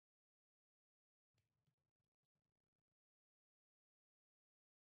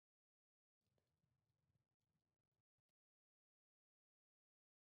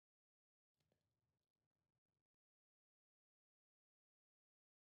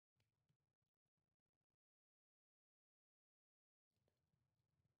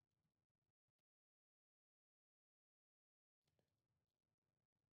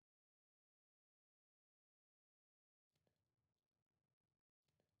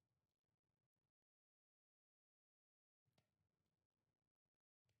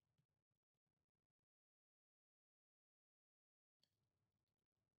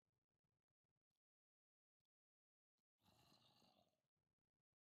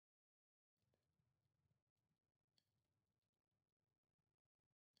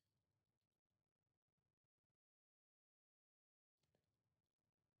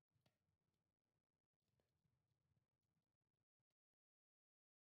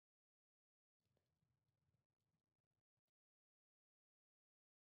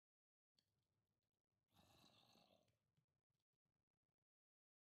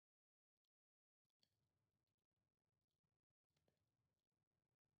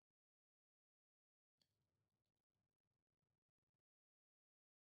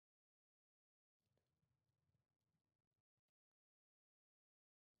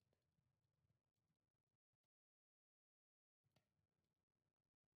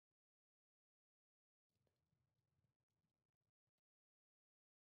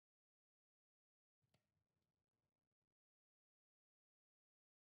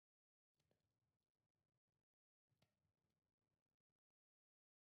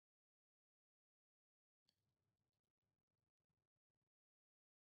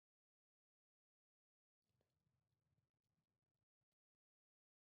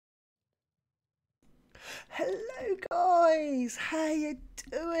Hello guys, how you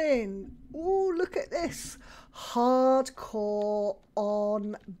doing? Oh, look at this. Hardcore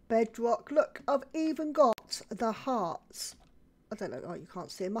on Bedrock. Look, I've even got the hearts. I don't know, oh, you can't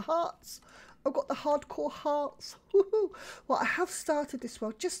see my hearts. I've got the hardcore hearts. Woohoo. Well, I have started this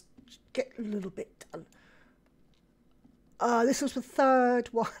world. Just get a little bit done. This was the third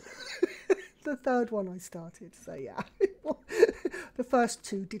one. The third one I started, so yeah. The first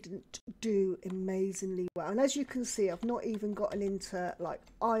two didn't do amazingly well, and as you can see, I've not even gotten into like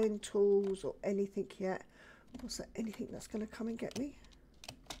iron tools or anything yet. Was there anything that's going to come and get me?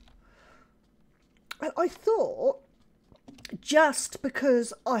 And I thought, just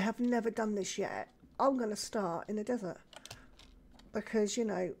because I have never done this yet, I'm going to start in the desert, because, you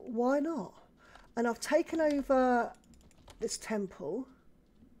know, why not? And I've taken over this temple.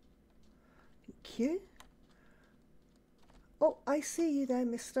 Thank you. Oh, I see you there,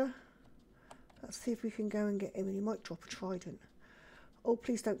 mister. Let's see if we can go and get him, and he might drop a trident. Oh,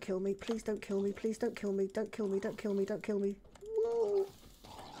 please don't kill me. Please don't kill me. Please don't kill me. Don't kill me. Don't kill me. Don't kill me. Whoa.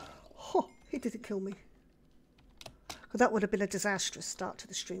 Oh, he didn't kill me. Because that would have been a disastrous start to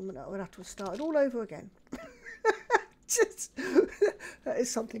the stream, and I would have to have started all over again. Just, that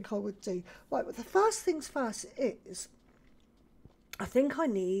is something I would do. Right, but the first things first is, I think I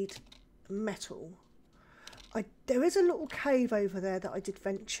need metal. There is a little cave over there that I did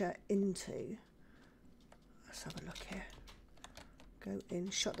venture into. Let's have a look here. Go in,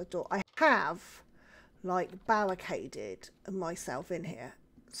 shut the door. I have like barricaded myself in here,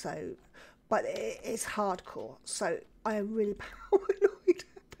 so, but it's hardcore, so I am really paranoid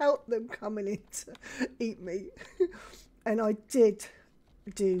about them coming in to eat me. And I did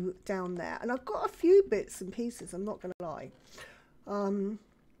do down there, and I've got a few bits and pieces, I'm not gonna lie.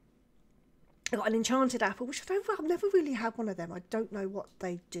 I got an enchanted apple, which I've never really had one of them. I don't know what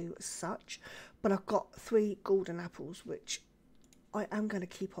they do as such, but I've got 3 golden apples, which I am going to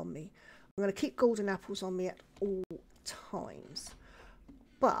keep on me. I'm going to keep golden apples on me at all times.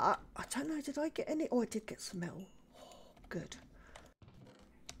 But I don't know, did I get any? Oh, I did get some metal. Oh, good.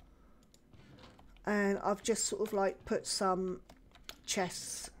 And I've just sort of like put some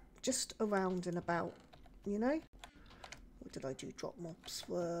chests just around and about, you know. What did I do? Drop mobs.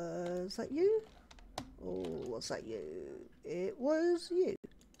 Was that you? Or was that you? It was you.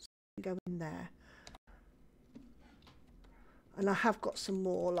 So go in there. And I have got some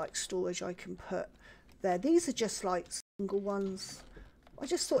more like storage I can put there. These are just like single ones. I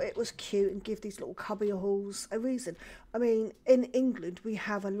just thought it was cute and give these little cubby holes a reason. I mean, in England we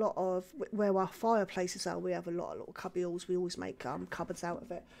have a lot of, where our fireplaces are, we have a lot of little cubby holes. We always make cupboards out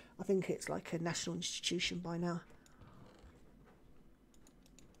of it. I think it's like a national institution by now.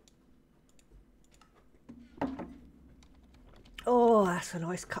 Oh, that's a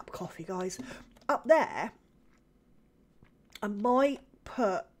nice cup of coffee, guys. Up there, I might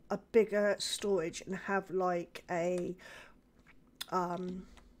put a bigger storage and have like a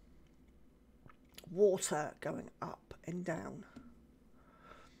water going up and down.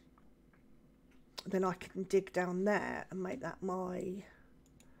 Then I can dig down there and make that my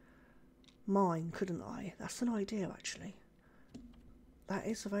mine, couldn't I? That's an idea, actually. That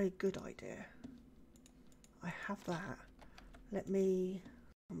is a very good idea. I have that. Let me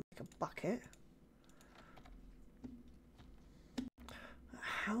make a bucket.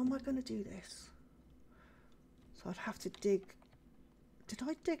 How am I going to do this? So I'd have to dig. Did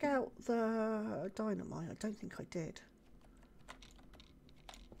I dig out the dynamite? I don't think I did.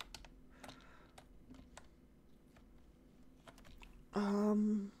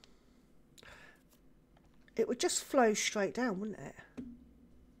 It would just flow straight down, wouldn't it?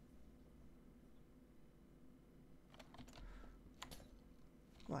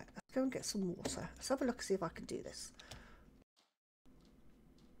 Right, let's go and get some water. Let's have a look and see if I can do this.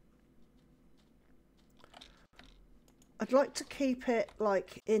 I'd like to keep it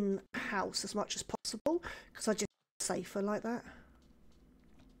like in house as much as possible, because I just feel safer like that.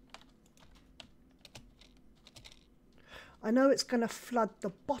 I know it's going to flood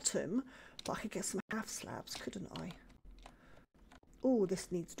the bottom, but I could get some half slabs, couldn't I? Oh,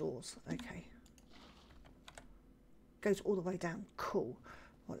 this needs doors. Okay. Goes all the way down. Cool.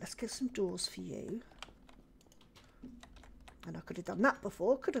 Right, let's get some doors for you. And I could have done that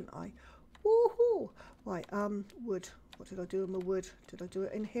before, couldn't I? Woohoo! Right, wood. What did I do with my wood? Did I do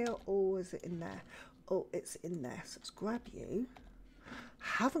it in here or is it in there? Oh, it's in there. So let's grab you.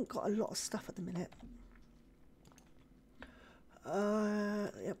 Haven't got a lot of stuff at the minute.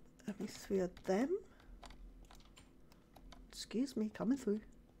 Yep, every 3 of them. Excuse me, coming through.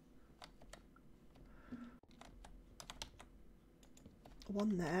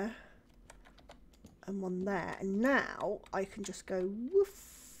 One there. and one there. And now I can just go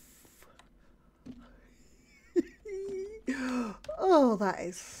woof. Oh, that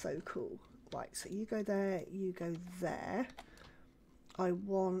is so cool. Right, so you go there, you go there. I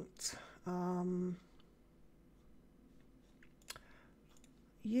want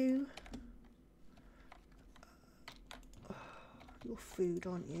you. You're food,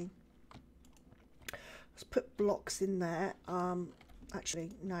 aren't you? Let's put blocks in there.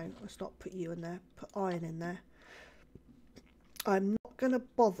 Actually, no, let's not put you in there. Put iron in there. I'm not going to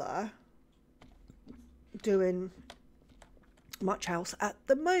bother doing much else at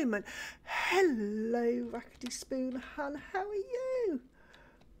the moment. Hello, Rackety Spoon Hun, how are you?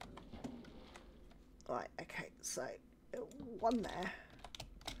 Right, okay, so one there.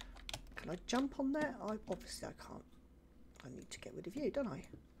 Can I jump on there? Obviously I can't. I need to get rid of you, don't I?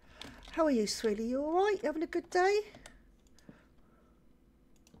 How are you, sweetie? You alright? You having a good day?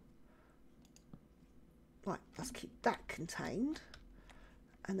 Right, let's keep that contained.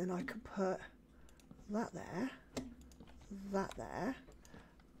 And then I can put that there, that there,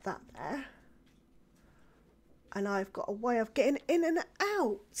 that there. And I've got a way of getting in and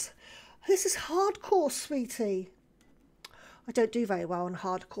out. This is hardcore, sweetie. I don't do very well on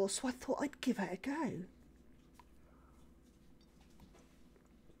hardcore, so I thought I'd give it a go.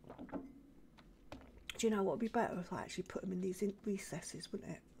 Do you know what would be better if I actually put them in these recesses,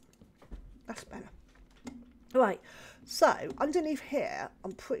 wouldn't it? That's better. Right, so underneath here,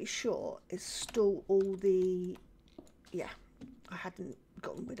 I'm pretty sure is still all the, yeah, I hadn't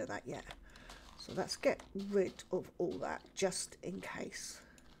gotten rid of that yet. So let's get rid of all that just in case.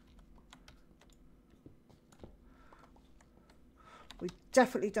 We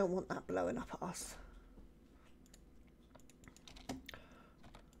definitely don't want that blowing up at us.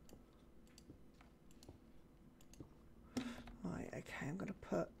 Right, okay, I'm going to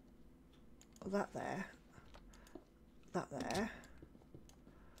put that there,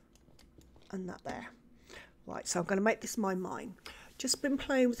 and that there. Right, so I'm going to make this my mine. Just been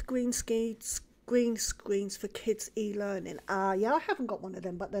playing with green screens for kids e-learning. Yeah, I haven't got one of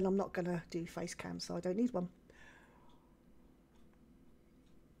them, but then I'm not going to do face cam, so I don't need one.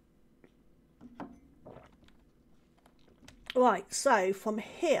 Right, so from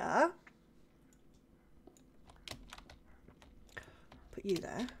here, put you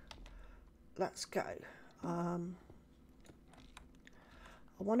there. Let's go. I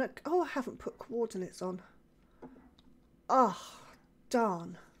want to. Oh, I haven't put coordinates on. Oh,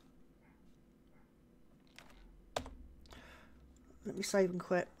 darn. Let me save and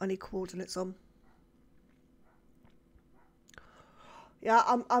quit. I need coordinates on. Yeah,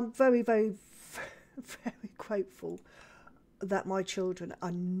 I'm very, very, very grateful that my children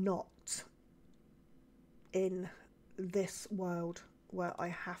are not in this world where I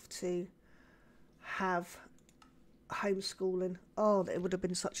have to have homeschooling. Oh, it would have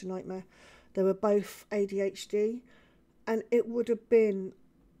been such a nightmare. They were both ADHD, and it would have been,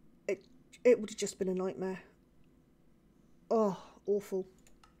 it would have just been a nightmare. Oh, awful.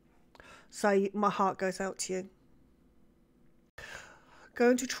 So my heart goes out to you.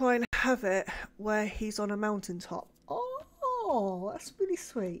 Going to try and have it where he's on a mountaintop. Oh, that's really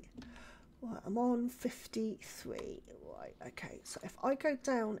sweet. Right, I'm on 53. Right, okay. So if I go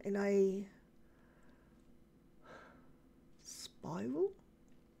down in a spiral,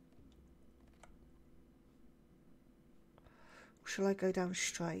 or shall I go down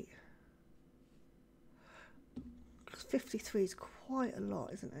straight? Because 53 is quite a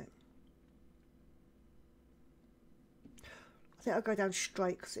lot, isn't it? I think I'll go down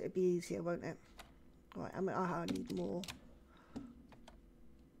straight because it'll be easier, won't it? Right, I mean, I need more.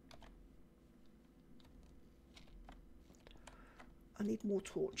 I need more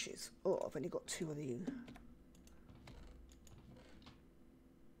torches. Oh, I've only got 2 of you.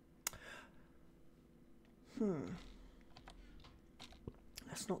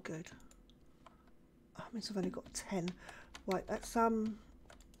 That's not good. That means I've only got 10. Right, let's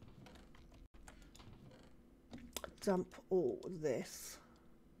dump all this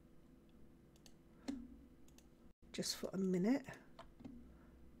just for a minute.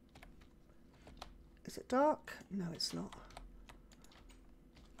 Is it dark? No, it's not.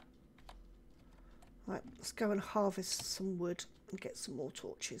 Right, let's go and harvest some wood and get some more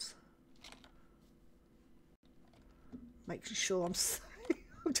torches. Making sure I'm safe.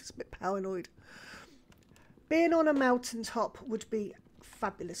 I'm just a bit paranoid. Being on a mountaintop would be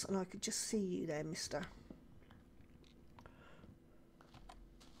fabulous, and I could just see you there, mister.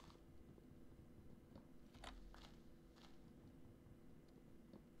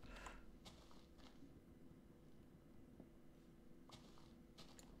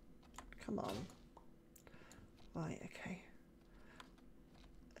 Come on.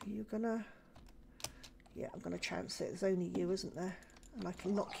 Are you gonna... Yeah, I'm gonna chance it. There's only you, isn't there? And I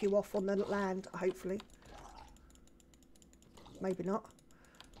can knock you off on the land, hopefully. Maybe not.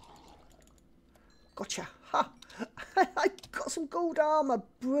 Gotcha. Ha! I got some gold armour.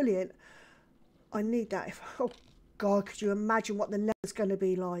 Brilliant. I need that. Oh, God, could you imagine what the nether's going to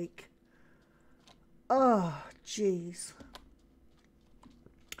be like? Oh, jeez.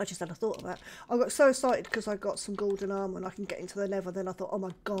 I just had a thought of that. I got so excited because I got some golden armour and I can get into the nether. Then I thought, oh,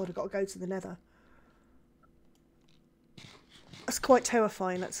 my God, I've got to go to the nether. That's quite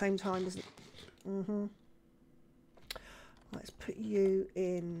terrifying at the same time, isn't it? Mm-hmm. Let's put you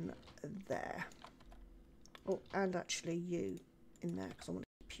in there. Oh, and actually you in there because I want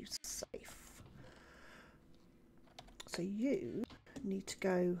to keep you safe. So you need to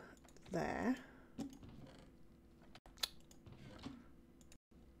go there.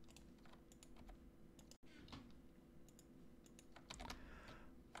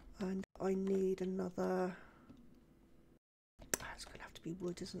 And I need another... It's going to have to be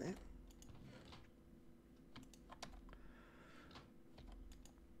wood, isn't it?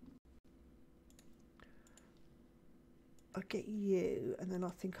 I'll get you, and then I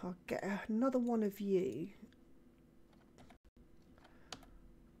think I'll get another one of you.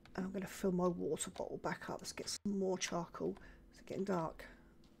 And I'm going to fill my water bottle back up. Let's get some more charcoal. It's getting dark.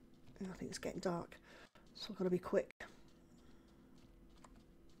 Yeah, I think it's getting dark. So I've got to be quick.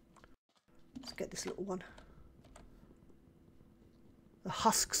 Let's get this little one. The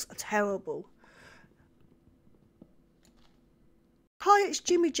husks are terrible. Hi, it's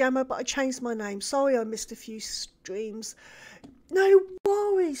Jimmy Jammer, but I changed my name. Sorry I missed a few streams. No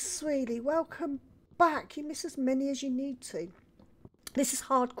worries, sweetie. Welcome back. You miss as many as you need to. This is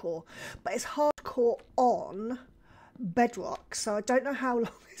hardcore, but it's hardcore on Bedrock, so I don't know how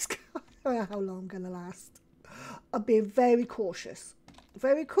long it's how long I'm going to last. I'm being very cautious.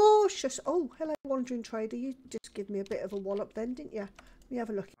 Very cautious. Oh, hello, Wandering Trader. You just give me a bit of a wallop then, didn't you? Let me have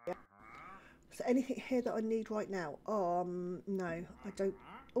a look here. Is there anything here that I need right now? No, I don't.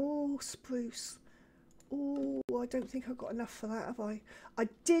 Oh, spruce. Oh, I don't think I've got enough for that, have I? I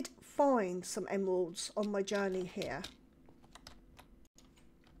did find some emeralds on my journey here.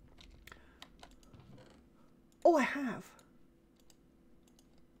 Oh, I have.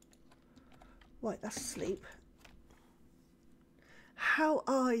 Right, that's sleep. How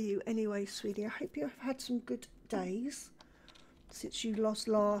are you anyway, sweetie? I hope you've had some good days since you lost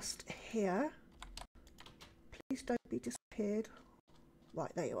last here. Please don't be disappeared.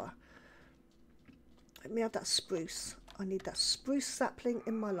 Right, there you are. Let me have that spruce. I need that spruce sapling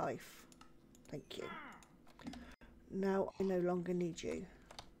in my life. Thank you. Now I no longer need you.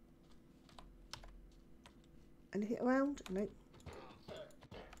 Anything around? Nope.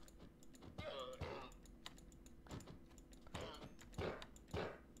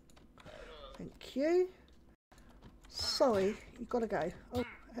 Thank you. Sorry, you've got to go. Oh,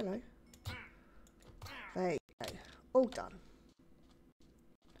 hello. There you go. All done.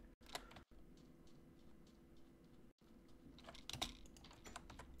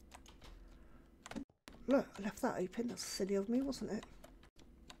 Look, I left that open. That's silly of me, wasn't it?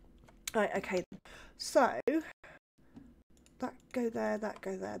 Right, okay. So, that go there, that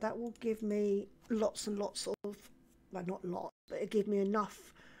go there. That will give me lots and lots of, well, not lots, but it'll give me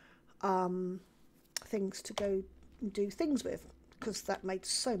enough things to go and do things with, because that made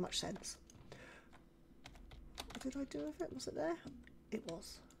so much sense. What did I do with it? Was it there? It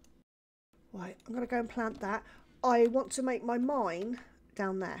was. Right, I'm going to go and plant that. I want to make my mine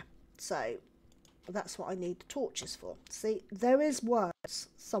down there, so that's what I need the torches for. See, there is words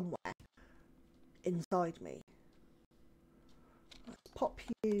somewhere inside me. Let's pop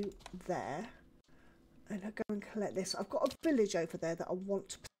you there, and I'll go and collect this. I've got a village over there that I want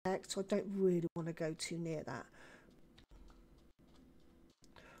to protect, so I don't really want to go too near that.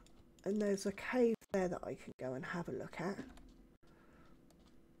 And there's a cave there that I can go and have a look at.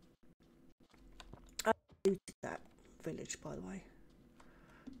 I looted that village, by the way.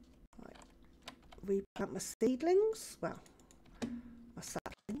 Right. Replant my seedlings. Well, my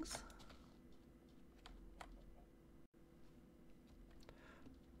saplings.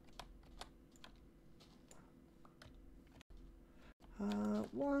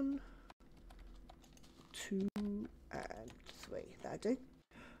 One, 2, and 3. That'll do.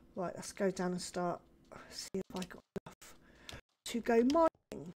 Right, let's go down and start. See if I got enough to go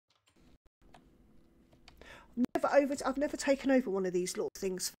mining. I've never taken over one of these little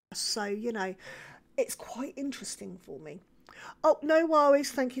things first, so you know, it's quite interesting for me. Oh, no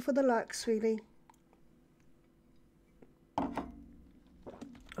worries. Thank you for the luck, sweetie.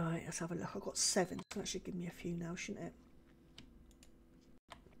 Alright, let's have a look. I've got 7, so that should give me a few now, shouldn't it?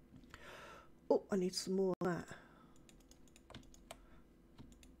 Oh, I need some more of that.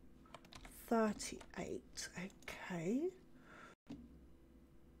 38. Okay.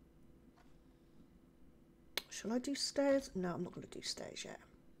 Shall I do stairs? No, I'm not going to do stairs yet.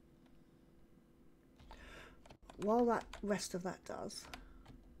 While that rest of that does.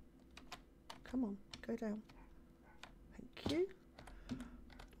 Come on, go down. Thank you.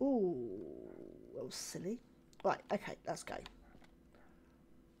 Ooh, that was silly. Right, okay, let's go.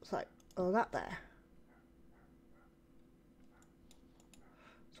 So, oh, that there.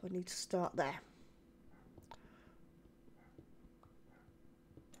 So I need to start there.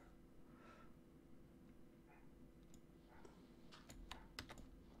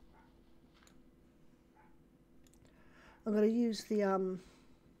 I'm going to use the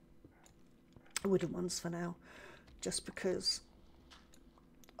wooden ones for now, just because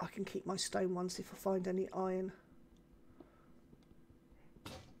I can keep my stone ones if I find any iron.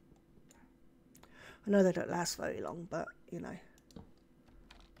 I know they don't last very long, but you know.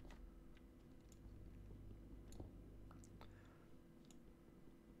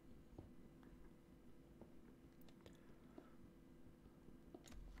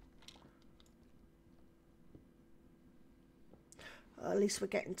 At least we're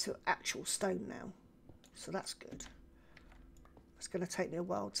getting to actual stone now, so that's good. It's going to take me a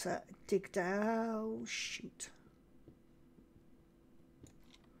while to dig down. Shoot.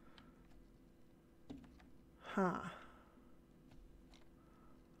 Huh.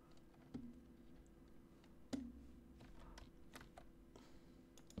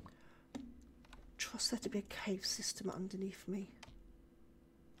 Trust there to be a cave system underneath me.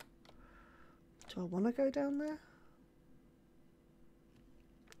 Do I want to go down there?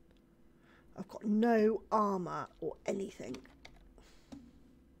 I've got no armor or anything.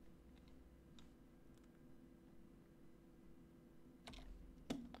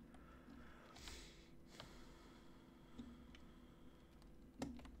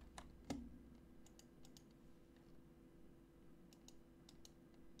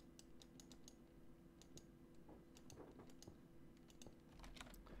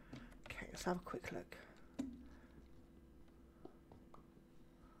 Okay, let's have a quick look.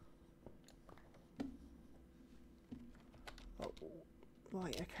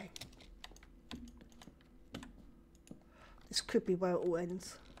 Right, okay. This could be where it all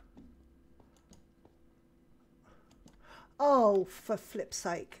ends. Oh, for flip's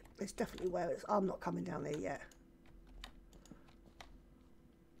sake. It's definitely where it's... I'm not coming down there yet.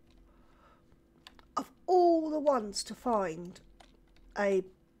 Of all the ones to find a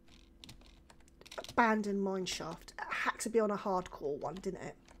abandoned mine shaft, it had to be on a hardcore one, didn't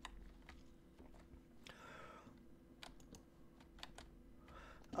it?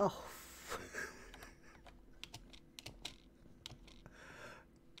 Oh.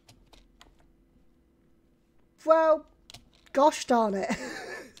 Well, gosh darn it.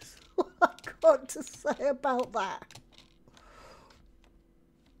 That's what I've got to say about that.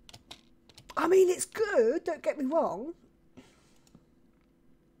 I mean, it's good, don't get me wrong.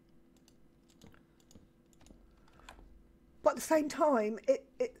 But at the same time,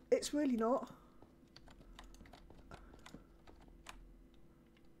 it's really not.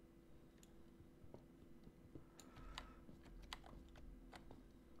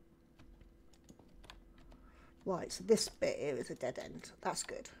 Right, so this bit here is a dead end. That's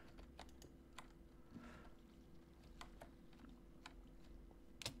good.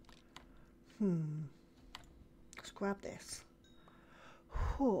 Let's grab this.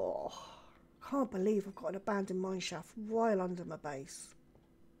 Oh, can't believe I've got an abandoned mine shaft right under my base.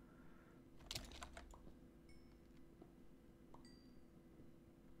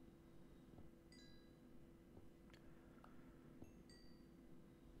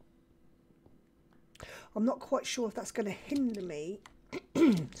 I'm not quite sure if that's going to hinder me.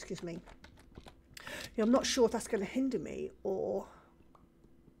 Excuse me. Yeah, I'm not sure if that's going to hinder me or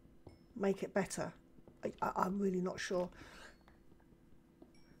make it better. I'm really not sure.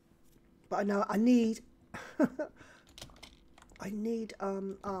 But I know I need I need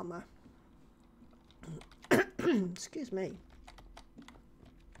armor. Excuse me.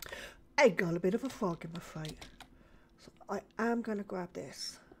 I got a bit of a frog in my throat. So I am going to grab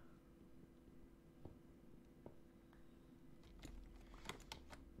this.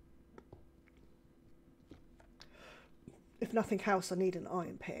 If nothing else, I need an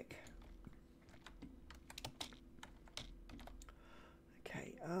iron pick.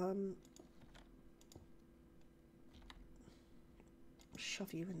 Okay,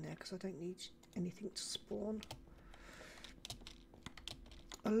 shove you in there because I don't need anything to spawn.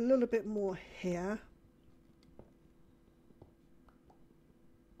 A little bit more here.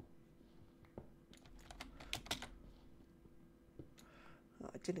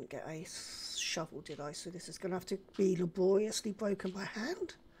 didn't get a shovel, did I? So this is going to have to be laboriously broken by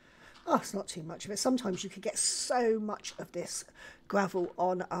hand. Oh, it's not too much of it. Sometimes you can get so much of this gravel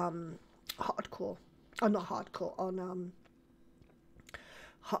on hardcore. Oh, not hardcore, on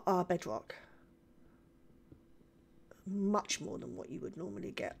Bedrock. Much more than what you would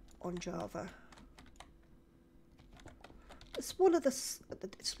normally get on Java. It's one of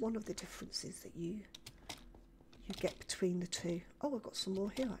the differences that you get between the two. Oh, I've got some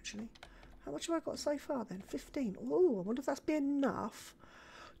more here actually. How much have I got so far then? 15. Oh, I wonder if that's be enough.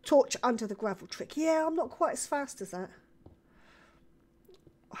 Torch under the gravel trick. Yeah, I'm not quite as fast as that.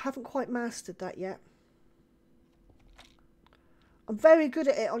 I haven't quite mastered that yet. I'm very good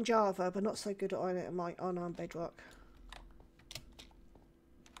at it on Java, but not so good at it on Bedrock.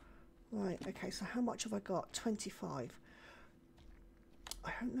 Right, okay, so how much have I got? 25.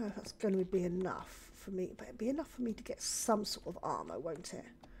 I don't know if that's going to be enough for me, but it'd be enough for me to get some sort of armour, won't it?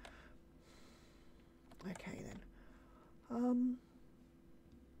 Okay then.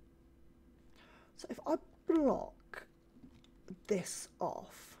 So if I block this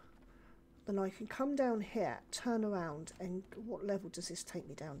off, then I can come down here, turn around, and what level does this take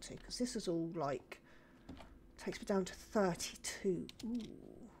me down to? Because this is all like, takes me down to 32. Ooh.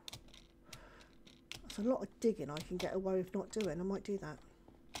 That's a lot of digging I can get away with not doing. I might do that.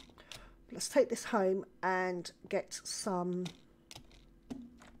 But let's take this home and get some...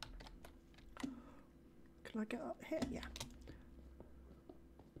 Can I get up here? Yeah.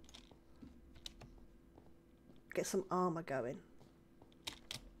 Get some armour going.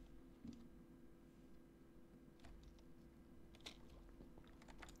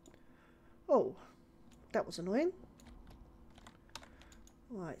 Oh, that was annoying.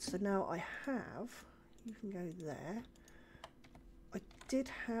 Right, so now I have, you can go there. I did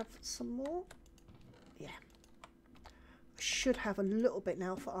have some more. Yeah. I should have a little bit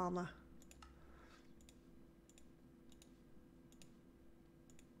now for armour.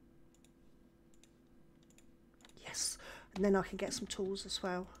 Yes, and then I can get some tools as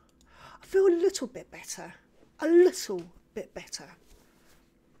well. I feel a little bit better. A little bit better.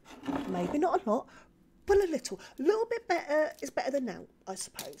 Maybe not a lot, but a little bit better is better than now, I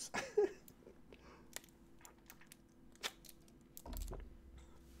suppose.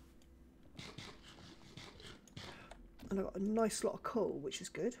 And I've got a nice lot of coal, which is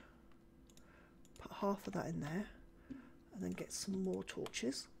good. Put half of that in there, and then get some more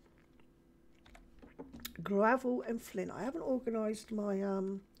torches. Gravel and flint. I haven't organised my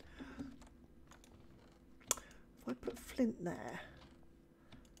if I put flint there,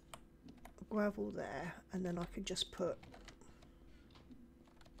 gravel there, and then I can just put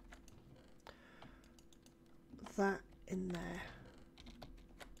that in there.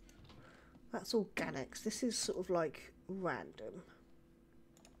 That's organics. This is sort of like random.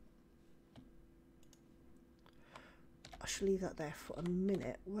 I shall leave that there for a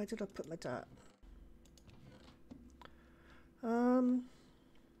minute. Where did I put my dirt?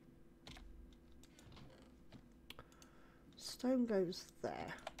 Stone goes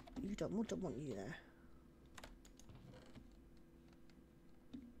there. You don't want you there.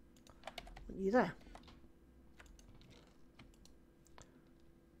 Want you there.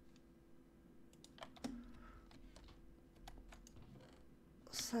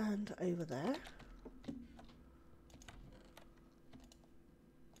 Sand over there.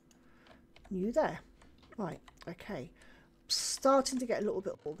 You there. Right, okay. Starting to get a little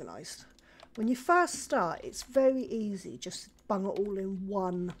bit organised. When you first start, it's very easy just to bung it all in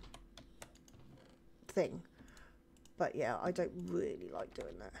one thing. But yeah, I don't really like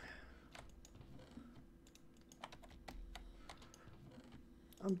doing that.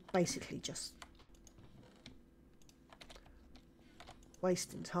 I'm basically just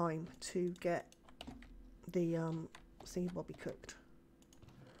wasting time to get the thingy-bobby cooked.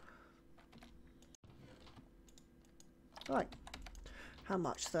 Right, how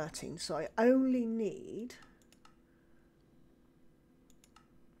much? 13. So I only need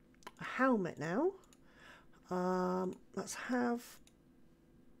a helmet now. Let's have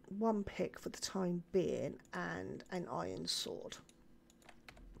one pick for the time being and an iron sword.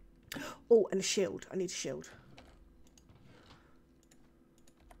 Oh, and a shield. I need a shield.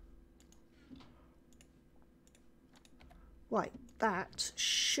 Right, that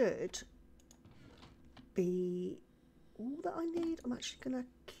should be all that I need. I'm actually going to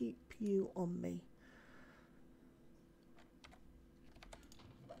keep you on me.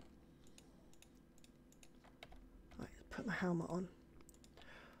 Right, put my helmet on.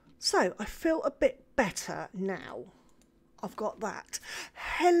 So I feel a bit better now. I've got that.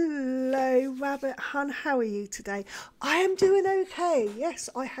 Hello, Rabbit Hun. How are you today? I am doing okay. Yes,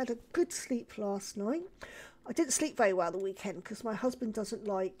 I had a good sleep last night. I didn't sleep very well the weekend because my husband doesn't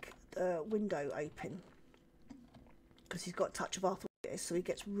like the window open because he's got a touch of arthritis, so he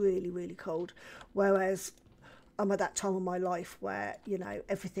gets really, really cold. Whereas I'm at that time of my life where, you know,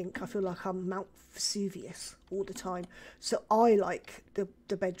 everything, I feel like I'm Mount Vesuvius all the time. So I like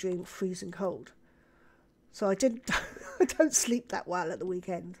the bedroom freezing cold. So I don't sleep that well at the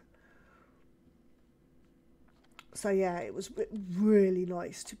weekend. So yeah, it was really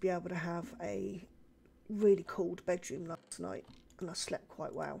nice to be able to have a really cold bedroom last night, and I slept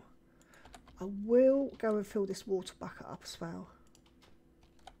quite well. I will go and fill this water bucket up as well.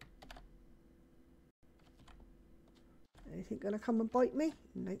 Anything gonna come and bite me?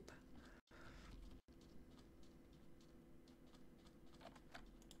 Nope.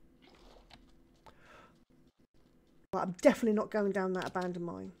 But I'm definitely not going down that abandoned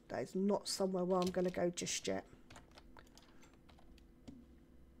mine. That is not somewhere where I'm going to go just yet.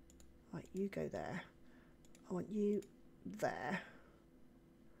 Right, you go there. I want you there.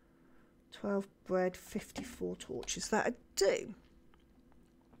 12 bread, 54 torches. That'd do.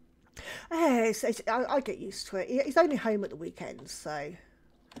 I get used to it. He's only home at the weekends, so...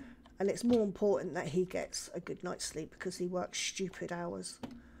 And it's more important that he gets a good night's sleep because he works stupid hours.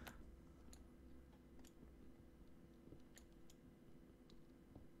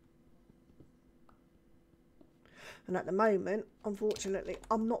 And at the moment, unfortunately,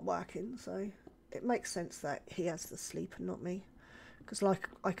 I'm not working, so it makes sense that he has the sleep and not me. Because like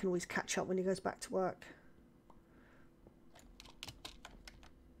I can always catch up when he goes back to work.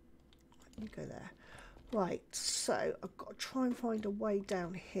 You go there. Right, so I've got to try and find a way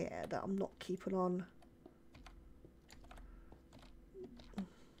down here that I'm not keeping on.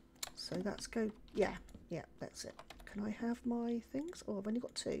 So that's go, yeah, that's it. Can I have my things? Oh, I've only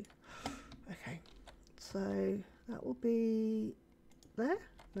got 2. Okay, so that will be there?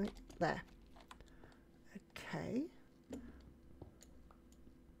 No, there. Okay.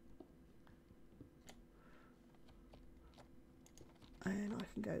 And I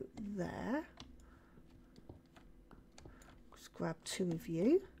can go there. Just grab 2 of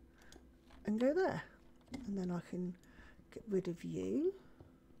you and go there. And then I can get rid of you.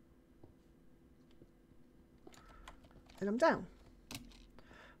 And I'm down.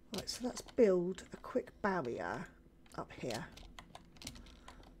 Right, so let's build a quick barrier up here.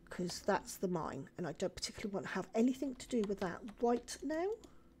 Because that's the mine. And I don't particularly want to have anything to do with that right now.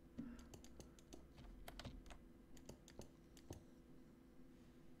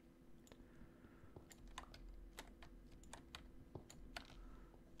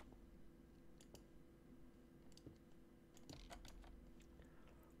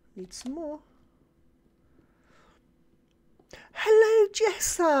 Need some more. Hello,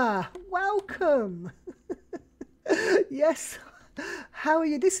 Jessa. Welcome. Yes. How are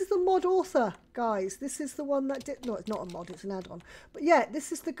you? This is the mod author, guys. This is the one that did... No, it's not a mod. It's an add-on. But yeah,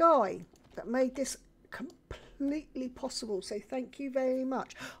 this is the guy that made this completely possible. So thank you very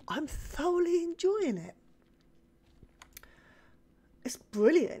much. I'm thoroughly enjoying it. It's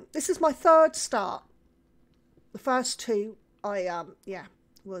brilliant. This is my 3rd start. The first 2, yeah,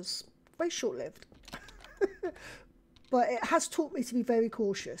 was very short-lived. But it has taught me to be very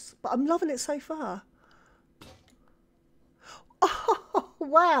cautious. But I'm loving it so far. Oh,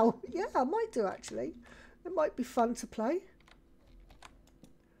 wow. Yeah, I might do, actually. It might be fun to play.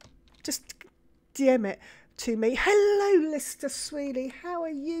 Just DM it to me. Hello, Lister Sweetie. How are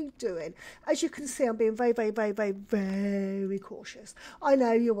you doing? As you can see, I'm being very, very, very, very, very cautious. I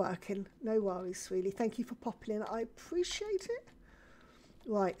know you're working. No worries, Sweetie. Thank you for popping in. I appreciate it.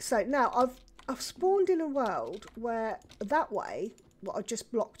 Right, so now I've spawned in a world where that way, what I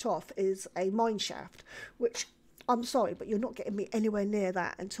just blocked off is a mine shaft, which I'm sorry, but you're not getting me anywhere near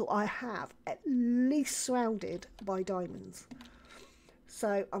that until I have at least surrounded by diamonds.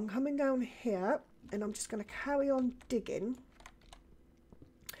 So I'm coming down here and I'm just going to carry on digging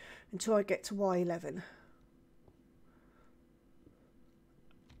until I get to Y11.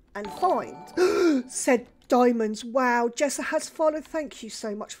 And find said diamonds. Wow, Jessa has followed. Thank you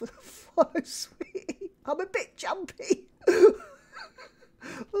so much for the follow, sweetie. I'm a bit jumpy. I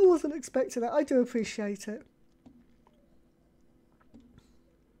wasn't expecting that. I do appreciate it.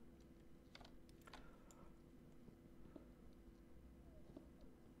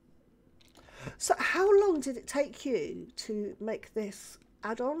 So how long did it take you to make this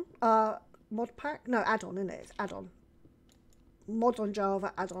add-on? Mod pack? No, add-on, isn't it? It's add-on. Mod on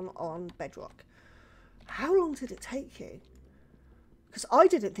Java, add-on on Bedrock. How long did it take you? Because I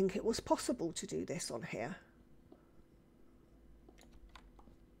didn't think it was possible to do this on here.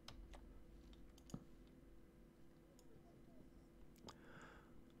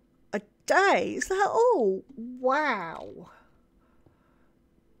 day. Is that all? Wow.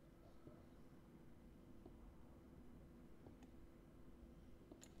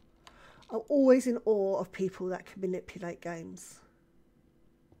 I'm always in awe of people that can manipulate games.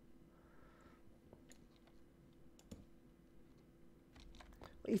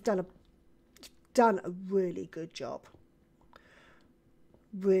 You've done a really good job.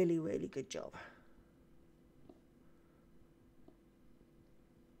 Really, really good job.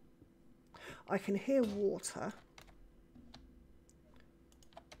 I can hear water.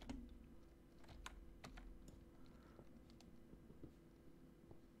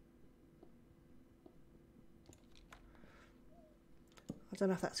 I don't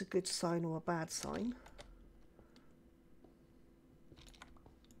know if that's a good sign or a bad sign.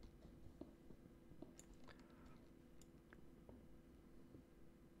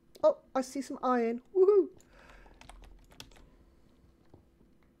 Oh, I see some iron. Woohoo!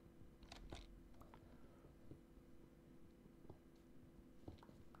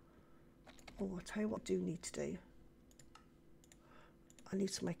 Oh, I'll tell you what I do need to do. I need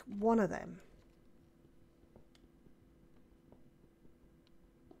to make one of them.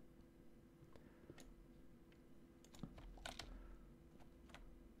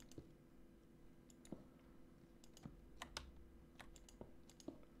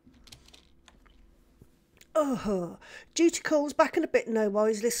 Oh, duty calls back in a bit, no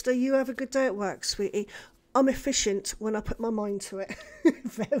worries, Lister. You have a good day at work, sweetie. I'm efficient when I put my mind to it.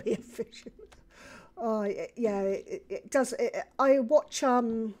 Very efficient. Oh, yeah, it does. I watch, I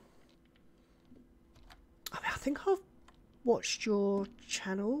mean, I think I've watched your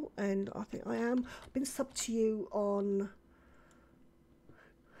channel, and I think I am. I've been subbed to you on,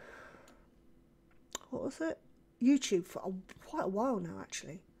 what was it? YouTube for quite a while now,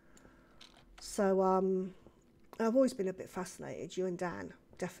 actually. So, I've always been a bit fascinated, you and Dan,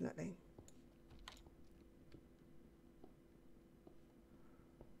 definitely.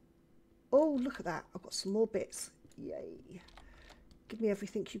 Oh, look at that. I've got some more bits. Yay. Give me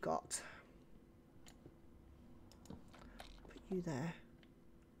everything you got. Put you there.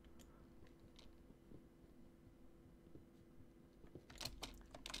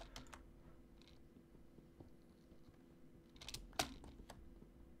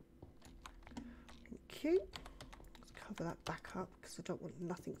 Thank you. Cover that back up because I don't want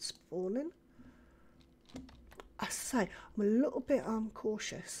nothing spawning. I say I'm a little bit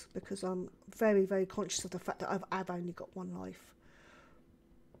cautious because I'm very, very conscious of the fact that I've only got one life.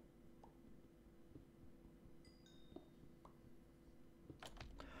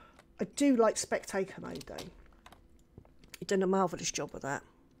 I do like spectator mode though. You've done a marvellous job with that.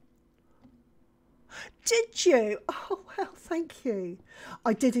 Did you? Oh, well, thank you.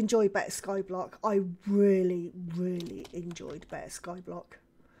 I did enjoy Better Skyblock. I really, really enjoyed Better Skyblock.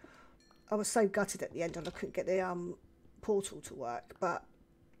 I was so gutted at the end and I couldn't get the portal to work, but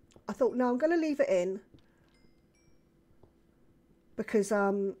I thought, no, I'm going to leave it in because,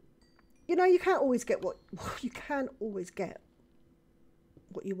 you know, you can't always get what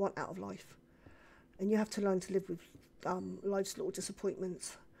you want out of life, and you have to learn to live with life's little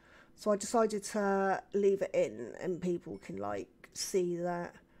disappointments. So I decided to leave it in, and people can like see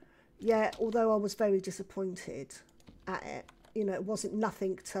that, yeah, although I was very disappointed at it, you know, it wasn't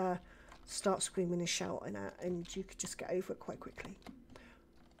nothing to start screaming and shouting at, and you could just get over it quite quickly.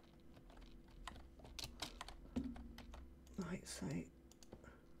 Right, so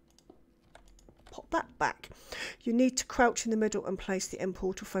pop that back. You need to crouch in the middle and place the end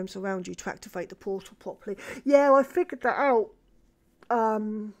portal frames around you to activate the portal properly. Yeah, I figured that out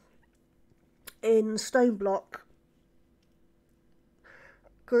in Stone Block,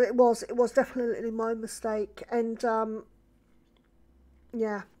 because it was definitely my mistake, and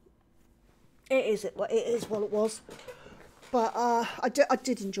yeah, it is what it was. But I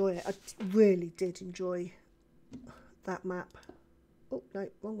did enjoy it. I really did enjoy that map. Oh no,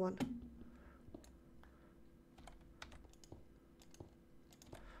 wrong one.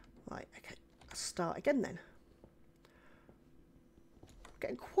 Right, okay, let's start again then.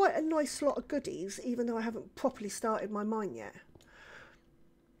 Getting quite a nice lot of goodies, even though I haven't properly started my mine yet.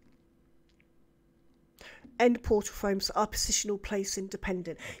 End portal frames are positional place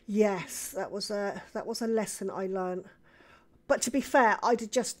independent. Yes, that was a lesson I learned. But to be fair,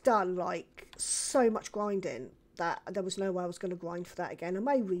 I'd just done like so much grinding that there was no way I was going to grind for that again. I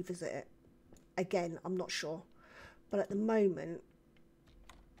may revisit it again, I'm not sure. But at the moment,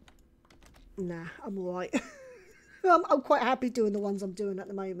 nah, I'm all right. I'm quite happy doing the ones I'm doing at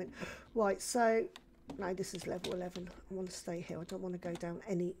the moment. Right, so no, this is level 11. I want to stay here. I don't want to go down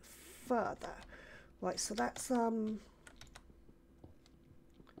any further. Right, so that's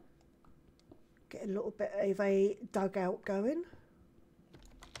Get a little bit of a dugout going.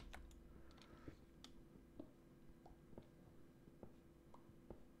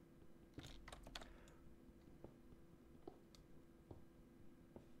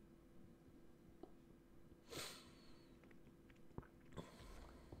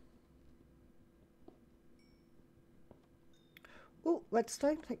 Oh,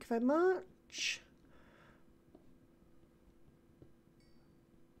 redstone, thank you very much.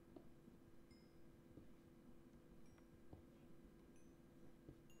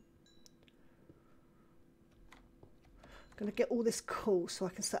 I'm going to get all this cool so I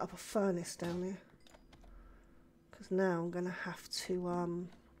can set up a furnace down there. Because now I'm going to have to,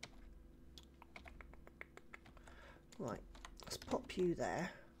 right, let's pop you there.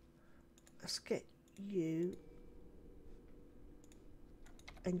 Let's get you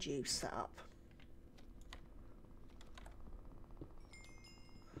and you set up.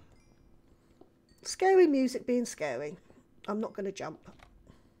 Scary music being scary. I'm not going to jump.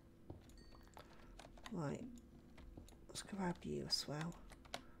 Right. Let's grab you as well.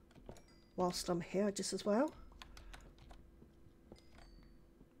 Whilst I'm here, just as well.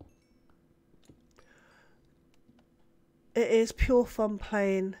 It is pure fun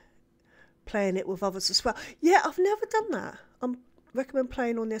playing it with others as well. Yeah, I've never done that. I recommend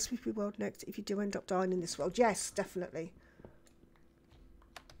playing on the SVP World next if you do end up dying in this world. Yes, definitely.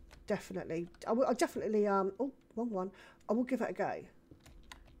 Definitely. I'll definitely, oh, wrong one. I will give it a go.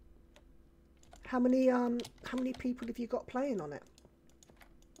 How many people have you got playing on it?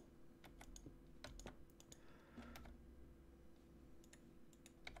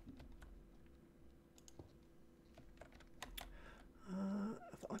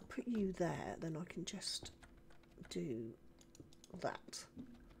 If I put you there, then I can just do that.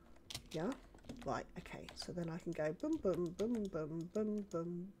 Yeah? Right, okay. So then I can go boom, boom, boom, boom, boom,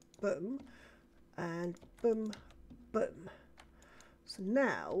 boom, boom, and boom, boom. So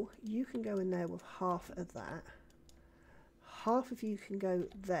now you can go in there with half of that. Half of you can go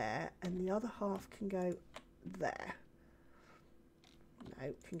there, and the other half can go there.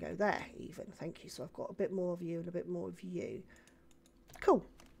 No, can go there even. Thank you. So I've got a bit more of you and a bit more of you. Cool.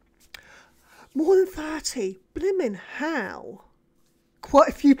 More than 30. Blimmin' how? Quite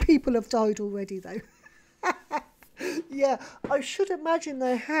a few people have died already though. Yeah, I should imagine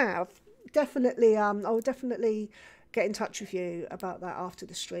they have. Definitely, I will definitely get in touch with you about that after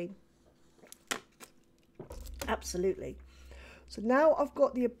the stream. Absolutely. So now I've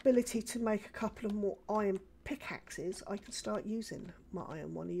got the ability to make a couple of more iron pickaxes. I can start using my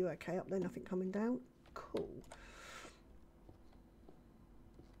iron one. Are you okay up there? Nothing coming down? Cool.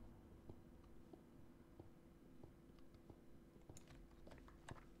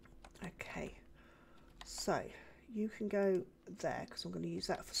 Okay, so you can go there because I'm going to use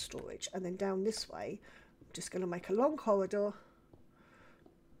that for storage, and then down this way I'm just going to make a long corridor,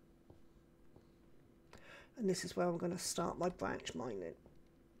 and this is where I'm going to start my branch mining.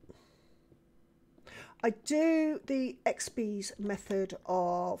 I do the XP's method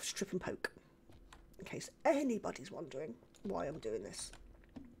of strip and poke, in case anybody's wondering why I'm doing this.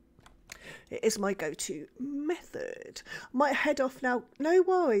 It is my go-to method. Might head off now. No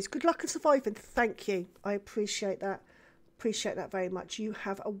worries. Good luck and surviving. Thank you. I appreciate that. Appreciate that very much. You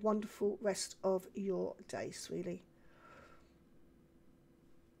have a wonderful rest of your day, sweetie.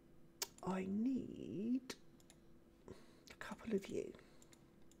 I need a couple of you.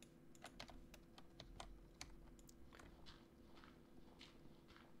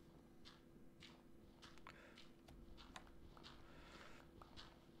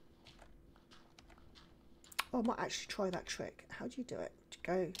 Oh, I might actually try that trick. How do you do it?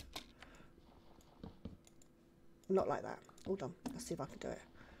 Go. Not like that. Hold on. Let's see if I can do it.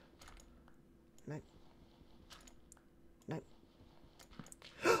 No. No.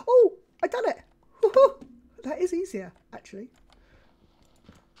 Oh, I done it. That is easier, actually.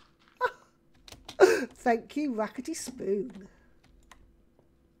 Thank you, Rackety Spoon.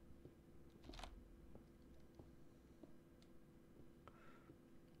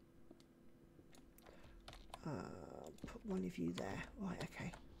 Put one of you there. Right,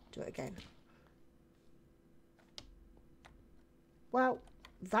 okay. Do it again. Well,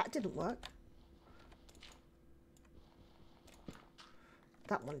 that didn't work.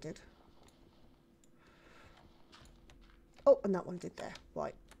 That one did. Oh, and that one did there.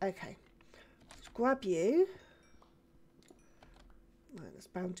 Right, okay. Let's grab you. Right, there's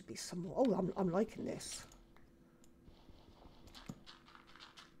bound to be some more. Oh, I'm liking this.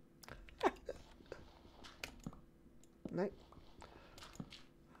 No.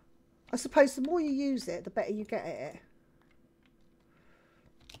 I suppose the more you use it, the better you get at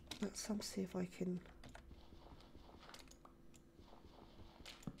it. Let's see if I can.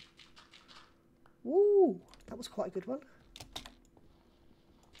 Ooh, that was quite a good one.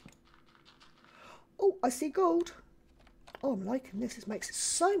 Oh, I see gold. Oh, I'm liking this. This makes it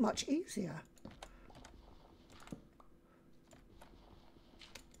so much easier.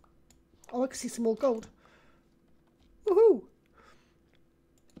 Oh, I can see some more gold. Woohoo!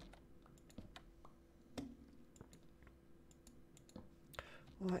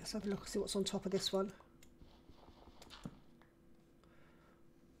 Right, let's have a look and see what's on top of this one.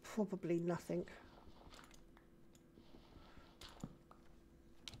 Probably nothing.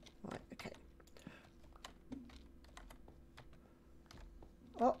 Right, okay.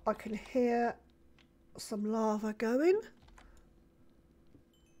 Oh, I can hear some lava going.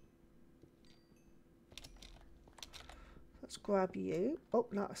 Let's grab you. Oh,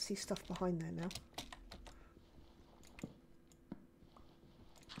 no, I see stuff behind there now.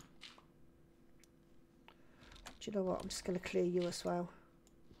 Do you know what? I'm just going to clear you as well.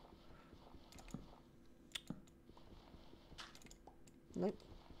 Nope.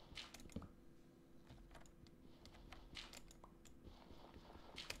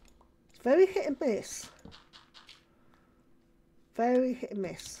 It's very hit and miss. Very hit and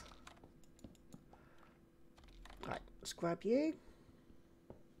miss. Right, let's grab you.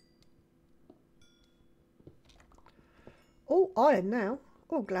 Oh, iron now.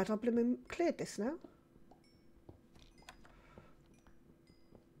 Oh, I'm glad I blooming cleared this now.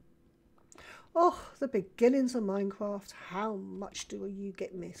 Oh, the beginnings of Minecraft. How much do you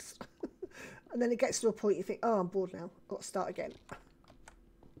get missed? And then it gets to a point you think, oh, I'm bored now. I've got to start again.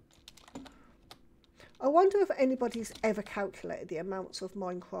 I wonder if anybody's ever calculated the amounts of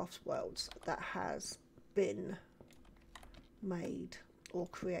Minecraft worlds that has been made or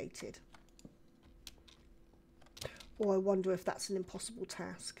created. Or I wonder if that's an impossible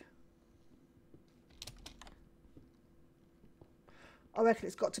task. I reckon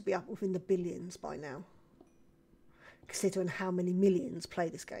it's got to be up within the billions by now, considering how many millions play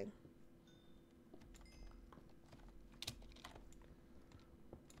this game.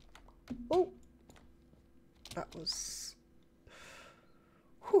 Oh, that was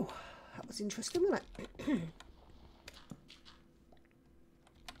interesting, wasn't it?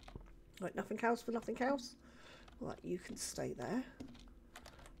 Right, nothing else for nothing else. Right, you can stay there.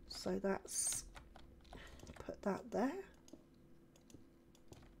 So that's, put that there.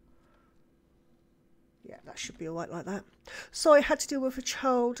 Yeah, that should be all right like that. So I had to deal with a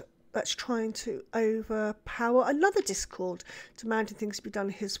child that's trying to overpower another Discord, demanding things be done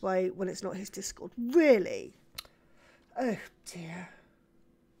his way when it's not his Discord. Really? Oh dear.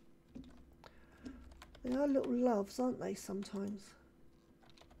 They are little loves, aren't they, sometimes?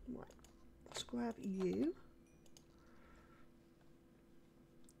 Right, let's grab you.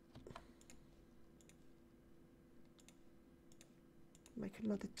 Make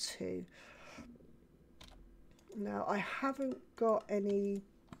another 2. Now, I haven't got any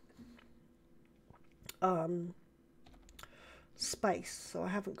space, so I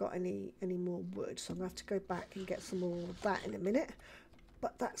haven't got any more wood, so I'm going to have to go back and get some more of that in a minute,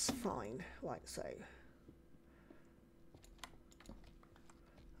 but that's fine. Right, so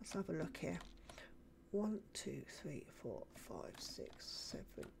let's have a look here. 1, 2, 3, 4, 5, 6, 7,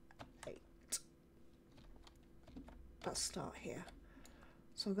 8. Let's start here.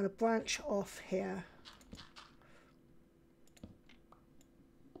 So I'm going to branch off here.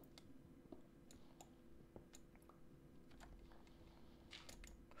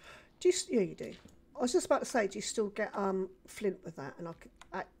 Do you, yeah, you do. I was just about to say, do you still get flint with that? And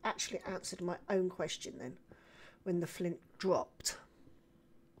I actually answered my own question then, when the flint dropped.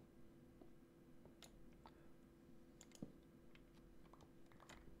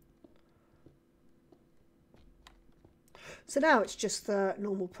 So now it's just the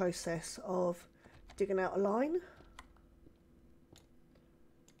normal process of digging out a line.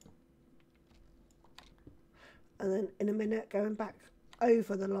 And then in a minute going back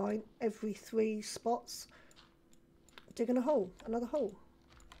over the line every 3 spots, digging a hole, another hole.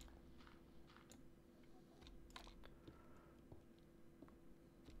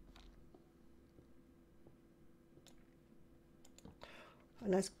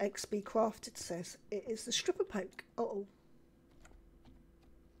 And as XB Crafted says, it is the stripper poke. Uh-oh.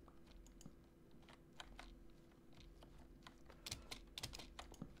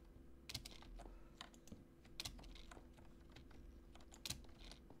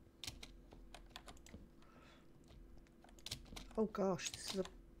 Oh gosh, this is a...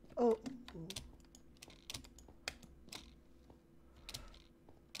 Oh.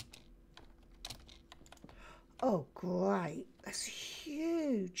 Oh great, that's huge.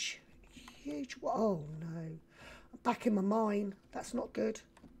 huge, huge. Oh no, I'm back in my mine. That's not good.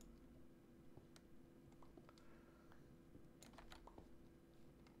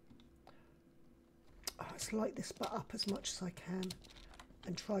 Oh, let's light this butt up as much as I can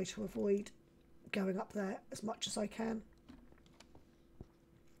and try to avoid going up there as much as I can.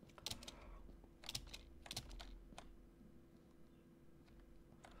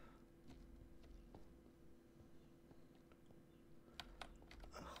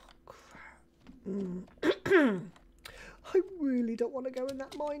 I really don't want to go in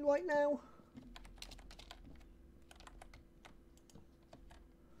that mine right now.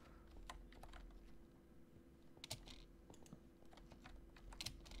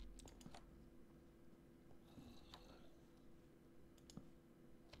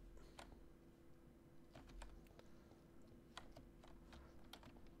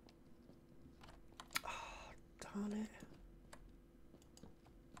 Oh, darn it.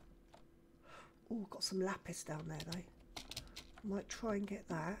 Oh, got some lapis down there though. Might try and get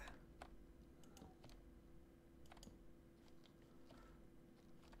that.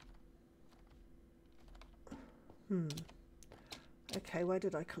 Okay, where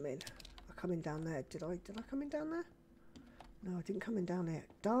did I come in? I come in down there. Did I come in down there? No, I didn't come in down here.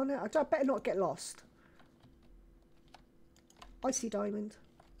 Darn it, I better not get lost. I see diamond.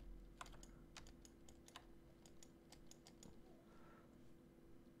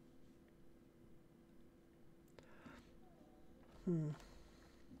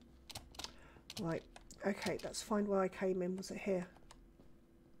 Right, okay, let's find where I came in. Was it here?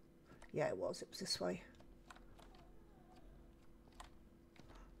 Yeah, it was. It was this way.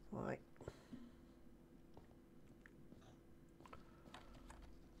 Right.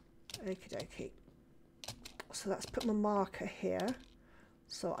 Okie dokie. So let's put my marker here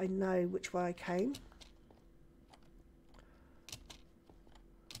so I know which way I came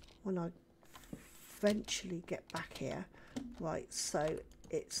when I eventually get back here. Right, so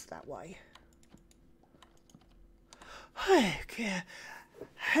it's that way. Okay.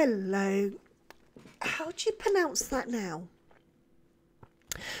 Hello. How do you pronounce that now?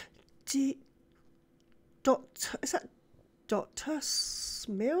 Is that Dr.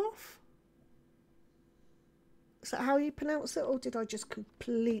 Smirnoff? Is that how you pronounce it, or did I just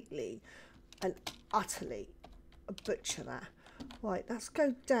completely and utterly butcher that? Right, let's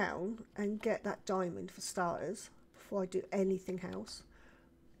go down and get that diamond for starters before I do anything else.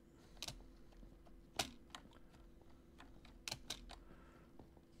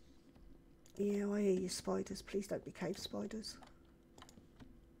 Yeah, I hear you, spiders. Please don't be cave spiders.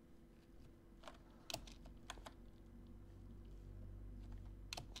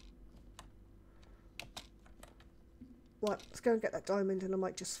 Right, let's go and get that diamond and I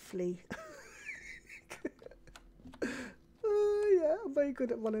might just flee. Yeah, I'm very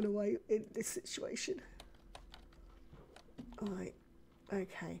good at running away in this situation. Alright,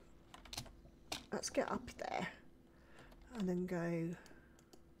 okay. Let's get up there and then go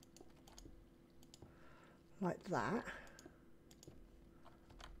like that.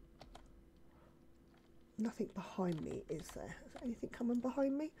 Nothing behind me, is there? Is there anything coming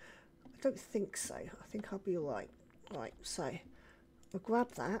behind me? I don't think so. I think I'll be alright. Right, so I'll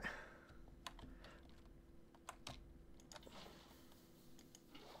grab that.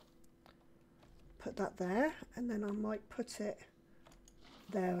 Put that there, and then I might put it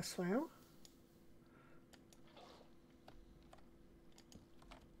there as well.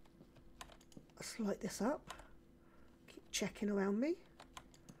 Let's light this up. Keep checking around me.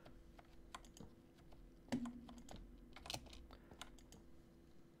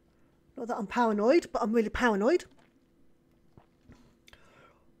 Not that I'm paranoid, but I'm really paranoid.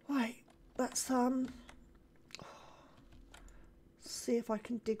 Right, let's see if I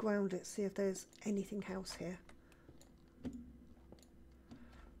can dig around it, see if there's anything else here.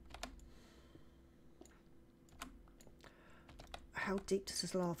 How deep does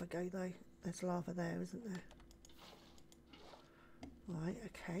this lava go though? There's lava there, isn't there? Right,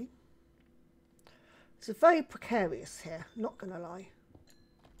 okay. It's very precarious here, not gonna lie.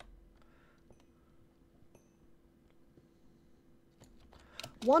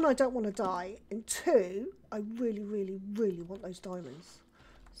 One, I don't want to die, and two, I really, really, really want those diamonds.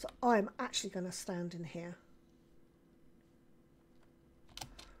 So I'm actually going to stand in here.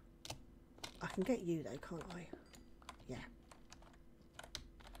 I can get you though, can't I? Yeah.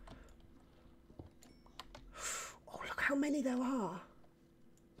 Oh, look how many there are.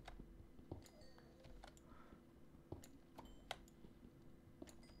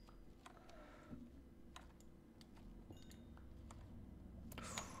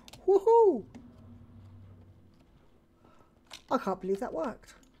 Woohoo! I can't believe that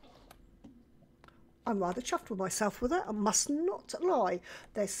worked. I'm rather chuffed with myself with that. I must not lie.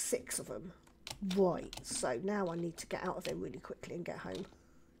 There's 6 of them. Right, so now I need to get out of there really quickly and get home.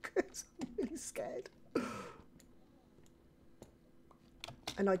 Because I'm really scared.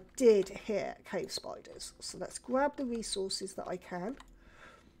 And I did hear cave spiders. So let's grab the resources that I can.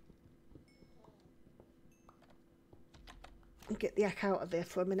 And get the heck out of there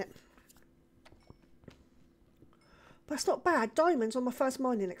for a minute. But that's not bad. Diamonds on my first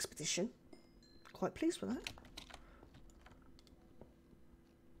mining expedition. Quite pleased with that.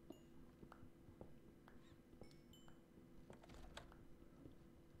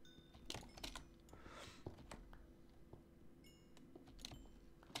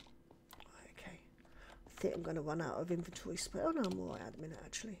 Okay. I think I'm going to run out of inventory space. Oh no, I'm alright at the minute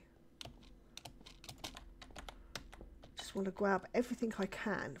actually. Just want to grab everything I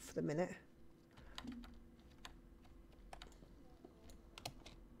can for the minute.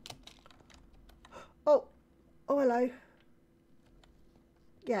 Oh, oh hello.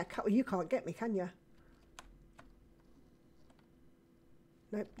 Yeah, you can't get me, can you?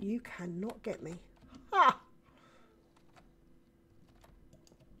 Nope, you cannot get me. Ha!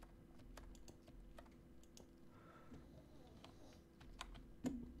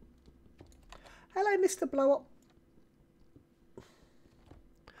 Hello, Mr. Blow Up.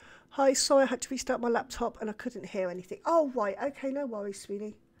 Hi, sorry I had to restart my laptop and I couldn't hear anything. Oh, right, okay, no worries,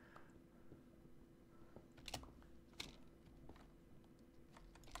 sweetie.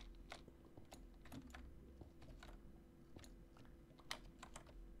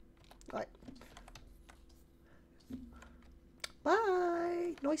 Right.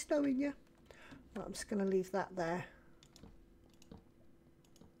 Bye. Nice knowing you. Right, I'm just going to leave that there.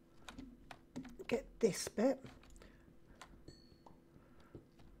 Get this bit.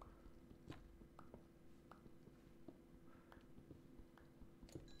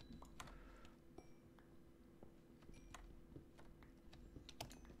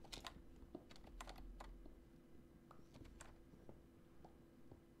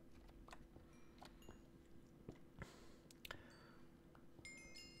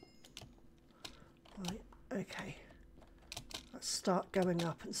 Right, okay. Let's start going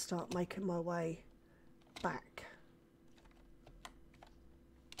up and start making my way back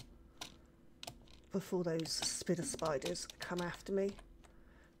before those spider spiders come after me,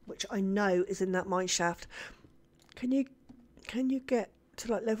 which I know is in that mine shaft. Can you get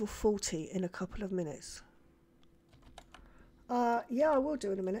to like level 40 in a couple of minutes? Yeah, I will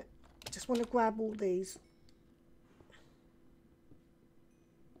do in a minute. Just want to grab all these.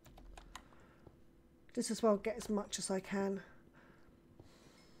 Just as well get as much as I can.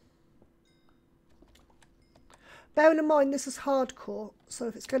 Bearing in mind this is hardcore, so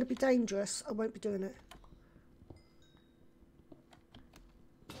if it's going to be dangerous, I won't be doing it.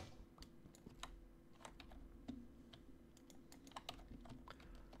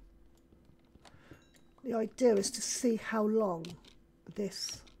 The idea is to see how long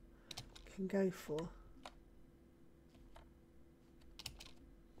this can go for.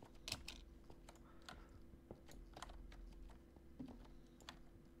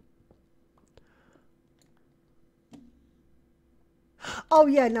 Oh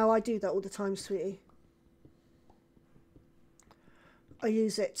yeah, no, I do that all the time, sweetie. I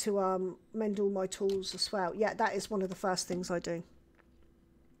use it to mend all my tools as well. Yeah, that is one of the first things I do.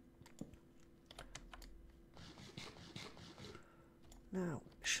 Now,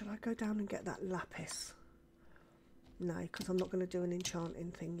 should I go down and get that lapis? No, because I'm not going to do an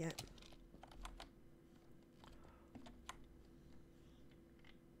enchanting thing yet.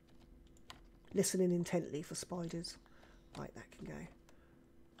 Listening intently for spiders. Right, that can go.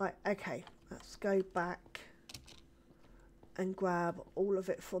 Right, okay, let's go back and grab all of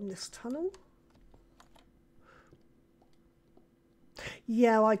it from this tunnel.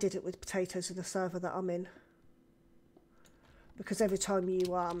 Yeah, I did it with potatoes in the server that I'm in. Because every time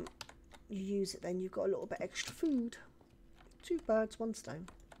you use it, then you've got a little bit extra food. 2 birds, 1 stone.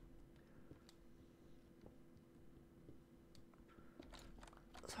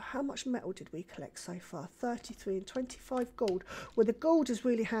 So how much metal did we collect so far? 33 and 25 gold. Well, the gold is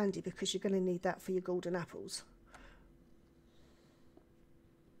really handy because you're going to need that for your golden apples.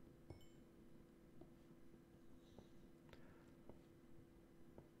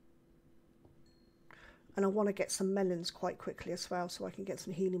 And I want to get some melons quite quickly as well, so I can get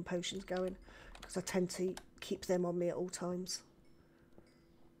some healing potions going, because I tend to keep them on me at all times.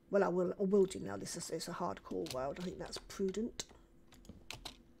 Well, I will do now. It's a hardcore world. I think that's prudent.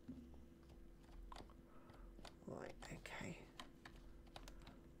 Right, okay.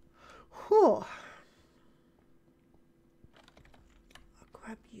 Whew.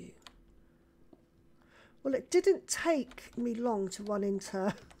 didn't take me long to run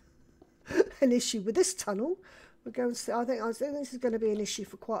into an issue with this tunnel. We're going to, I think this is going to be an issue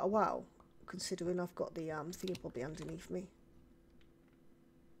for quite a while, considering I've got the thingy bobby underneath me.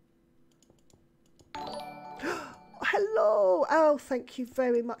 Hello! Oh, thank you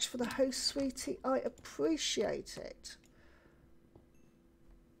very much for the host, sweetie. I appreciate it.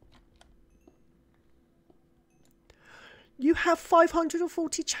 You have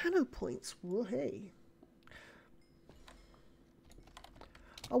 540 channel points. Woohoo.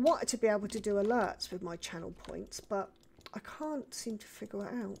 I wanted to be able to do alerts with my channel points, but I can't seem to figure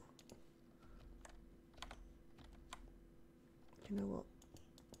it out. You know what?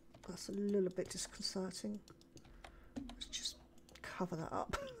 That's a little bit disconcerting. Let's just cover that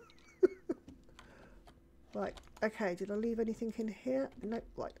up. Right, okay, did I leave anything in here? No,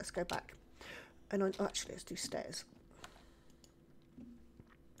 right, let's go back. And actually, let's do stairs.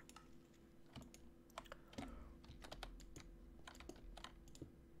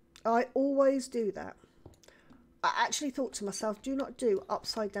 I always do that. I actually thought to myself, do not do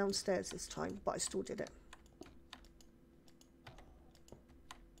upside down stairs this time, but I still did it.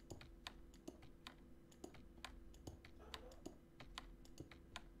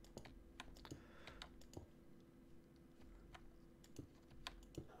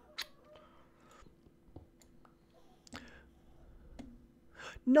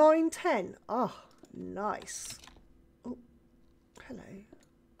 Nine, 10. Oh, nice. Oh, hello.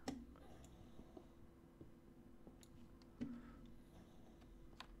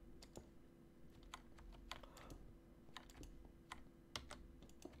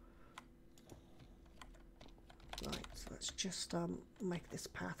 Right, so let's just make this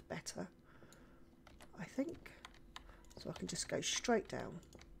path better, I think. So I can just go straight down.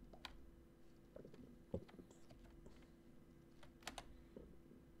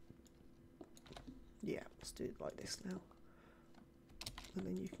 Yeah, let's do it like this now. And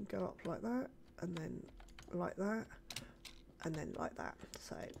then you can go up like that, and then like that, and then like that.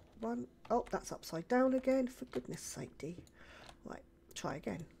 So one, oh, that's upside down again, for goodness sake, Dee. Right, try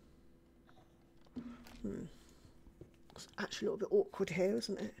again. It's actually a little bit awkward here,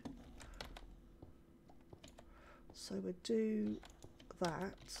 isn't it? So we'll do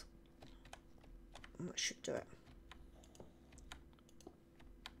that, and that should do it.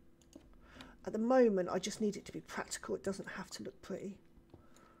 At the moment, I just need it to be practical. It doesn't have to look pretty.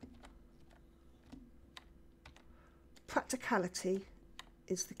 Practicality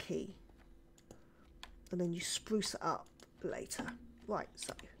is the key. And then you spruce it up later. Right,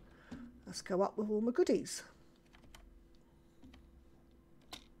 so let's go up with all my goodies.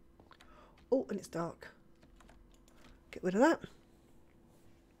 Oh, and it's dark. Get rid of that.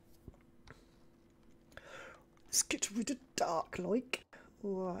 Let's get rid of dark, like.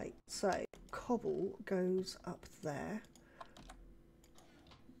 Right, so cobble goes up there.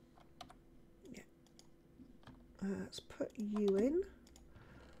 Yeah. Let's put you in.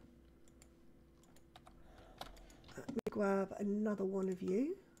 Let me grab another one of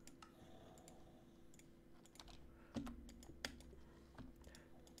you.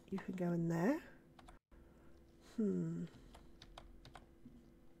 You can go in there.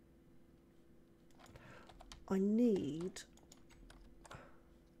 I need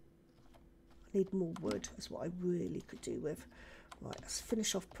more wood, is what I really could do with. Right, let's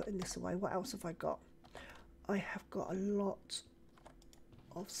finish off putting this away. What else have I got? I have got a lot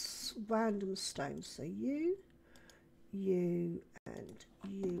of random stones. So you, and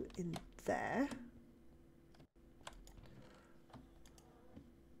you in there.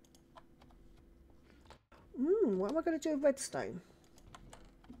 What am I going to do with redstone?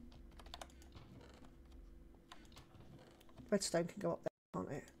 Redstone can go up there,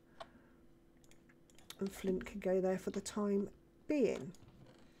 can't it? And flint can go there for the time being.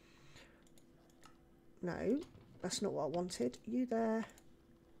 No, that's not what I wanted. You there,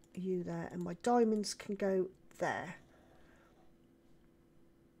 and my diamonds can go there.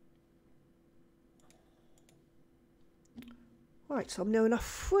 Right, so I'm near enough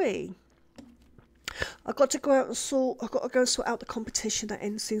free. I've got to go out and I've got to go and sort out the competition that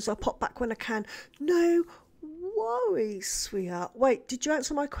ends soon, so I'll pop back when I can. No worries, sweetheart. Wait, did you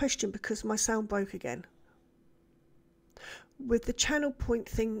answer my question because my sound broke again? With the channel point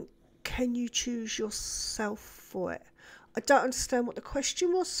thing, can you choose yourself for it? I don't understand what the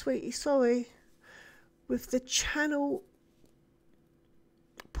question was, sweetie, sorry. With the channel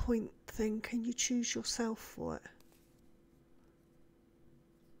point thing, can you choose yourself for it?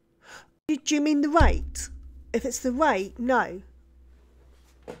 Do you mean the rate? If it's the rate, no.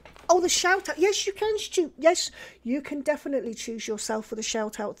 Oh, the shout out. Yes, you can. Yes, you can definitely choose yourself for the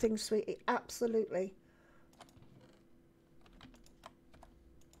shout out thing, sweetie. Absolutely.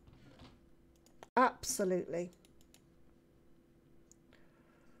 Absolutely.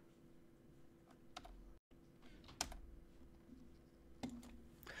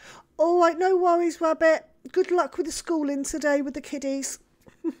 All right, no worries, Rabbit. Good luck with the schooling today with the kiddies.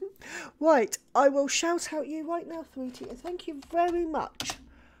 Right, I will shout out you right now, sweetie, and thank you very much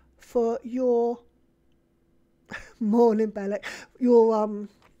for your morning, Bellic, your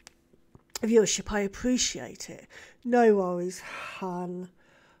viewership. I appreciate it. No worries, hun.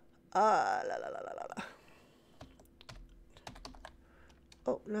 La, la, la, la, la.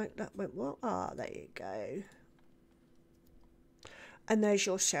 Oh no, that went well. Ah, there you go. And there's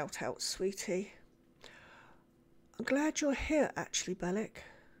your shout out, sweetie. I'm glad you're here, actually, Bellic.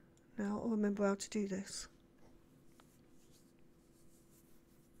 Now I'll remember how to do this.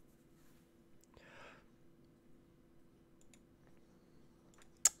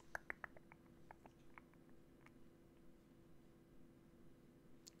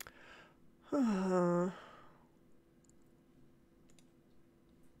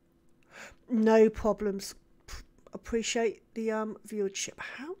 No problems. Appreciate the viewership.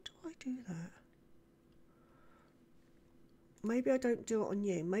 How do I do that? Maybe I don't do it on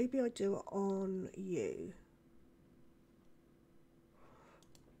you. Maybe I do it on you.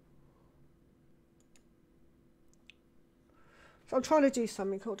 So I'm trying to do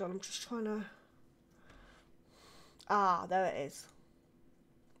something. Hold on. I'm just trying to... Ah, there it is.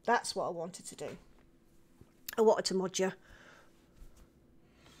 That's what I wanted to do. I wanted to mod you.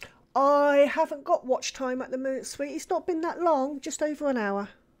 I haven't got watch time at the minute, sweet. It's not been that long. Just over an hour.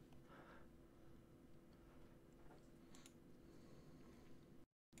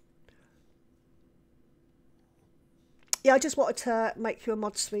 Yeah, I just wanted to make you a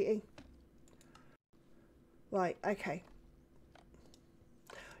mod, sweetie. Right, okay.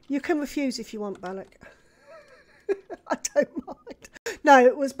 You can refuse if you want, Balak. I don't mind. No,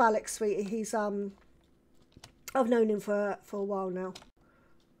 it was Balak, sweetie. He's I've known him for a while now.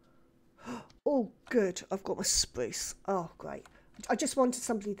 Oh, good. I've got my spruce. Oh, great. I just wanted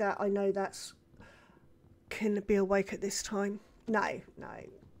somebody that I know that's can be awake at this time. No, no.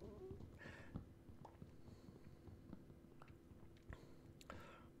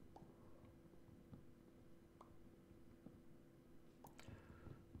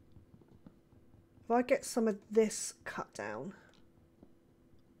 If I get some of this cut down.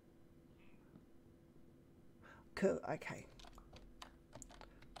 Cool, okay.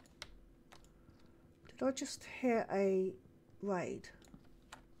 Did I just hear a raid?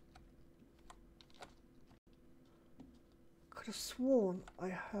 Could have sworn I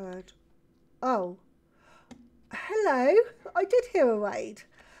heard. Oh. Hello. I did hear a raid.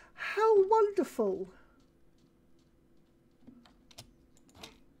 How wonderful.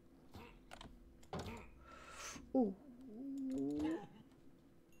 Ooh.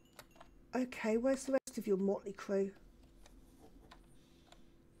 Okay, where's the rest of your motley crew?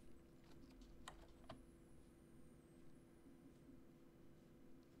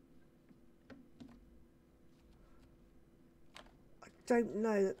 I don't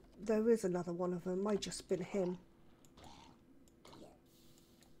know. There is another one of them. It might have just been him.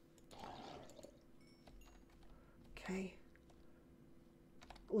 Okay.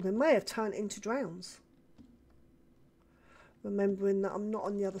 Or they may have turned into drowns. Remembering that I'm not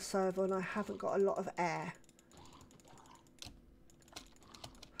on the other server and I haven't got a lot of air.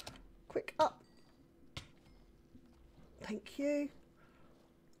 Quick up. Thank you.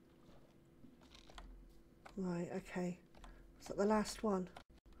 Right, okay. Is that the last one?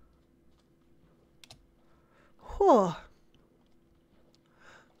 Whoa.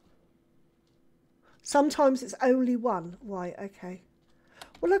 Sometimes it's only one. Right, okay.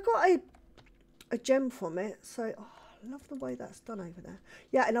 Well, I got a gem from it, so oh, I love the way that's done over there.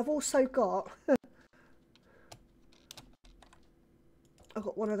 Yeah, and I've also got I've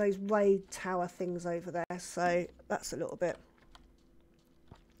got one of those raid tower things over there, so that's a little bit.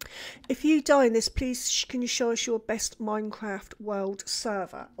 If you die in this, please can you show us your best Minecraft world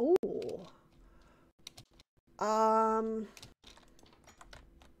server? Oh. I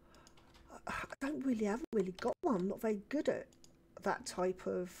haven't really got one. I'm not very good at that type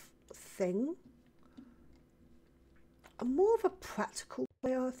of thing. I'm more of a practical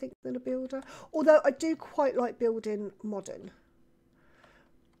player, I think, than a builder. Although I do quite like building modern.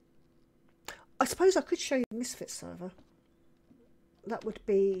 I suppose I could show you the Misfit server. That would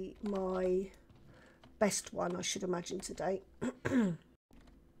be my best one, I should imagine, today.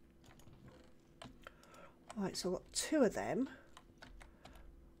 Right, so I've got two of them.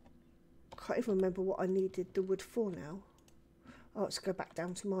 I can't even remember what I needed the wood for now. Oh, it's go back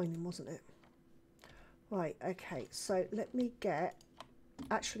down to mining, wasn't it? Right, okay, so let me get...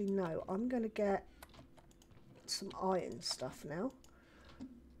 Actually, no, I'm going to get some iron stuff now.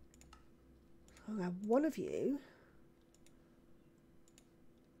 I'm going to have one of you,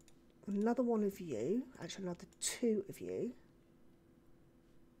 another one of you, actually another two of you,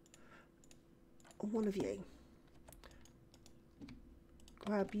 and one of you.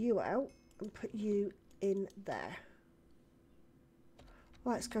 Grab you out and put you in there.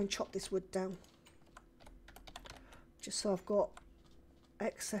 Right, let's go and chop this wood down, just so I've got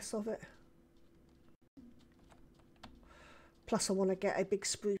excess of it. Plus I want to get a big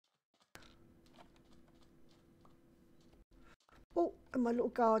spruce. Oh, and my little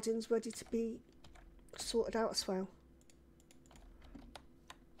garden's ready to be sorted out as well.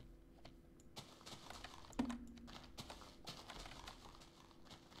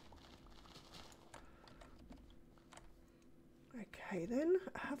 Okay then,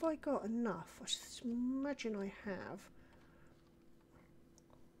 have I got enough? I should imagine I have.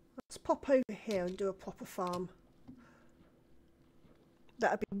 Let's pop over here and do a proper farm.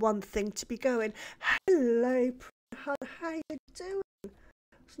 That'd be one thing to be going. Hello, how you doing?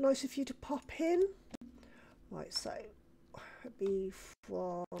 It's nice of you to pop in. Right, so it'd be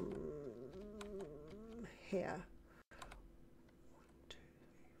from here. 1, 2, 3,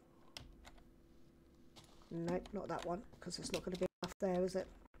 4. Nope, not that one, because it's not going to be enough there, is it?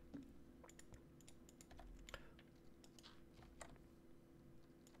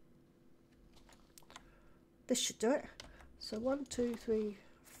 This should do it. So 1, 2, 3,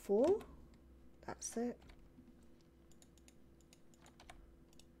 4. That's it.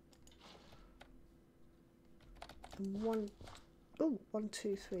 And 1,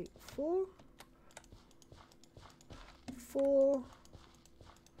 2, 3, 4. 4.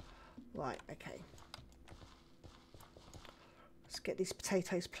 Right, okay. Let's get these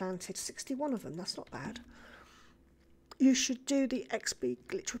potatoes planted. 61 of them, that's not bad. You should do the XB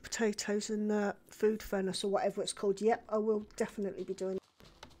glitch with potatoes in the food furnace or whatever it's called. Yep, I will definitely be doing it.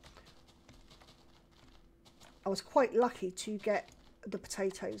 I was quite lucky to get the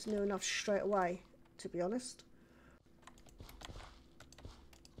potatoes near enough straight away, to be honest.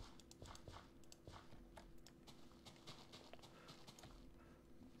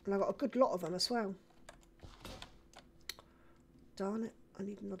 And I got a good lot of them as well. Darn it, I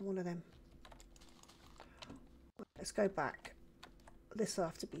need another one of them. Let's go back. This will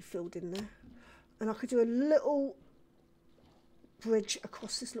have to be filled in there. And I could do a little bridge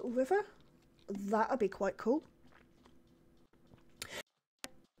across this little river. That would be quite cool.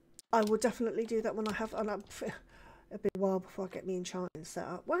 I will definitely do that when I have... And it'll be a while before I get me enchanting set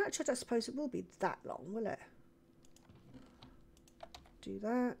up. Well, actually, I don't suppose it will be that long, will it? Do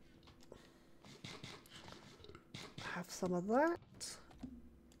that. Have some of that.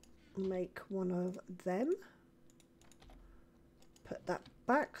 Make one of them. Put that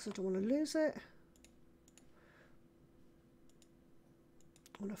back because I don't want to lose it.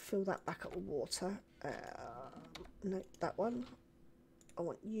 I want to fill that back up with water. No, that one. I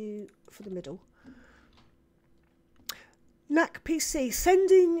want you for the middle. Knack PC,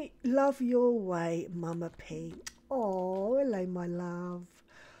 sending love your way, Mama P. Oh, hello, my love.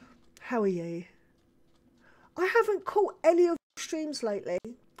 How are you? I haven't caught any of your streams lately.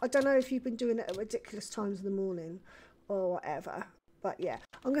 I don't know if you've been doing it at ridiculous times in the morning or whatever. But yeah,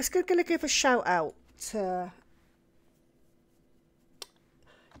 I'm just going to give a shout out to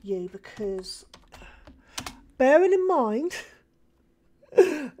you because bearing in mind,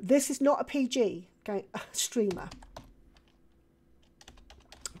 this is not a PG streamer.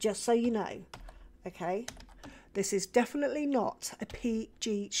 Just so you know, okay? This is definitely not a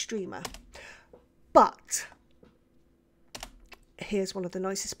PG streamer. But here's one of the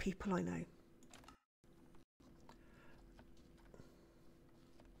nicest people I know.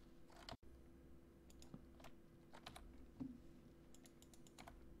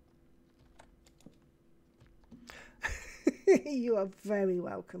 You are very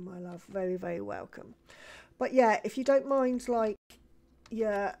welcome, my love. Very, very welcome. But yeah, if you don't mind, like,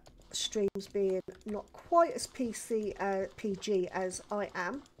 your streams being not quite as PG as I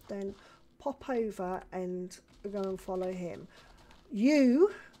am, then pop over and go and follow him.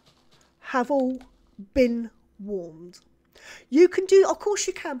 You have all been warned. You can do, of course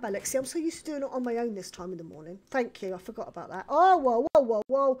you can, Balex. See, I'm so used to doing it on my own this time in the morning. Thank you, I forgot about that. Oh, whoa, whoa, whoa,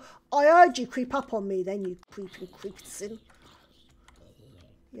 whoa. I heard you creep up on me then, you creeping creepsin.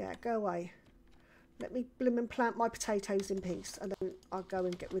 Yeah, go away. Let me blimmin' plant my potatoes in peace and then I'll go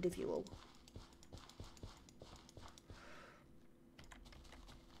and get rid of you all.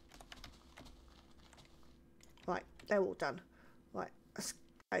 Right, they're all done. Right, let's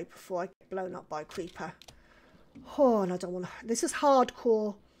go before I get blown up by a creeper. Oh, and I don't want to... This is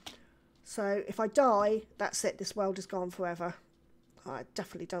hardcore So if I die, that's it. This world is gone forever. I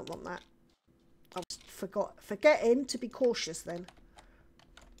definitely don't want that. I was forgetting to be cautious then.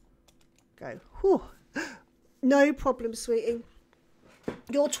 Go. Whew. No problem, sweetie.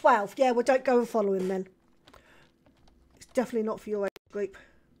 You're 12. Yeah, well, don't go and follow him then. It's definitely not for your age group.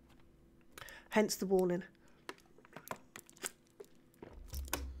 Hence the warning.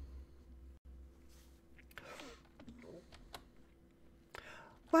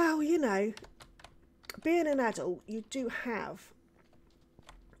 Well, you know, being an adult, you do have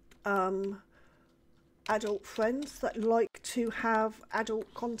adult friends that like to have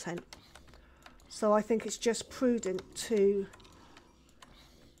adult content. So I think it's just prudent to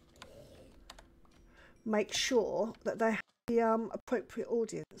make sure that they have the appropriate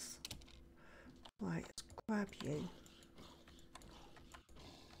audience. Right, let's grab you.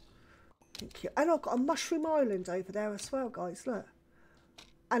 Thank you. And I've got a mushroom island over there as well, guys, look.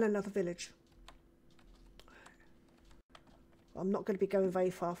 And another village. I'm not going to be going very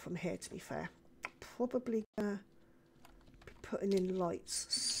far from here, to be fair. Probably going to be putting in lights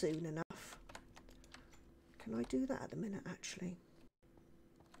soon enough. Can I do that at the minute, actually?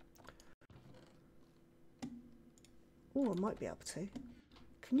 Oh, I might be able to.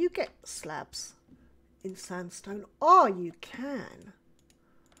 Can you get slabs in sandstone? Oh, you can.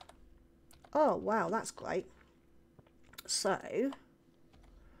 Oh, wow, that's great. So,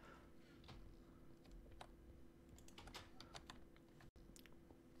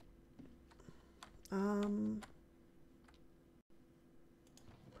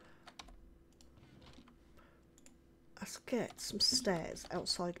 let's get some stairs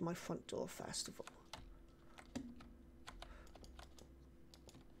outside my front door first of all.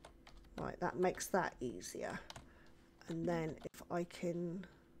 Right, that makes that easier. And then if I can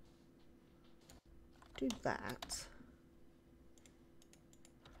do that.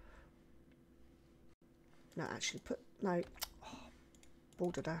 No, actually no. Oh,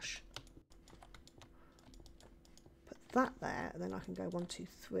 balderdash. Put that there, and then I can go 1, 2,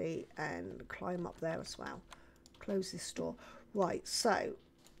 3 and climb up there as well. Close this door. Right, so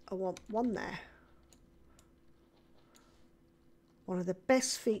I want one there. One of the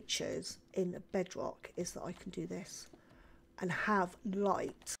best features in Bedrock is that I can do this and have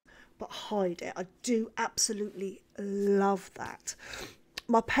light but hide it. I do absolutely love that.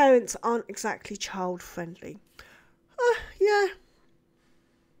 My parents aren't exactly child friendly. Yeah,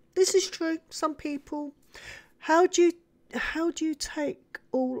 this is true. Some people. How do you take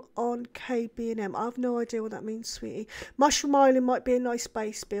all on KB&M? I have no idea what that means, sweetie. Mushroom Island might be a nice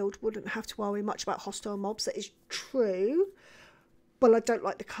base build. Wouldn't have to worry much about hostile mobs. That is true. Well, I don't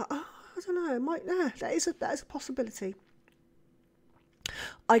like the cut. Oh, I don't know. It might. Yeah, that is a possibility.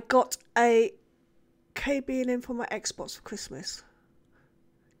 I got a KB&M for my Xbox for Christmas.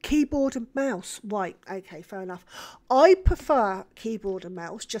 Keyboard and mouse. Right. Okay. Fair enough. I prefer keyboard and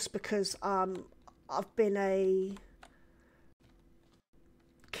mouse just because I've been a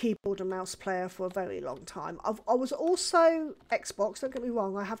keyboard and mouse player for a very long time. I was also Xbox. Don't get me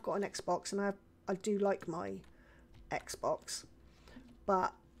wrong. I have got an Xbox, and I do like my Xbox.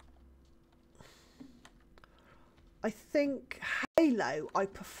 But I think Halo I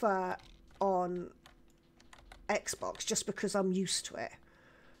prefer on Xbox just because I'm used to it.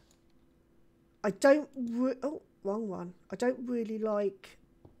 I don't wrong one. I don't really like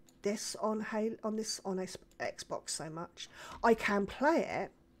this on Xbox so much. I can play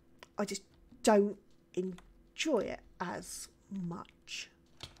it. I just don't enjoy it as much.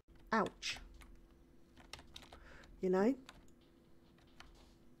 Ouch. You know?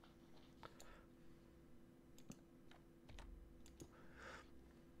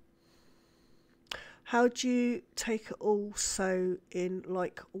 How do you take it all so in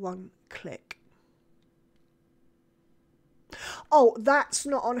like one click? Oh, that's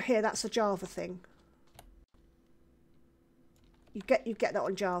not on here. That's a Java thing. You get that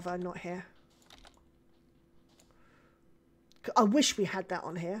on Java, not here. I wish we had that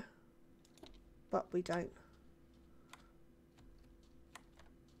on here, but we don't.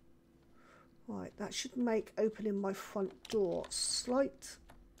 Right, that should make opening my front door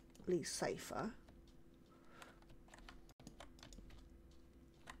slightly safer.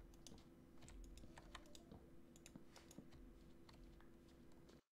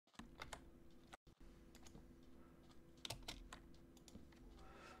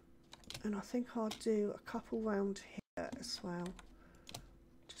 And I think I'll do a couple round here as well,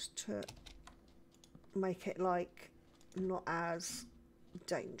 just to make it like not as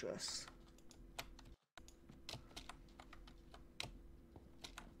dangerous.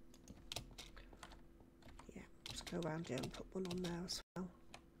 Yeah, just go around here and put one on there as well.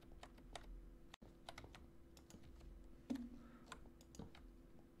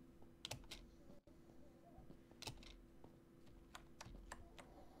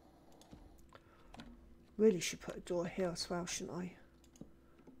 Really should put a door here as well, shouldn't I?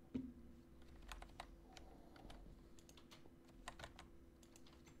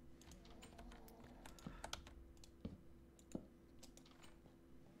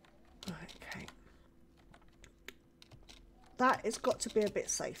 Okay. That has got to be a bit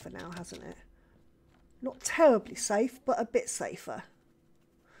safer now, hasn't it? Not terribly safe, but a bit safer.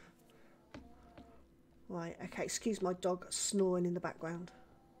 Right, okay, excuse my dog snoring in the background.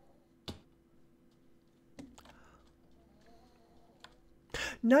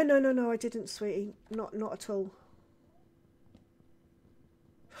 No, no, no, no, I didn't, sweetie. Not at all.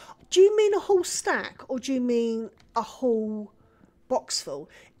 Do you mean a whole stack, or do you mean a whole box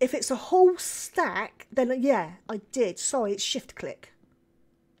full? If it's a whole stack, then yeah, I did. Sorry, it's shift click.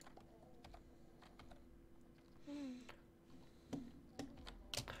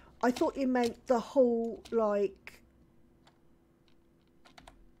 I thought you meant the whole, like,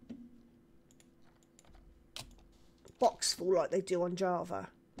 box full like they do on Java.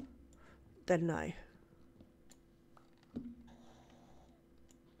 Then no.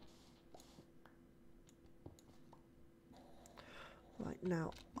 Right,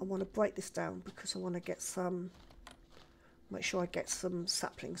 now I want to break this down because I want to get some, make sure I get some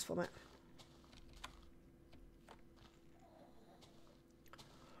saplings from it.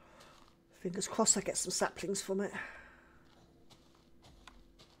 Fingers crossed I get some saplings from it.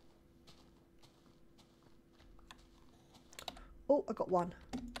 Oh, I got one.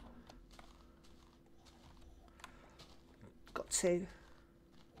 Got two.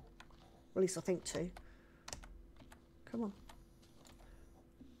 At least I think two. Come on.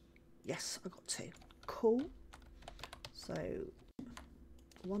 Yes, I got two. Cool. So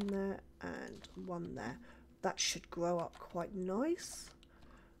one there and one there. That should grow up quite nice.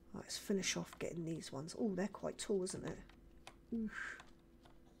 Right, let's finish off getting these ones. Oh, they're quite tall, isn't it? Oof.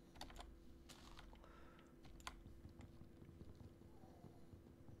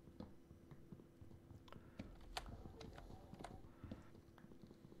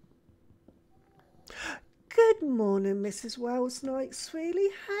 Good morning, Mrs. Wells Knight Sweely.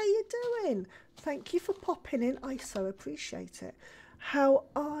 How you doing? Thank you for popping in. I so appreciate it. How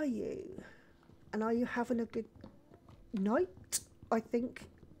are you? And are you having a good night? I think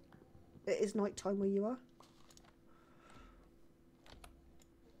it is night time where you are.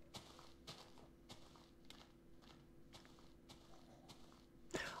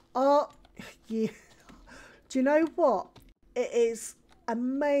 Yeah. Do you know what? It is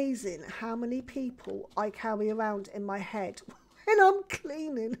amazing how many people I carry around in my head when I'm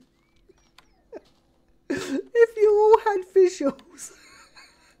cleaning. If you all had visuals.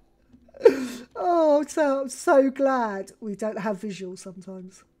 Oh, so I'm so glad we don't have visuals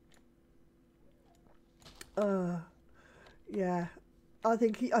sometimes. Yeah, I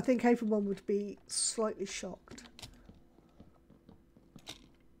think everyone would be slightly shocked.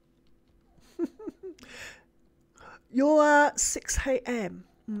 You're 6 a.m.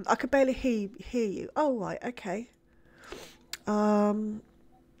 I could barely hear you. Oh right, okay.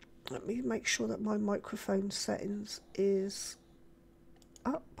 Let me make sure that my microphone settings is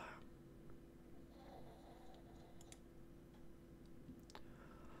up.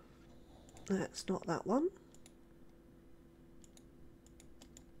 That's not that one.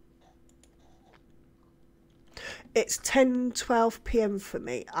 It's 10:12 p.m. for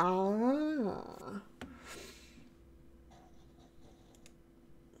me. Ah.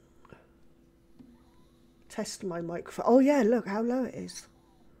 Test my microphone. Oh yeah, look how low it is.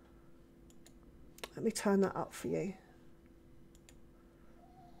 Let me turn that up for you.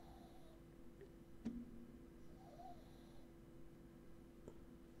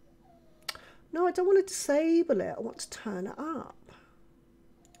 No, I don't want to disable it. I want to turn it up.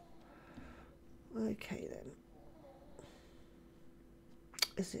 Okay then.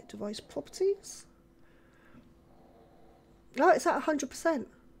 Is it device properties? Oh, it's at 100%.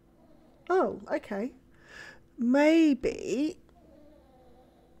 Oh, okay. Maybe.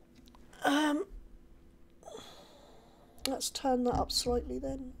 Let's turn that up slightly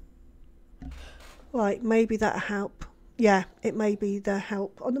then. Right, maybe that'll help. Yeah, it may be the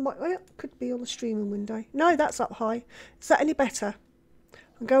help on the mic. Oh, could be on the streaming window. No, that's up high. Is that any better?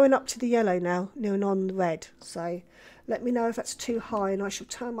 I'm going up to the yellow now, and on the red. So let me know if that's too high, and I shall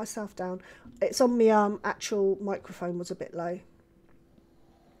turn myself down. It's on my actual microphone was a bit low.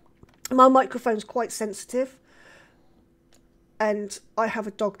 My microphone's quite sensitive, and I have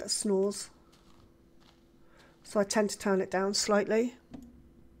a dog that snores, so I tend to turn it down slightly.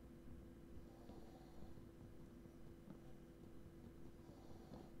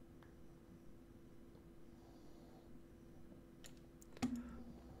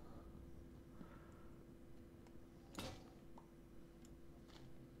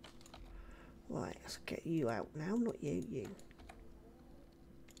 Let's get you out now, not you, you.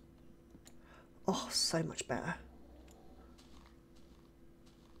 Oh, so much better.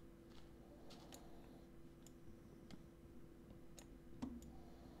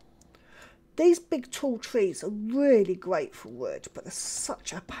 These big tall trees are really great for wood, but they're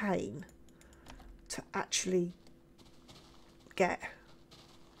such a pain to actually get.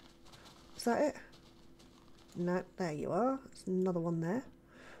 Is that it? No, there you are. There's another one there.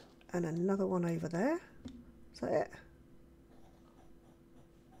 And another one over there. Is that it?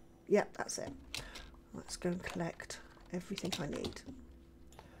 Yep, that's it. Let's go and collect everything I need.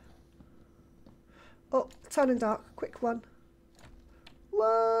 Oh, turning dark. Quick one.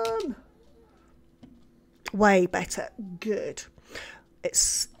 One. Way better. Good.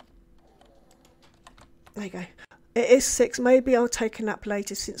 It's... There you go. It is 6. Maybe I'll take a nap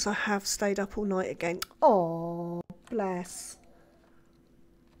later since I have stayed up all night again. Oh, bless.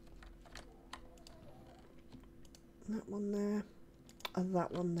 That one there. And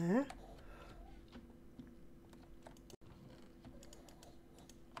that one there.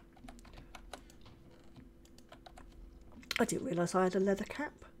 I didn't realise I had a leather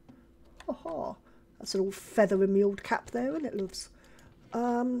cap. Oh, that's an all feather in my old cap there, isn't it, loves?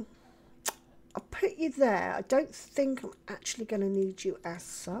 I'll put you there. I don't think I'm actually going to need you as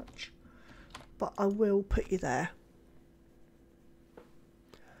such, but I will put you there.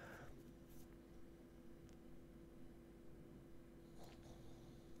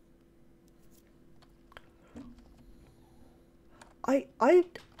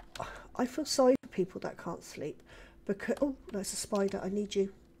 I feel sorry for people that can't sleep because oh, there's a spider. I need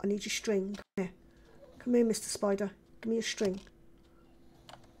you. I need your string. Come here. Come here, Mr. Spider. Give me your string.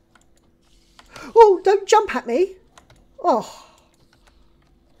 Oh, don't jump at me. Oh.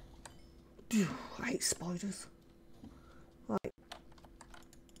 I hate spiders. Right.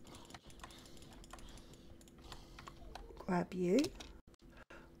 Grab you.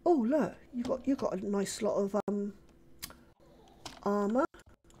 Oh, look. You got a nice lot of armour.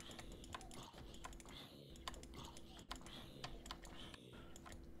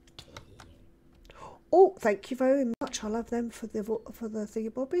 Oh, thank you very much. I'll have them for the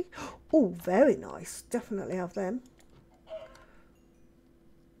thingy-bobby. Oh, very nice. Definitely have them.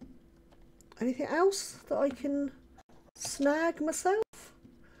 Anything else that I can snag myself?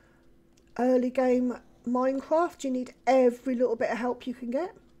 Early game Minecraft. You need every little bit of help you can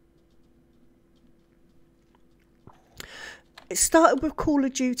get. It started with Call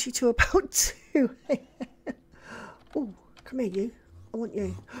of Duty to about 2 AM. Oh, come here, you. I want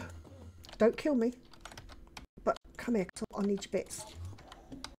you. Don't kill me. But come here, because I need your bits.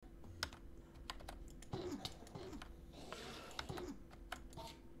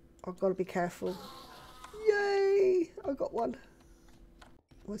 I've got to be careful. Yay! I got one.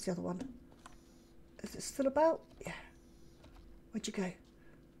 Where's the other one? Is it still about? Yeah. Where'd you go?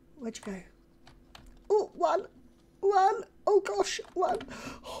 Where'd you go? Oh, one. One. Oh, gosh. One.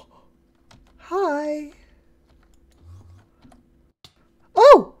 Hi.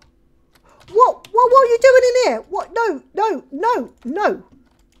 Oh! What are you doing in here? What? No, no, no, no.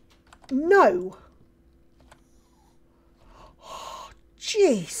 No. Oh,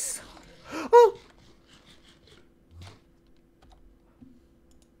 jeez. Oh.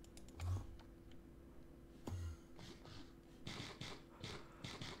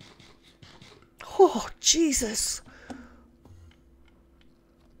 Oh, Jesus.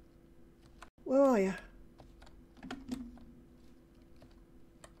 Where are you?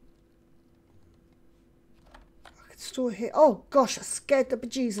 Store here. Oh gosh, that scared the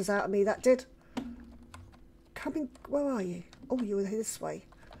bejesus out of me, that did. Coming, where are you? Oh, you were this way.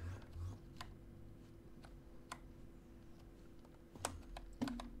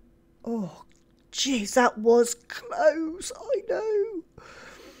 Oh, jeez, that was close. I know.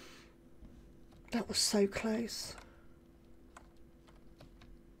 That was so close.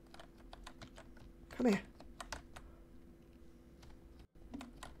 Come here.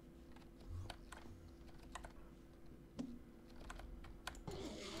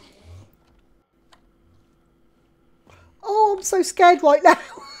 Oh, I'm so scared right now.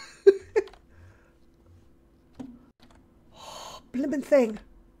 Oh, blimmin' thing.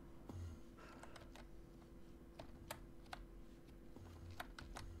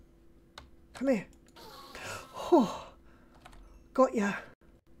 Come here. Oh, got ya.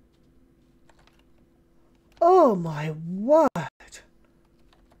 Oh my word.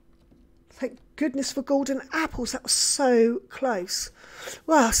 Thank goodness for golden apples. That was so close.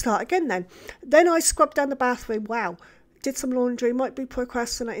 Well, I'll start again then. Then I scrubbed down the bathroom. Wow. Did some laundry. Might be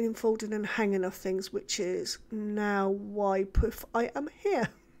procrastinating and folding and hanging of things, which is now why poof I am here.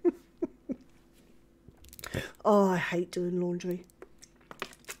 Oh, I hate doing laundry.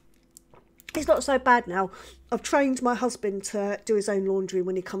 It's not so bad now. I've trained my husband to do his own laundry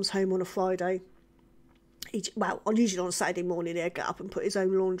when he comes home on a Friday. Well, usually on a Saturday morning he'll get up and put his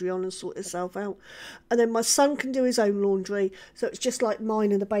own laundry on and sort himself out. And then my son can do his own laundry, so it's just like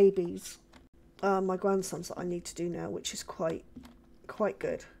mine and the babies. My grandson's that I need to do now, which is quite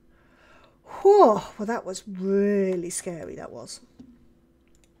good. Whew, well, that was really scary, that was.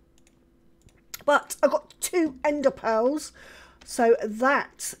 But I got 2 ender pearls, so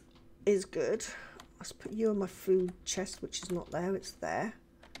that is good. Let's put you on my food chest, which is not there. It's there.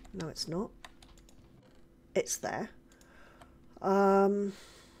 No, it's not. It's there. Oh,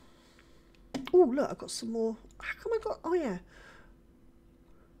 look, I've got some more. How come I got... Oh, yeah.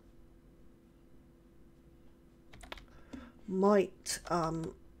 Might...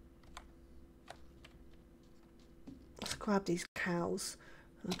 Let's grab these cows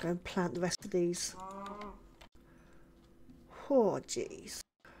and I'll go and plant the rest of these. Oh, jeez.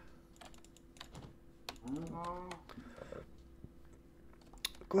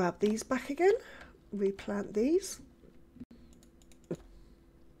 Grab these back again. Replant these.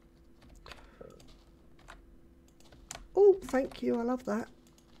 Oh, thank you. I love that.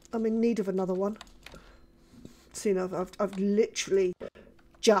 I'm in need of another one. So, you know, I've literally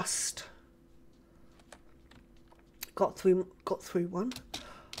just got through one.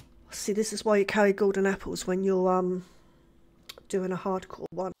 See, this is why you carry golden apples when you're doing a hardcore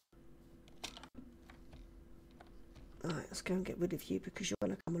one. Alright, let's go and get rid of you because you're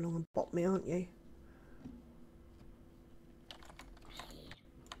going to come along and bop me, aren't you?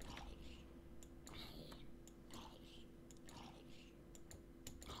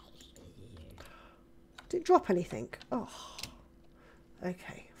 Did it drop anything? Oh,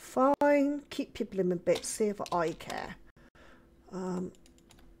 okay, fine. Keep your blimmin' bits. See if I care.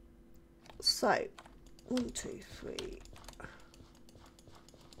 So 1, 2, 3.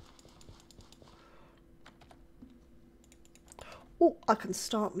 Oh, I can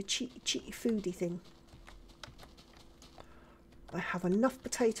start my cheaty foodie thing. I have enough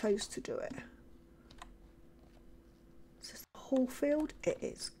potatoes to do it. Is this the whole field? It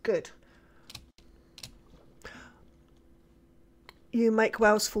is. Good. You make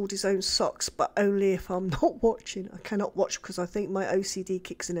Wells fold his own socks, but only if I'm not watching. I cannot watch because I think my OCD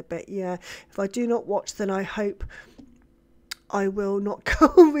kicks in a bit. Yeah, if I do not watch, then I hope I will not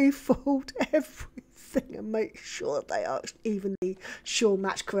go and refold everything and make sure they are evenly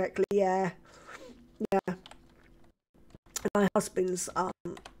matched correctly. Yeah, yeah. My husband's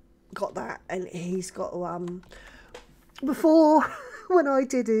got that, and he's got before when I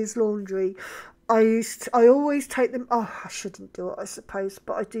did his laundry. I always take them. Oh, I shouldn't do it, I suppose,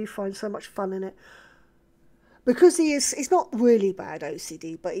 but I do find so much fun in it because he's not really bad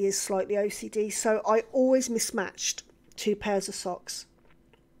OCD, but he is slightly OCD. So I always mismatched 2 pairs of socks.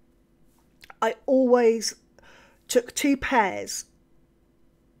 I always took 2 pairs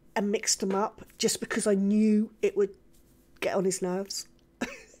and mixed them up just because I knew it would get on his nerves.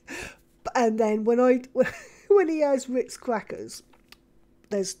 And then when he has Ritz crackers,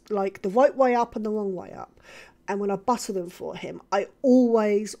 there's like the right way up and the wrong way up, and when I butter them for him, I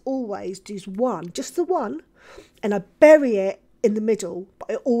always do one, just the one, and I bury it in the middle,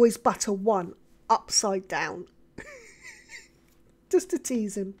 but I always butter one upside down just to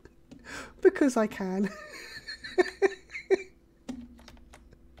tease him because I can.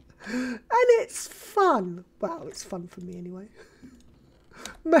 And it's fun. Well, it's fun for me anyway.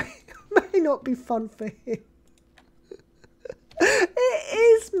 May not be fun for him.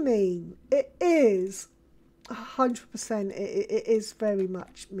 It is mean. It is 100%. It is very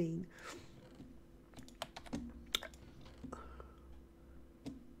much mean.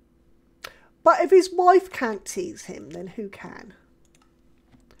 But if his wife can't tease him, then who can?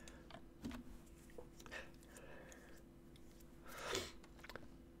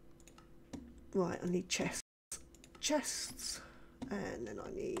 Right, I need chests, and then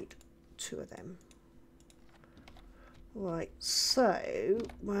I need 2 of them. Right, so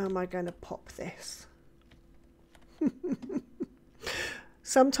where am I going to pop this?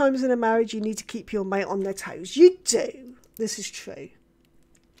 Sometimes in a marriage you need to keep your mate on their toes. You do. This is true.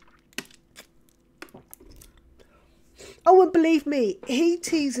 Oh, and believe me, he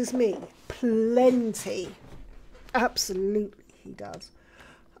teases me plenty. Absolutely, he does.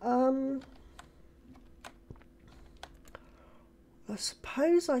 I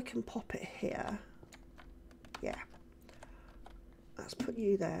suppose I can pop it here. Yeah. Let's put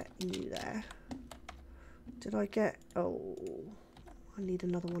you there and you there. Did I get... Oh, I need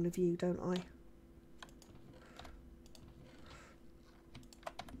another one of you, don't I?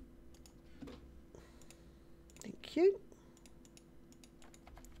 Thank you.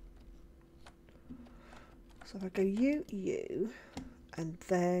 So if I go you, you, and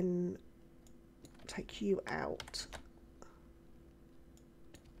then take you out.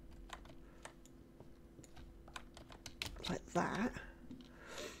 Like that.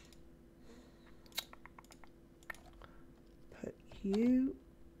 Put you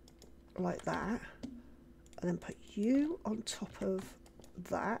like that. And then put you on top of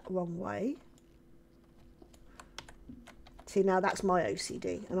that, wrong way. See, now that's my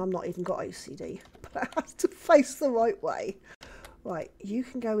OCD, and I'm not even got OCD, but I have to face the right way. Right, you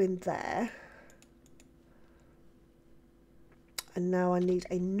can go in there. And now I need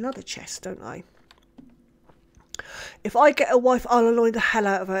another chest, don't I? If I get a wife, I'll annoy the hell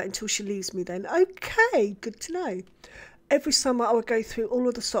out of her until she leaves me then. Okay, good to know. Every summer I would go through all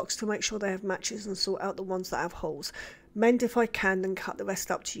of the socks to make sure they have matches and sort out the ones that have holes. Mend if I can, then cut the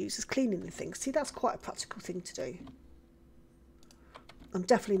rest up to use as cleaning and things. See, that's quite a practical thing to do. I'm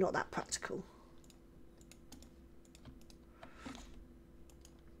definitely not that practical.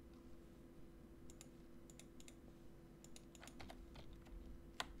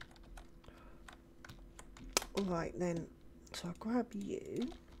 All right then, so I'll grab you.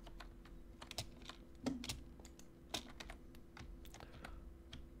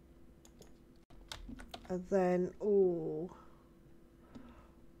 And then, oh,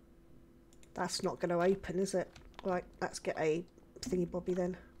 that's not going to open, is it? Right, let's get a thingy bobby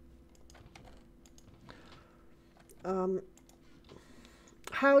then.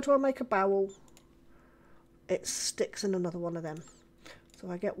 How do I make a barrel? It sticks in another one of them.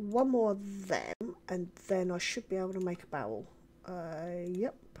 So I get one more of them, and then I should be able to make a barrel.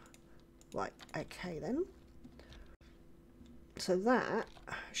 Yep. Right, okay then. So that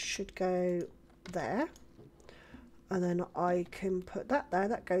should go there. And then I can put that there,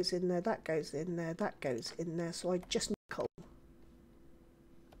 that goes in there, that goes in there, that goes in there. So I just need coal.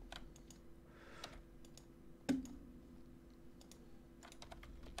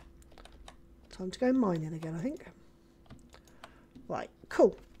 Time to go mining again, I think. Right,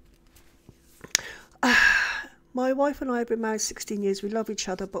 cool. My wife and I have been married 16 years. We love each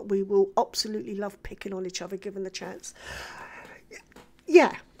other, but we will absolutely love picking on each other given the chance.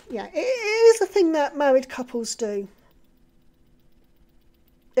 Yeah, it is a thing that married couples do.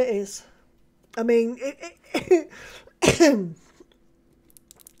 It is. I mean,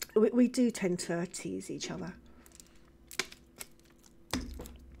 we do tend to tease each other.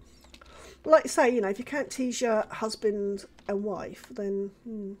 Like I say, you know, if you can't tease your husband and wife, then...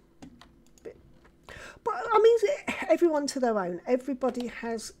 But, I mean, everyone to their own. Everybody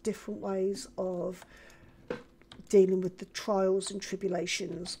has different ways of dealing with the trials and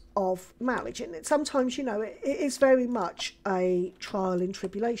tribulations of marriage. And sometimes, you know, it is very much a trial and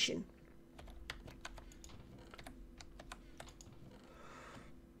tribulation.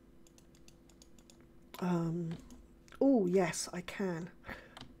 Oh, yes, I can.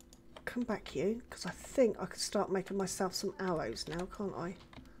 Come back, you, because I think I could start making myself some arrows now, can't I?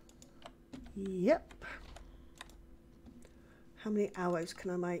 Yep. How many arrows can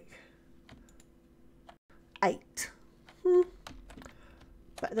I make? 8.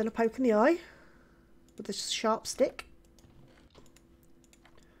 Better than a poke in the eye with a sharp stick.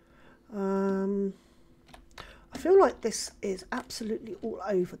 I feel like this is absolutely all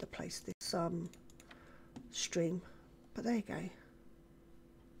over the place, this stream, but there you go.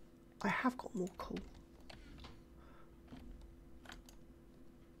 I have got more coal.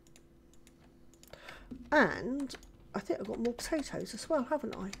 And I think I've got more potatoes as well,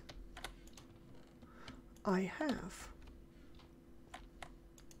 haven't I? I have.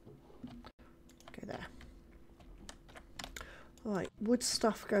 Go there. Right, wood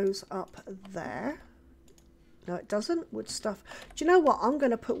stuff goes up there. No, it doesn't. Wood stuff. Do you know what? I'm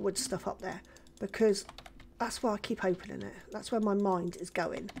going to put wood stuff up there because that's where I keep opening it. That's where my mind is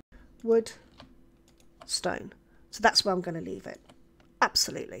going. Wood, stone. So that's where I'm going to leave it.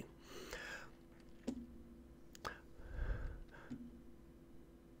 Absolutely.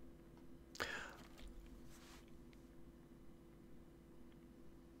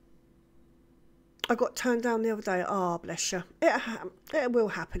 I got turned down the other day. Ah, bless you. It will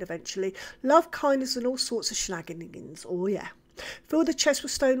happen eventually. Love, kindness and all sorts of shenanigans. Oh yeah. Fill the chest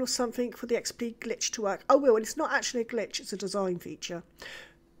with stone or something for the XP glitch to work. I will, and it's not actually a glitch, it's a design feature.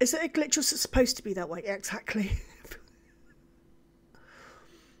 Is it a glitch or is it supposed to be that way? Yeah, exactly.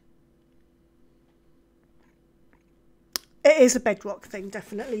 It is a Bedrock thing,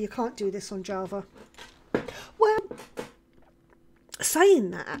 definitely. You can't do this on Java. Well,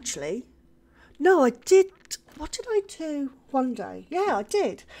 saying that actually, no, I did. What did I do one day? Yeah, I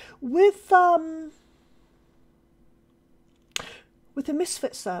did. With, with the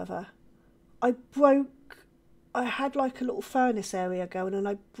Misfit server, I had like a little furnace area going, and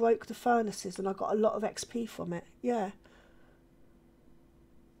I broke the furnaces and I got a lot of XP from it. Yeah.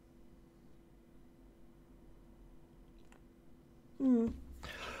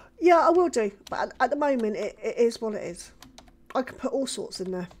 Yeah, I will do. But at the moment, it is what it is. I can put all sorts in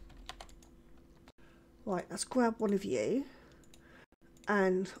there. Right, let's grab one of you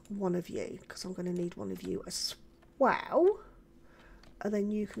and one of you, because I'm going to need one of you as well. And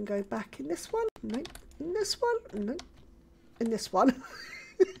then you can go back in this one. Nope. In this one. Nope. In this one.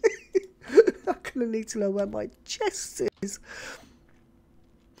 I'm going to need to know where my chest is.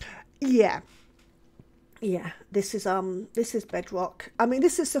 Yeah. Yeah, this is Bedrock. I mean,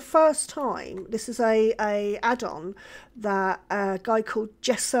 this is the first time. This is a add-on that a guy called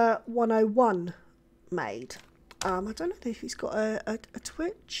Jessa101 made. I don't know if he's got a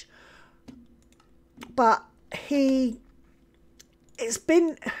Twitch, but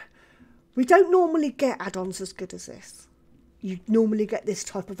we don't normally get add-ons as good as this. You normally get this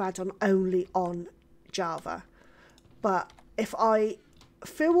type of add-on only on Java. But if I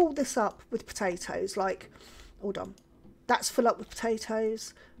fill all this up with potatoes, like, hold on, that's full up with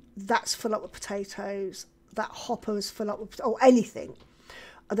potatoes, that's full up with potatoes, that hopper is full up with, or anything.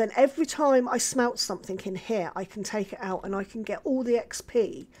 And then every time I smelt something in here, I can take it out and I can get all the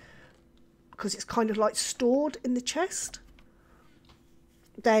XP because it's kind of like stored in the chest.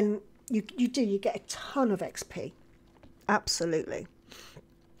 Then you get a ton of XP. Absolutely.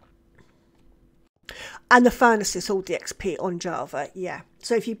 And the furnaces hold the XP on Java, yeah.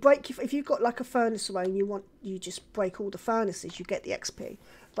 So if you've got like a furnace array and you just break all the furnaces, you get the XP.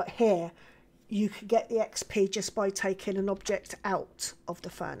 But here, you can get the XP just by taking an object out of the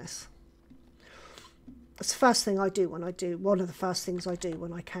furnace. That's the first thing I do one of the first things I do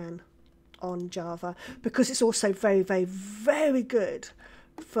when I can on Java, because it's also very, very, very good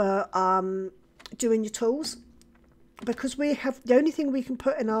for doing your tools. Because we have, the only thing we can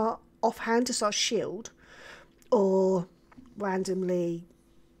put in our offhand is our shield, or randomly,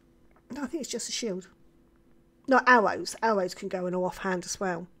 no, I think it's just a shield. No, arrows. Arrows can go in our offhand as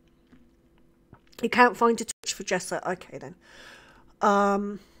well. You can't find a Twitch for Jessa. Okay then.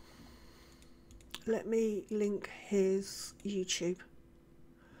 Let me link his YouTube,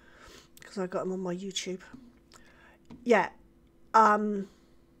 because I got him on my YouTube. Yeah.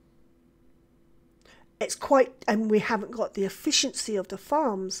 It's quite, and we haven't got the efficiency of the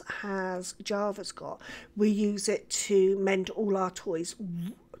farms as Java's got. We use it to mend all our toys.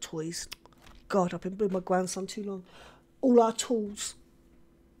 God, I've been with my grandson too long. All our tools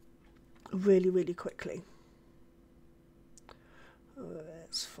really, really quickly.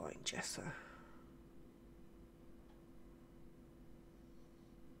 Let's find Jessa.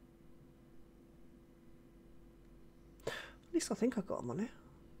 At least I think I got him on it.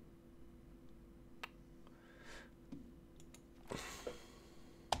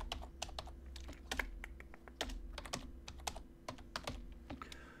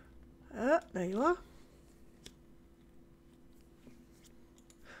 There you are.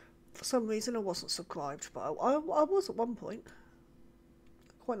 For some reason I wasn't subscribed, but I was at one point. I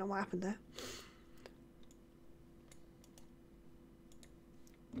quite know what happened there.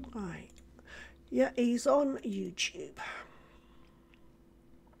 Right. Yeah, he's on YouTube.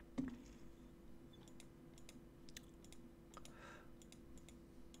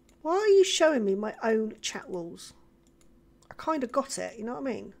 Why are you showing me my own chat rules? I kind of got it, you know what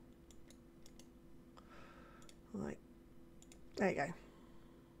I mean? Right, there you go.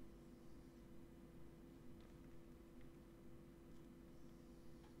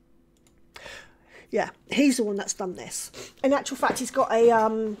 Yeah, he's the one that's done this. In actual fact, he's got a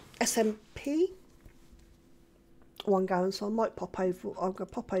SMP one going, so I might pop over. I'm going to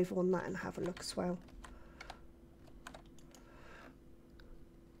pop over on that and have a look as well.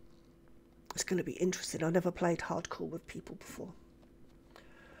 It's going to be interesting. I've never played hardcore with people before.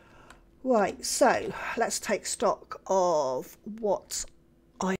 Right, so let's take stock of what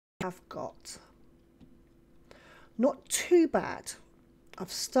I have got. Not too bad.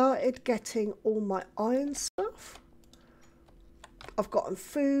 I've started getting all my iron stuff. I've gotten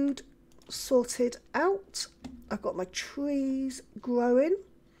food sorted out. I've got my trees growing.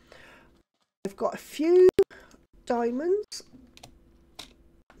 I've got a few diamonds.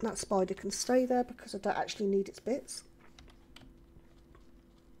 That spider can stay there because I don't actually need its bits.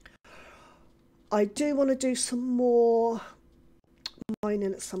 I do want to do some more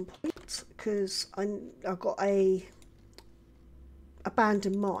mining at some point, because I've got a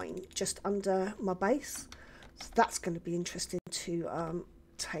abandoned mine just under my base, so that's going to be interesting to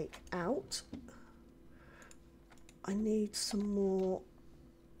take out. I need some more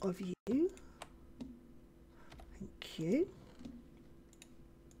of you. Thank you.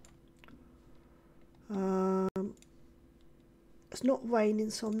 It's not raining,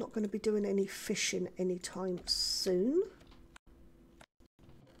 so I'm not going to be doing any fishing anytime soon.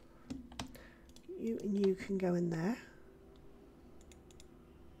 You and you can go in there.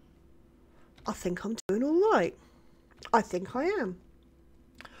 I think I'm doing all right. I think I am.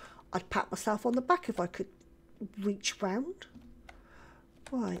 I'd pat myself on the back if I could reach round.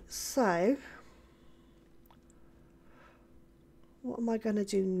 Right, so what am I going to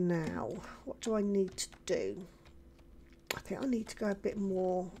do now? What do I need to do? I think I need to go a bit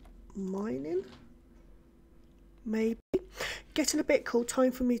more mining. Maybe. Getting a bit cool.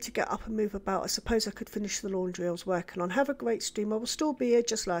 Time for me to get up and move about. I suppose I could finish the laundry I was working on. Have a great stream. I will still be here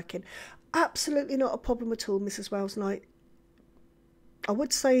just lurking. Absolutely not a problem at all, Mrs. Wells Knight. I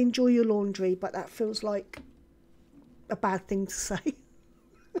would say enjoy your laundry, but that feels like a bad thing to say.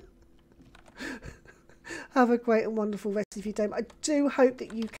 Have a great and wonderful rest of your day. I do hope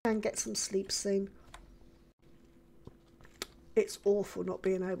that you can get some sleep soon. It's awful not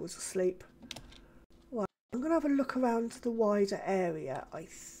being able to sleep. Right, I'm going to have a look around the wider area. I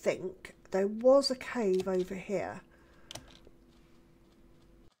think there was a cave over here.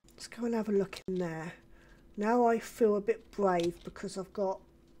 Let's go and have a look in there. Now I feel a bit brave because I've got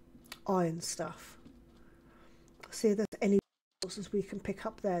iron stuff. See if there's any resources we can pick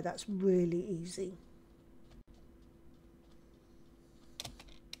up there. That's really easy.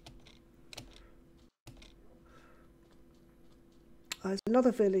 There's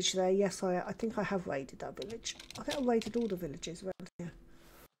another village there. Yes, I think I have raided that village. I think I raided all the villages around here.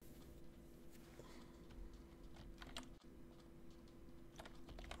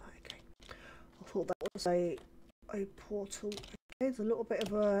 Okay. I thought that was a portal. Okay, there's a little bit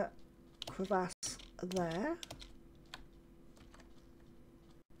of a crevasse there.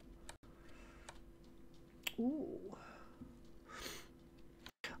 Ooh.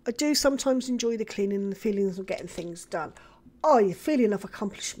 I do sometimes enjoy the cleaning and the feelings of getting things done. Oh, your feeling of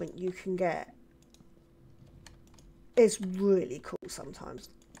accomplishment you can get is really cool sometimes.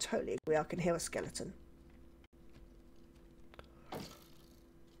 Totally agree. I can hear a skeleton.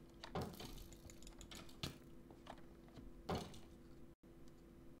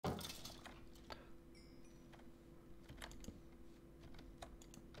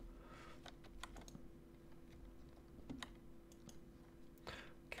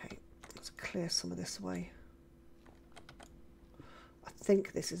 Okay, let's clear some of this away. I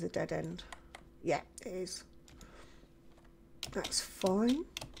think this is a dead end. Yeah, it is. That's fine.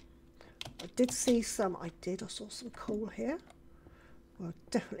 I did see some. I saw some coal here. I'll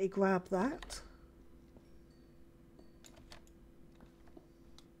definitely grab that.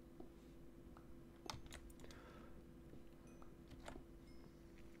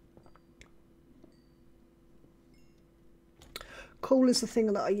 Coal is the thing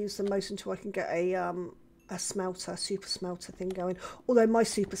that I use the most until I can get a smelter, super smelter thing going. Although my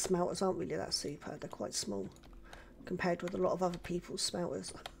super smelters aren't really that super. They're quite small compared with a lot of other people's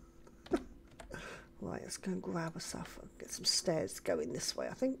smelters. Right, let's go and grab a stuff. Get some stairs going this way,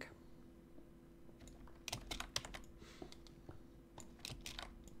 I think.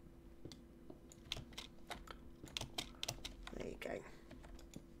 There you go.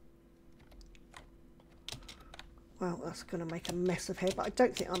 Well, that's going to make a mess of here, but I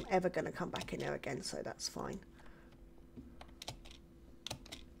don't think I'm ever going to come back in there again, so that's fine.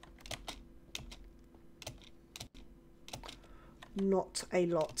 Not a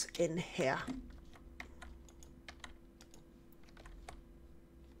lot in here.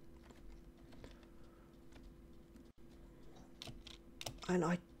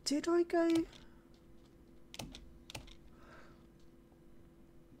 And did I go?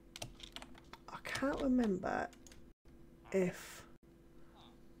 I can't remember if...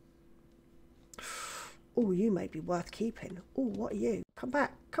 Oh, you may be worth keeping. Oh, what are you? Come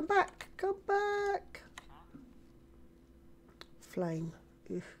back, come back, come back. Flame.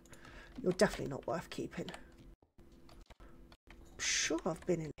 Ugh. You're definitely not worth keeping. I'm sure I've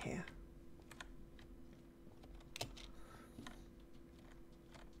been in here.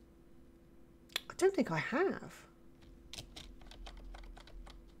 I don't think I have.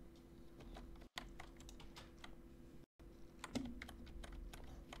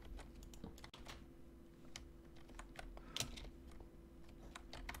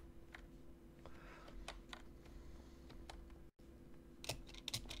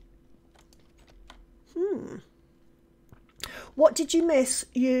 What did you miss?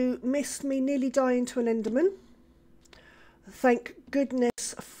 You missed me nearly dying to an Enderman. Thank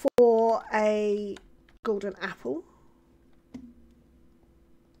goodness for a golden apple.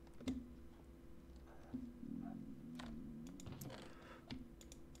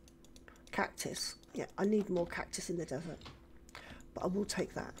 cactus. Yeah, I need more cactus in the desert. But I will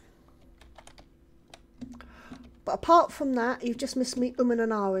take that. But apart from that, you've just missed me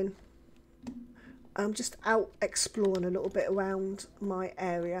and ahhing. I'm just out exploring a little bit around my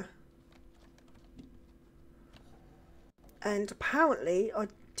area. And apparently I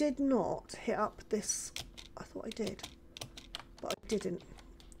did not hit up this. I thought I did, but I didn't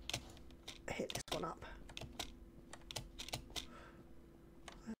hit this one up.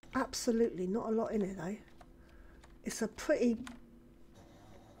 Absolutely not a lot in it though. It's a pretty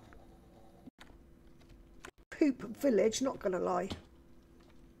poop village, not gonna lie.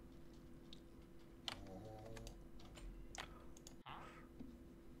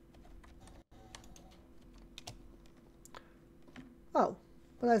 Oh,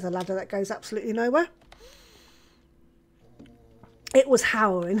 well, there's a ladder that goes absolutely nowhere. It was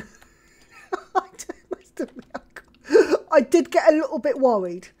harrowing. I did get a little bit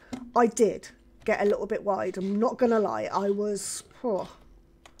worried. I did get a little bit worried. I'm not going to lie. I was... Oh,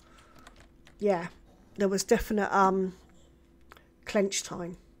 yeah, there was definite clench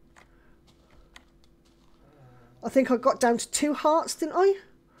time. I think I got down to 2 hearts, didn't I?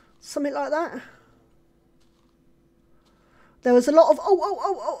 Something like that. There was a lot of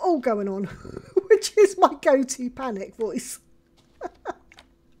oh going on, which is my go-to panic voice.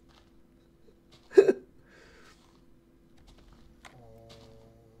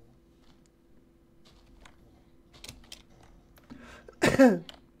 There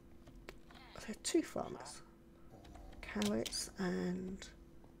are 2 farmers. Carrots and...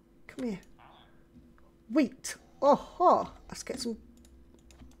 Come here. Wheat. Oh, let's get some...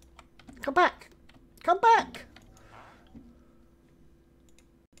 Come back. Come back.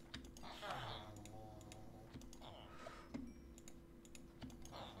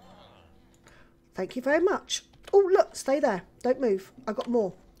 Thank you very much. Oh, look, stay there. Don't move. I got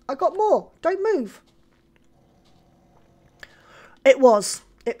more. I got more. Don't move. It was.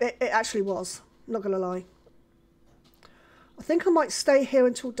 It actually was. I'm not going to lie. I think I might stay here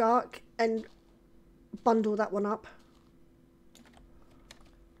until dark and bundle that one up.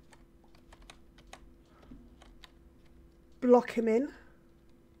 Block him in.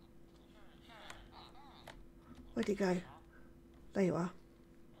 Where'd he go? There you are.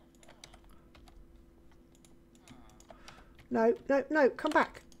 No, no, no, come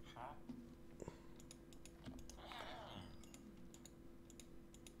back.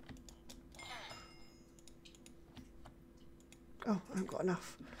 Oh, I haven't got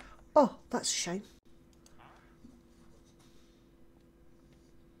enough. Oh, that's a shame.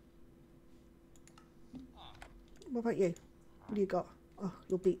 What about you? What do you got? Oh,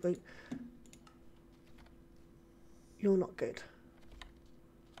 your beetroot. You're not good.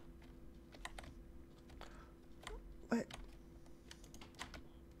 Wait.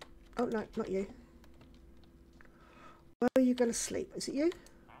 Oh, no, not you. Where are you going to sleep? Is it you?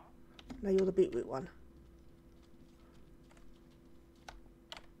 No, you're the beetroot one.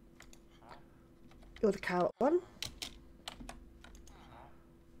 You're the carrot one.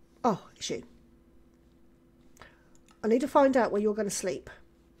 Oh, it's you. I need to find out where you're going to sleep.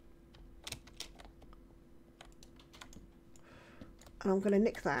 And I'm going to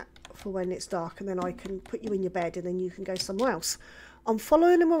nick that for when it's dark, and then I can put you in your bed and then you can go somewhere else. I'm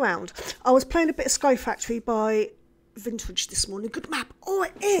following him around. I was playing a bit of Sky Factory by Vintage this morning. Good map. Oh,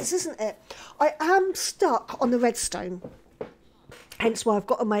 it is, isn't it? I am stuck on the redstone. Hence why I've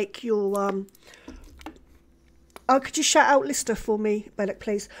got to make your... Oh, could you shout out Lister for me, Bedrock,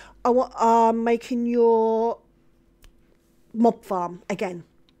 please? I want making your mob farm again.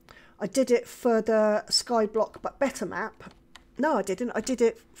 I did it for the Skyblock but better map. No, I didn't. I did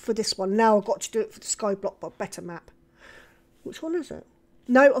it for this one. Now I've got to do it for the Skyblock but better map. Which one is it?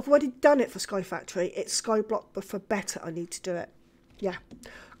 No, I've already done it for Sky Factory. It's Skyblock but for better. I need to do it. Yeah.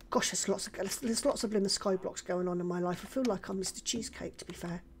 Gosh, there's lots of blimmin' Skyblocks going on in my life. I feel like I'm Mr. Cheesecake, to be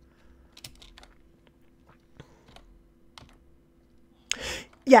fair.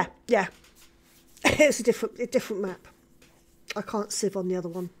 Yeah, yeah. It's a different map. I can't sieve on the other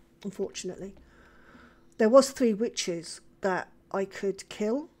one, unfortunately. There was 3 witches that I could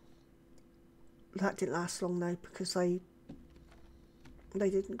kill. That didn't last long though, because they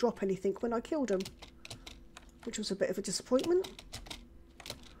didn't drop anything when I killed them, which was a bit of a disappointment.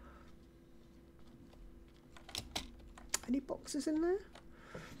 Any boxes in there?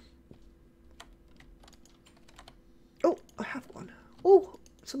 Oh, I have one. Oh,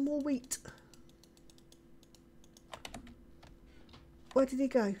 some more wheat. Where did he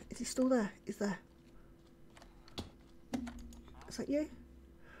go? Is he still there? He's there. Is that you?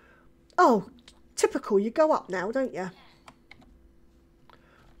 Oh, typical. You go up now, don't you?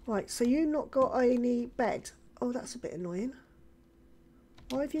 Right, so you not got any bed? Oh, that's a bit annoying.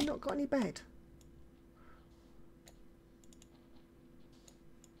 Why have you not got any bed?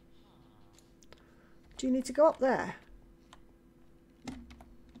 Do you need to go up there?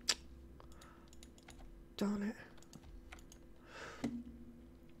 Darn it.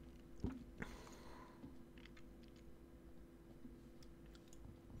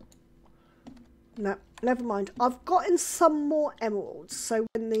 No, never mind. I've gotten some more emeralds, so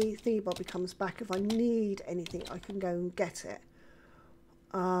when the thingy bobby comes back, if I need anything, I can go and get it.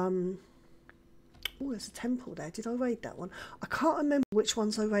 Oh, there's a temple there. Did I raid that one? I can't remember which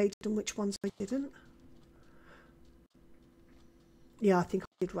ones I raided and which ones I didn't. Yeah, I think I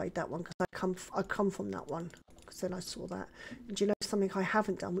did raid that one because I come from that one, because then I saw that. And do you know something I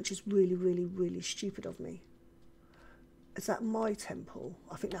haven't done, which is really, really, really stupid of me? Is that my temple?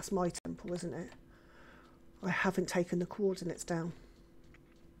 I think that's my temple, isn't it? I haven't taken the coordinates down,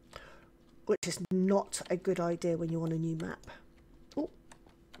 which is not a good idea when you're on a new map. Oh,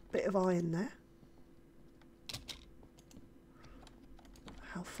 bit of iron there.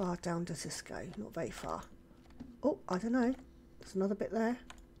 How far down does this go? Not very far. Oh, I don't know. There's another bit there.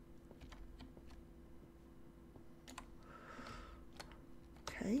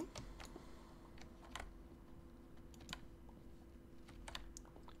 Okay.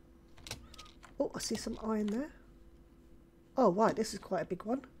 Oh, I see some iron there. Oh, right, this is quite a big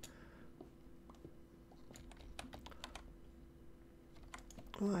one.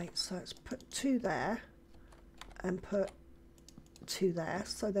 Right, so let's put 2 there and put 2 there,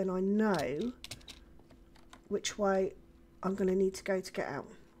 so then I know which way I'm going to need to go to get out.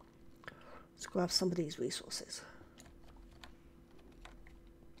 Let's grab some of these resources.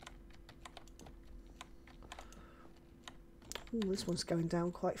 Ooh, this one's going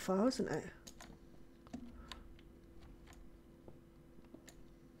down quite far, isn't it?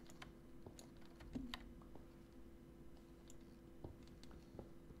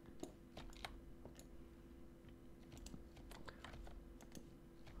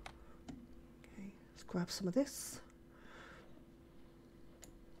 Okay, let's grab some of this.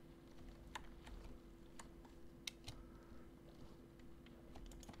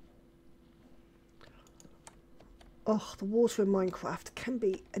 Oh, the water in Minecraft can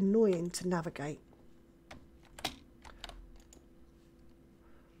be annoying to navigate.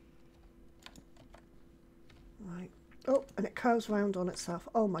 Right. Oh, and it curves round on itself.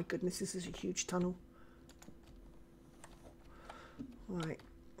 Oh my goodness, this is a huge tunnel. Right,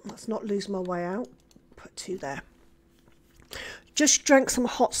 let's not lose my way out. Put 2 there. Just drank some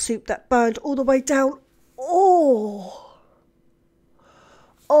hot soup that burned all the way down. Oh!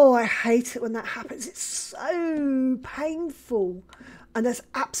 Oh, I hate it when that happens. It's so painful. And there's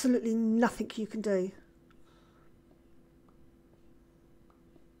absolutely nothing you can do.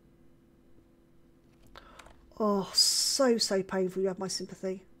 Oh, so painful. You have my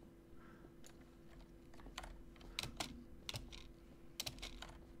sympathy.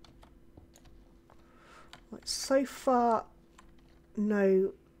 Right, so far,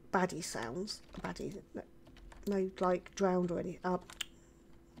 no baddie sounds. No like drowned or any.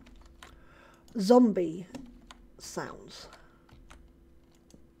 Zombie sounds.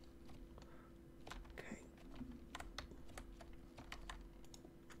 Okay.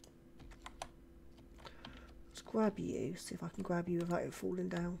 Let's grab you. See if I can grab you without it falling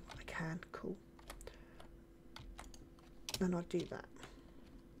down. I can. Cool. Then I'll do that.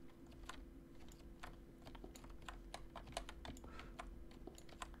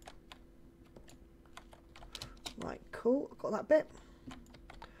 Right. Cool. I've got that bit.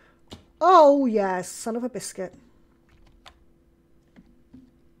 Oh, yes, son of a biscuit.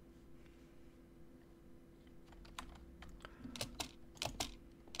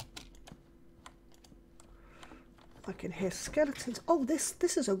 I can hear skeletons. Oh, this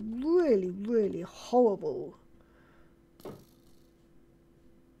is a really, really horrible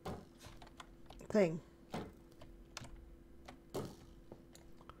thing.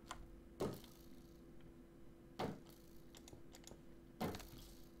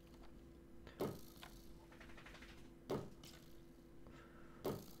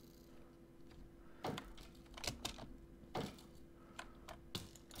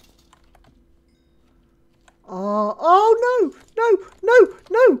 Oh no.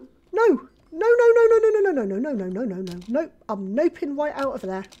 I'm noping right out of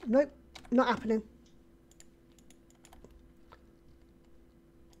there. Nope, not happening.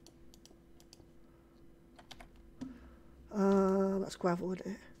 That's gravel, isn't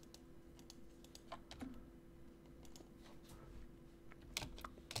it?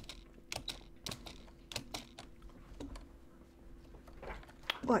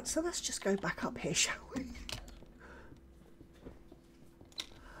 Right, so let's just go back up here, shall we?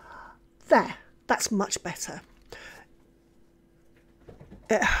 There, that's much better.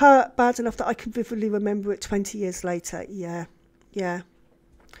 It hurt bad enough that I can vividly remember it 20 years later. Yeah, yeah.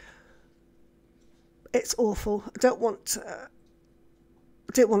 It's awful. I didn't want to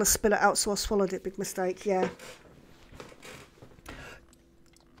spill it out, so I swallowed it. Big mistake, yeah.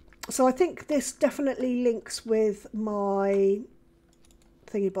 So I think this definitely links with my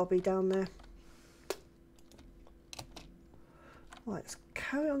thingy bobby down there. Right, let's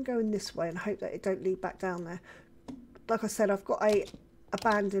carry on going this way and hope that it don't lead back down there. Like I said, I've got a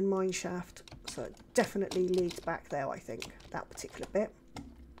abandoned mine shaft, so it definitely leads back there, I think, that particular bit.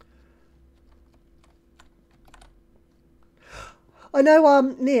 I know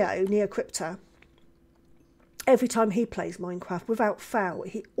Neo Crypto, every time he plays Minecraft, without fail,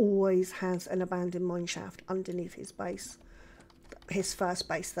 he always has an abandoned mine shaft underneath his base. His first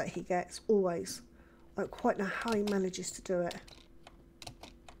base that he gets, always. I don't quite know how he manages to do it.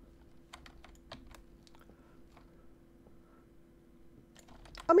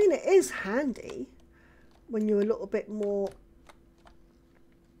 I mean, it is handy when you're a little bit more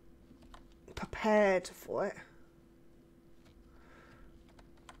prepared for it.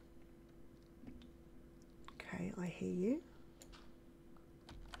 Okay, I hear you.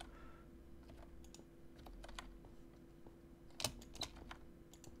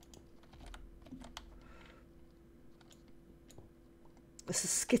 It's the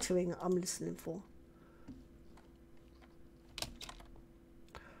skittering I'm listening for.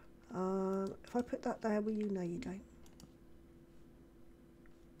 If I put that there, will you? No, you don't.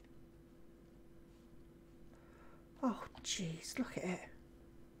 Oh, jeez, look at it.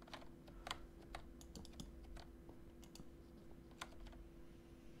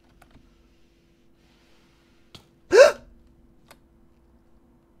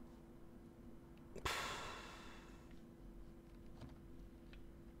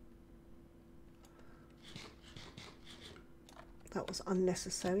 That was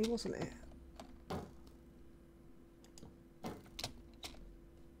unnecessary, wasn't it?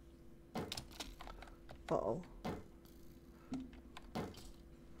 Uh-oh.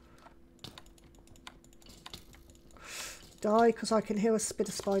 Die, because I can hear a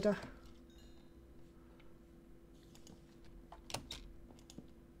spider spider.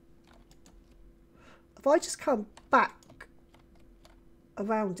 If I just come back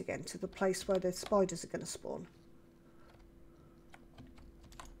around again to the place where the spiders are going to spawn.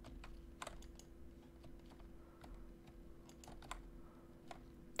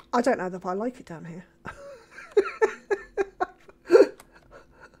 I don't know if I like it down here.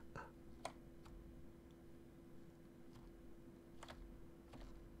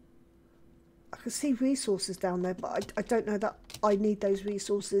 I can see resources down there, but I don't know that I need those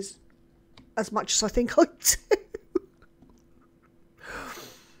resources as much as I think I do.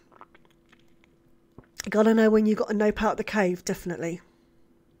 Gotta know when you got to nope out the cave, definitely.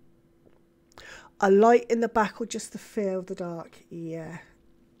 A light in the back or just the fear of the dark? Yeah.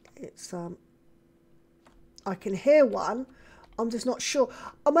 It's I can hear one. I'm just not sure.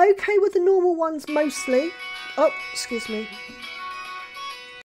 I'm okay with the normal ones mostly. Oh, excuse me.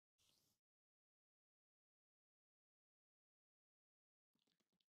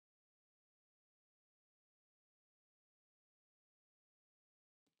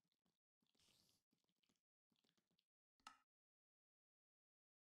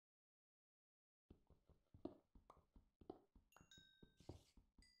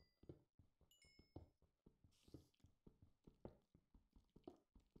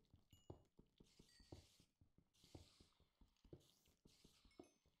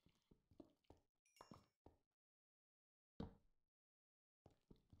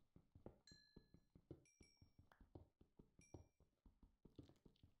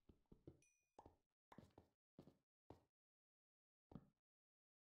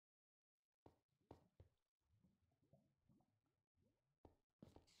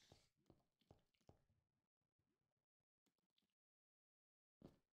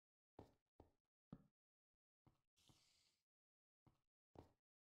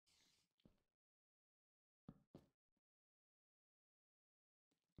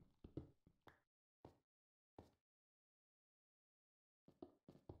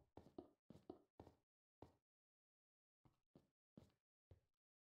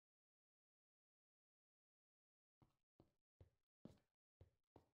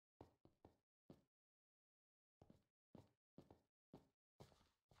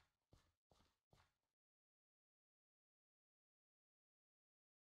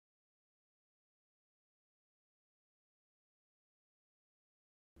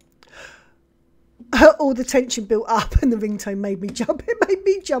 all the tension built up and the ringtone made me jump. It made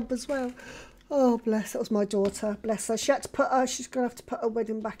me jump as well. Oh, bless. That was my daughter. Bless her. She had to put her, she's going to have to put her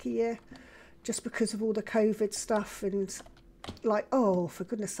wedding back a year just because of all the COVID stuff. And like, oh, for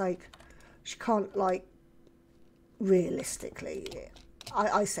goodness sake, she can't, like, realistically.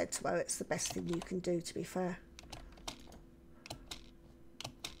 I said to her, it's the best thing you can do, to be fair.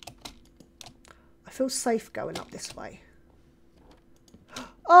 I feel safe going up this way.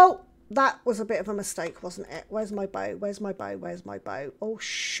 Oh, that was a bit of a mistake, wasn't it? Where's my bow? Where's my bow? Where's my bow? Oh,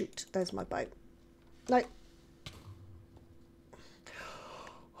 shoot. There's my bow. No.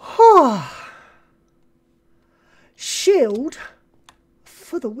 Shield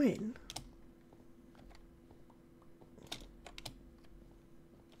for the win.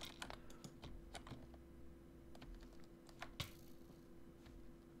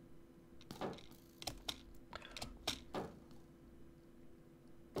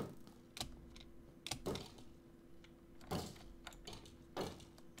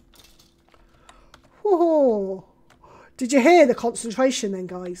 Oh, did you hear the concentration then,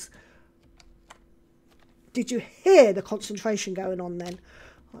 guys? Did you hear the concentration going on then?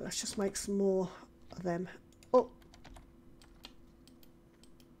 Right, let's just make some more of them. Oh,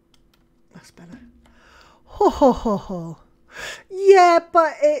 that's better. Ho ho ho ho. Yeah,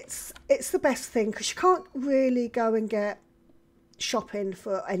 but it's the best thing because she can't really go and get shopping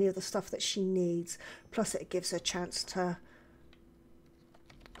for any of the stuff that she needs. Plus, it gives her a chance to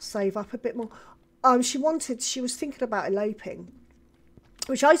save up a bit more. She was thinking about eloping,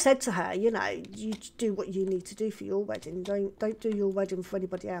 which I said to her, you know, you do what you need to do for your wedding. Don't do your wedding for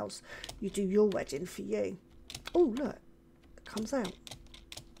anybody else. You do your wedding for you. Oh, look, it comes out.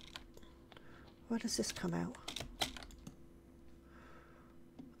 Where does this come out?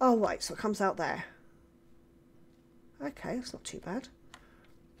 Oh, right, so it comes out there. Okay, that's not too bad.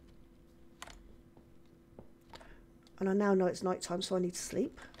 And I now know it's night time, so I need to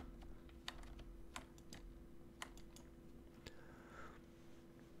sleep.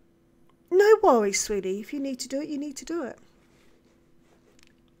 No worries, sweetie. If you need to do it, you need to do it.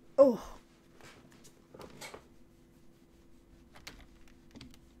 Oh.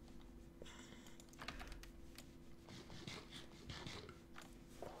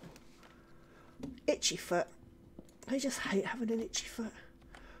 Itchy foot. I just hate having an itchy foot.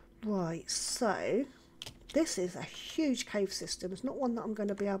 Right, so this is a huge cave system. It's not one that I'm going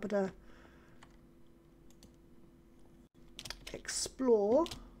to be able to explore.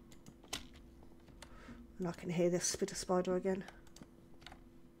 And I can hear this spider spider again.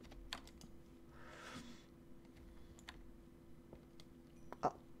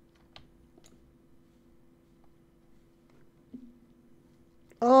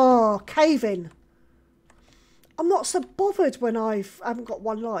 Oh, caving. I'm not so bothered when I haven't got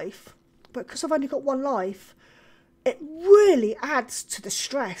one life, but because I've only got one life, it really adds to the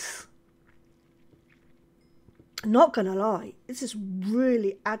stress. Not gonna lie, this is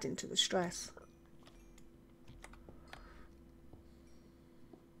really adding to the stress.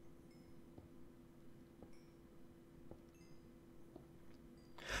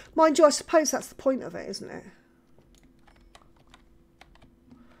 Mind you, I suppose that's the point of it, isn't it?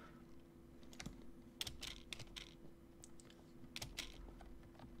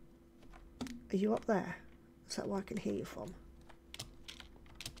 Are you up there? Is that where I can hear you from?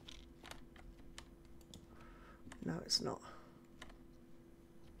 No, it's not.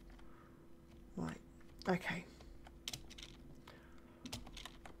 Right, okay.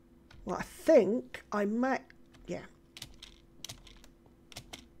 Well, I think I might, yeah.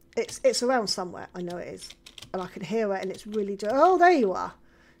 It's around somewhere, I know it is. And I can hear it and it's really doing, oh, there you are.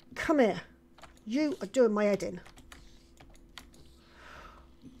 Come here. You are doing my head in.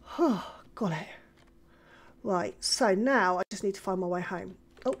 Oh, got it. Right, so now I just need to find my way home.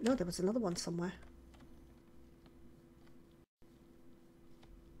 Oh, no, there was another one somewhere.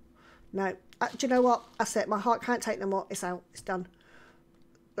 No, do you know what? That's it. My heart can't take no more. It's out. It's done.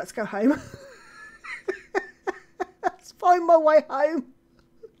 Let's go home. Let's find my way home.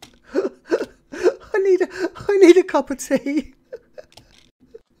 I need a cup of tea.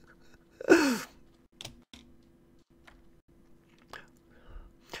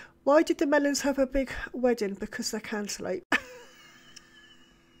 Why did the melons have a big wedding? Because they're cantaloupe.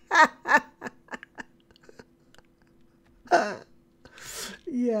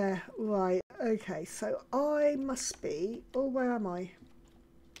 Yeah, right. Okay, so I must be... Oh, where am I?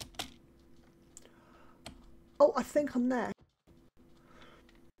 Oh, I think I'm there.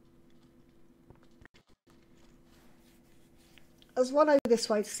 Let's run over this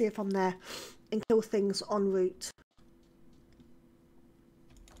way to see if I'm there and kill things en route.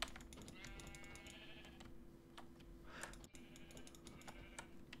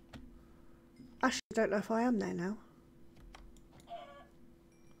 Actually, I don't know if I am there now.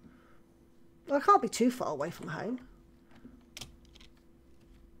 Well, I can't be too far away from home.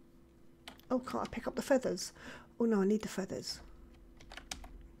 Oh, can't I pick up the feathers? Oh no, I need the feathers.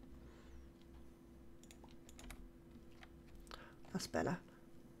 That's better.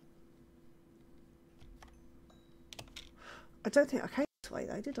 I don't think I came this way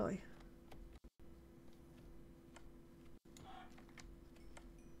though, did I?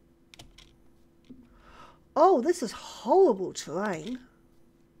 Oh, this is horrible terrain.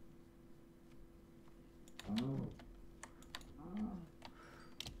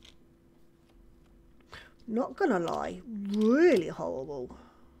 Not gonna lie, really horrible.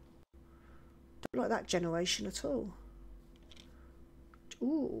 Don't like that generation at all.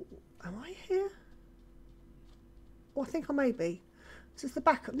 Ooh, am I here? Oh, I think I may be. This is the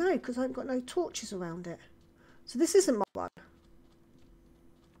backup. No, because I haven't got no torches around it. So this isn't my one.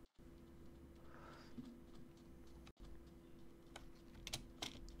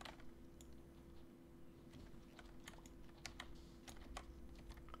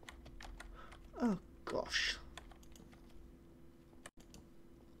 Oh gosh.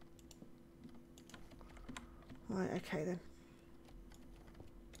 Right, okay then.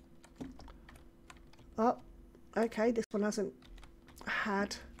 Oh, okay, this one hasn't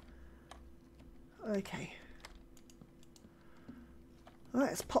had. Okay. Alright,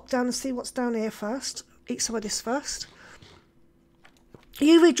 let's pop down and see what's down here first. Eat some of this first.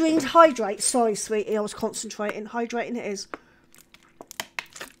 UV dreams, hydrate. Sorry, sweetie, I was concentrating. Hydrating it is.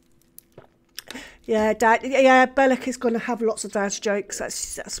 Yeah, Dad. Yeah, Bellic is going to have lots of dad's jokes.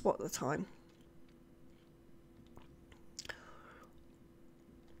 That's what the time.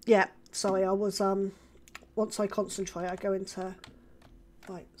 Yeah, sorry, I was once I concentrate, I go into.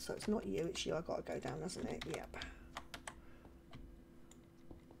 Right, so it's not you, it's you. I got to go down, hasn't it? Yep.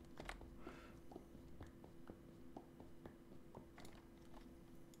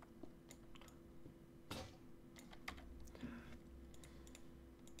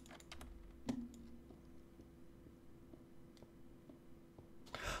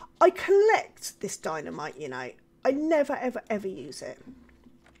 I collect this dynamite, you know. I never, ever, ever use it.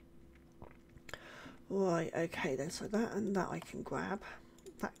 Right, okay then. So that and that I can grab.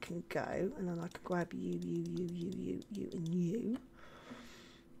 That can go. And then I can grab you, and you.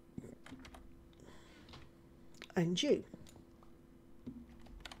 And you.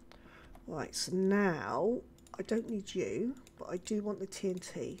 Right, so now I don't need you, but I do want the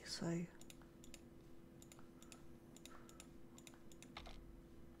TNT, so...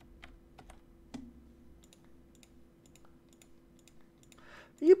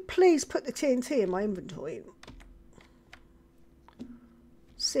 Will you please put the TNT in my inventory?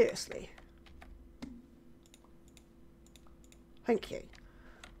 Seriously. Thank you.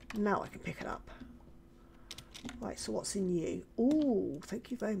 Now I can pick it up. Right, so what's in you? Ooh, thank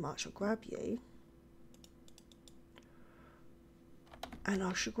you very much. I'll grab you. And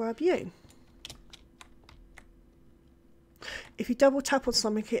I shall grab you. If you double tap on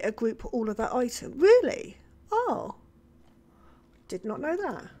something, it'll group all of that item. Really? Oh. Did not know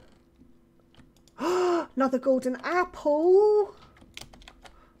that. Another golden apple.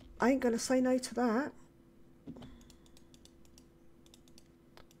 I ain't going to say no to that.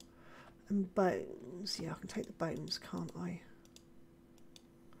 And bones. Yeah, I can take the bones, can't I?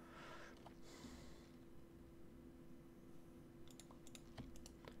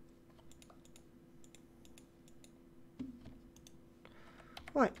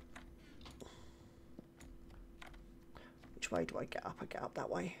 Right. Which way do I get up? I get up that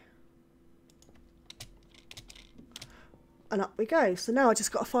way. And up we go. So now I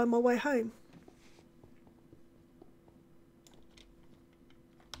just got to find my way home.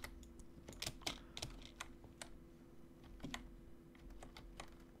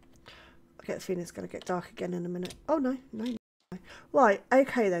 I get the feeling it's going to get dark again in a minute. Oh no, no. Right,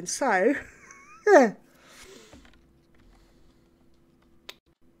 okay then. So, yeah.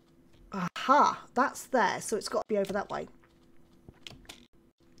 Aha, that's there. So it's got to be over that way.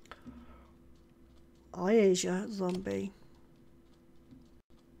 I is ya, zombie.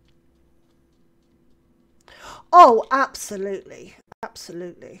 Oh, absolutely.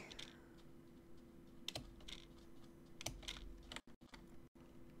 Absolutely.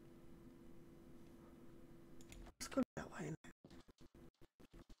 Let's go that way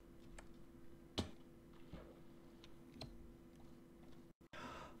now.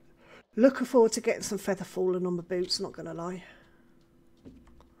 Looking forward to getting some feather falling on my boots, not going to lie.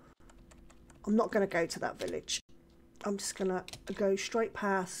 I'm not going to go to that village. I'm just going to go straight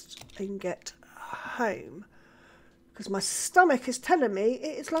past and get home. Because my stomach is telling me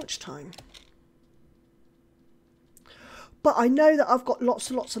it is lunchtime. But I know that I've got lots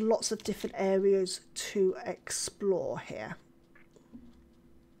and lots and lots of different areas to explore here.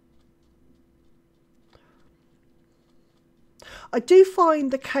 I do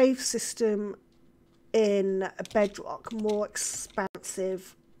find the cave system in Bedrock more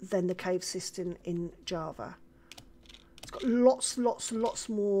expansive than the cave system in Java. It's got lots and lots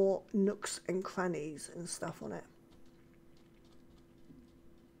more nooks and crannies and stuff on it.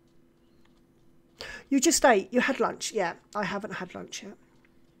 You just ate. You had lunch. Yeah, I haven't had lunch yet.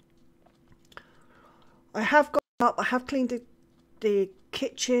 I have got up. I have cleaned the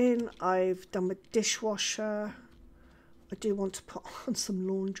kitchen. I've done my dishwasher. I do want to put on some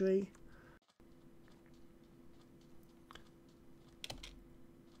laundry.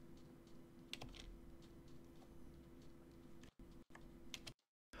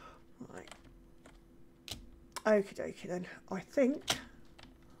 Right. Okie dokie then. I think,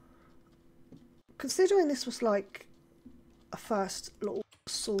 considering this was like a first little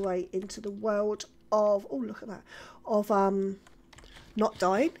soiree into the world of, oh look at that, of not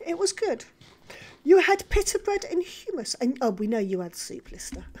dying, it was good. You had pita bread and hummus, and oh, we know you had soup,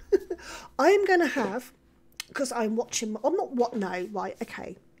 Lister. I am going to have, because I'm watching, I'm not, what, no, right,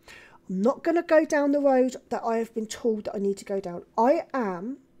 okay. I'm not going to go down the road that I have been told that I need to go down. I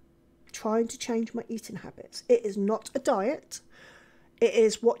am trying to change my eating habits. It is not a diet. It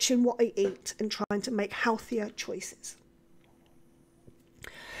is watching what I eat and trying to make healthier choices.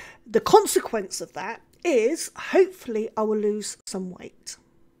 The consequence of that is hopefully I will lose some weight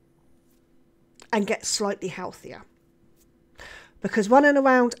and get slightly healthier. Because running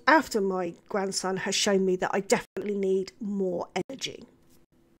around after my grandson has shown me that I definitely need more energy.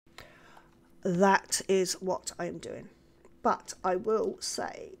 That is what I am doing. But I will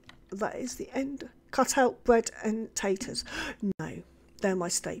say that is the end. Cut out bread and taters. No, they're my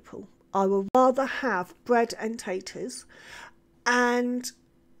staple. I would rather have bread and taters and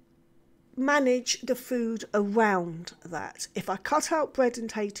manage the food around that. If I cut out bread and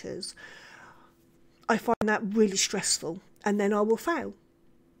taters, I find that really stressful and then I will fail.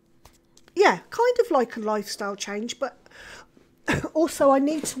 Yeah, kind of like a lifestyle change, but also I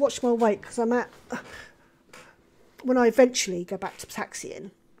need to watch my weight because I'm at, when I eventually go back to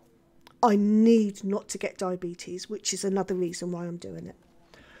taxiing, I need not to get diabetes, which is another reason why I'm doing it.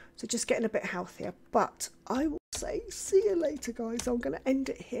 So just getting a bit healthier. But I will say, see you later, guys. I'm going to end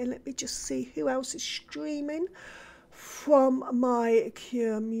it here. Let me just see who else is streaming from my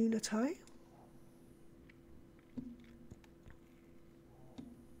community.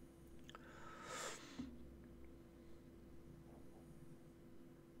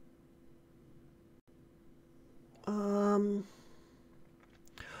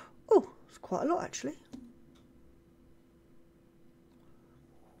 Oh, it's quite a lot actually.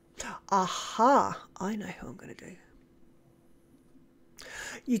 Aha, I know who I'm going to do.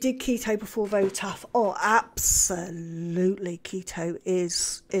 You did keto before, very tough. Oh, absolutely, keto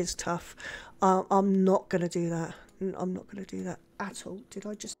is tough. I'm not going to do that. I'm not going to do that at all. Did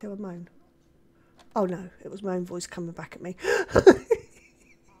I just hear a moan? Oh no, it was my own voice coming back at me.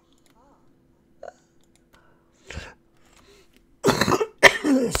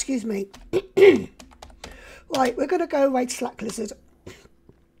 Excuse me. Right, we're going to go away to Slack Lizard.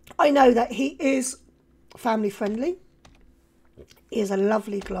 I know that he is family friendly. He is a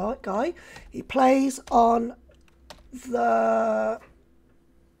lovely guy. He plays on the...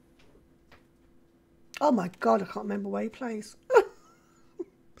 Oh my God, I can't remember where he plays.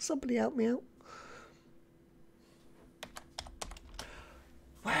 Somebody help me out.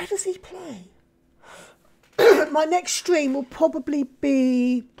 Where does he play? My next stream will probably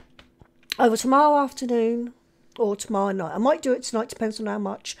be either tomorrow afternoon or tomorrow night. I might do it tonight, depends on how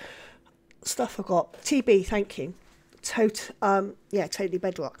much stuff I got. TB, thank you. Yeah, totally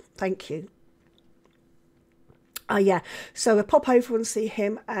Bedrock, thank you. Yeah, so we'll pop over and see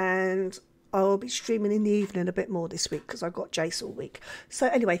him, and I'll be streaming in the evening a bit more this week because I've got Jace all week. So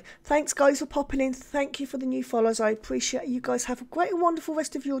anyway, thanks guys for popping in. Thank you for the new follows. I appreciate it. You guys have a great and wonderful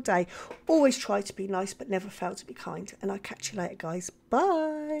rest of your day. Always try to be nice, but never fail to be kind. And I'll catch you later, guys.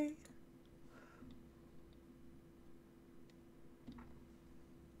 Bye.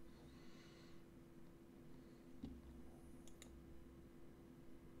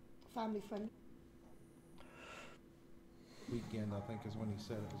 Family friend. Weekend, I think, is when he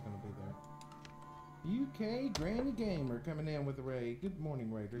said it was going to be there. ukGrannyGamer coming in with a raid. Good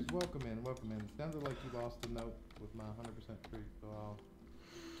morning, Raiders. Welcome in, welcome in. Sounded like you lost a note with my 100% tree, so I'll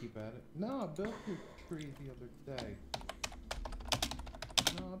keep at it. No, I built your tree the other day.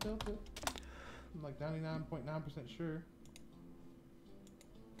 No, I built it. I'm like 99.9% sure.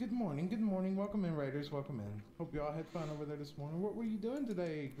 Good morning. Welcome in, Raiders. Welcome in. Hope you all had fun over there this morning. What were you doing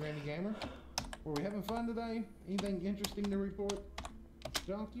today, Granny Gamer? Were we having fun today? Anything interesting to report?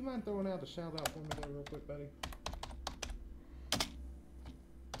 John, do you mind throwing out a shout out for me there real quick, buddy?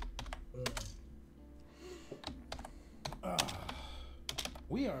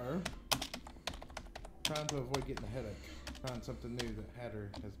 We are trying to avoid getting a headache. Trying something new that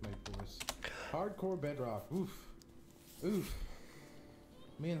Hatter has made for us. Hardcore Bedrock. Oof. Oof.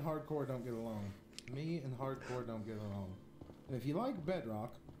 Me and Hardcore don't get along. And if you like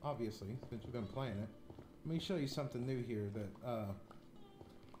Bedrock, obviously, since you've been playing it, let me show you something new here that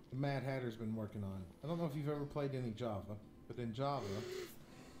the Mad Hatter's been working on. I don't know if you've ever played any Java, but in Java,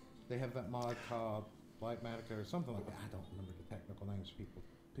 they have that mod called Lightmatica or something like that. I don't remember the technical names.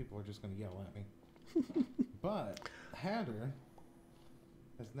 People are just going to yell at me. But Hatter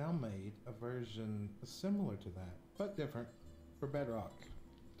has now made a version similar to that, but different, for Bedrock.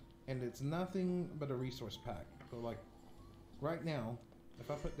 And it's nothing but a resource pack. So like, right now, if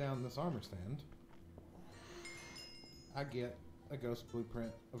I put down this armor stand, I get a ghost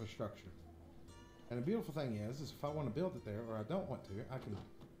blueprint of a structure. And the beautiful thing is if I want to build it there, or I don't want to, I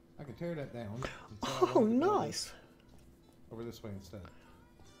can tear that down. Oh, nice. Over this way instead.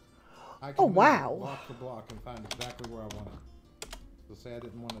 I can move block for block and find exactly where I want it. So say I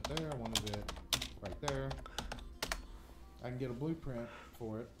didn't want it there, I wanted it right there. I can get a blueprint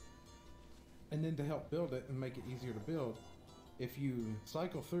for it. And then to help build it and make it easier to build, if you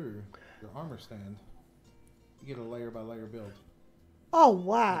cycle through your armor stand, you get a layer by layer build. Oh,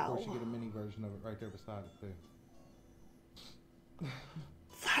 wow. And of course, you get a mini version of it right there beside it, too.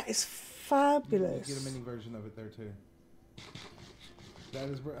 That is fabulous. You get a mini version of it there, too. That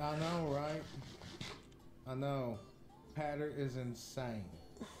is, I know, right? I know. Hatter is insane.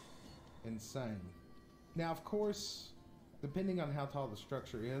 Insane. Now, of course, depending on how tall the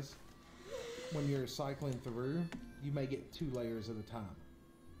structure is, when you're cycling through, you may get 2 layers at a time.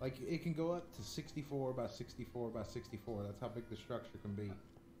 Like, it can go up to 64 by 64 by 64. That's how big the structure can be.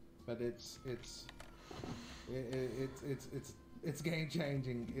 But it's game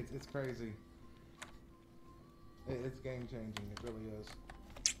changing. It's crazy. It's game changing. It really is.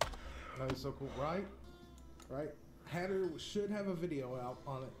 That is so cool, right? Right? Hatter should have a video out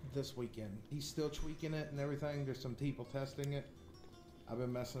on it this weekend. He's still tweaking it and everything. There's some people testing it. I've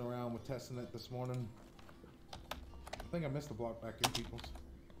been messing around with testing it this morning. I think I missed a block back here, peoples.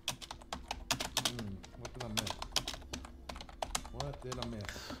 What did I miss? What did I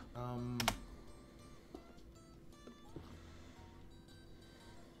miss?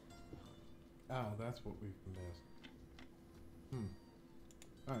 Oh, that's what we've missed.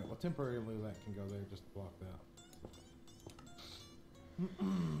 Alright, well, temporarily that can go there just to block that.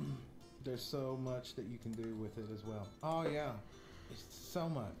 There's so much that you can do with it as well. Oh, yeah. It's so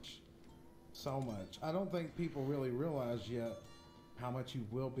much. So much. I don't think people really realize yet how much you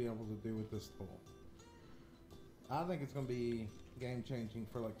will be able to do with this tool. I think it's going to be game-changing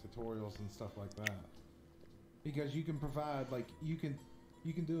for, like, tutorials and stuff like that. Because you can provide, like, you can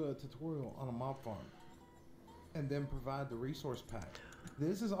do a tutorial on a mob farm and then provide the resource pack.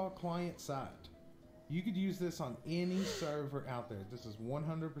 This is all client-side. You could use this on any server out there. This is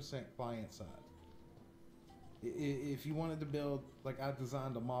 100% client-side. If you wanted to build, like I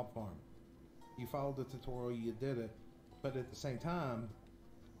designed a mob farm, you followed the tutorial, you did it, but at the same time,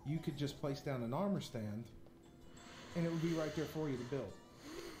 you could just place down an armor stand, and it would be right there for you to build.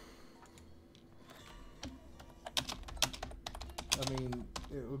 I mean,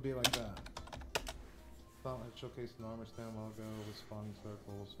 it would be like that. Thought I showcased an armor stand a while ago with spawning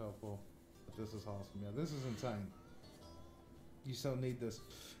circles, helpful. But this is awesome. Yeah, this is insane. You so need this.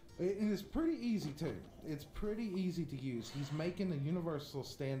 And it's pretty easy too. It's pretty easy to use. He's making a universal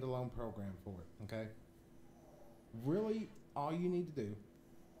standalone program for it. Okay. Really, all you need to do,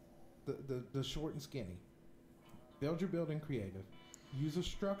 the short and skinny. Build your build in creative. Use a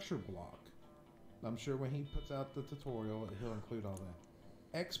structure block. I'm sure when he puts out the tutorial, he'll include all that.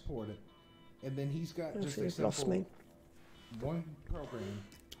 Export it, and then he's got just a simple one program.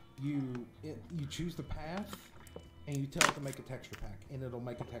 You choose the path, and you tell it to make a texture pack, and it'll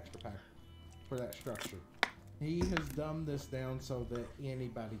make a texture pack for that structure. He has dumbed this down so that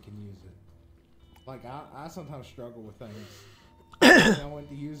anybody can use it. Like, I sometimes struggle with things. And I want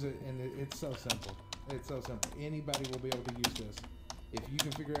to use it, and it's so simple. It's so simple. Anybody will be able to use this. If you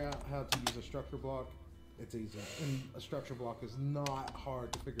can figure out how to use a structure block, it's easy. And a structure block is not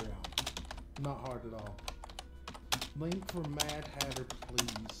hard to figure out. Not hard at all. Link for Mad Hatter,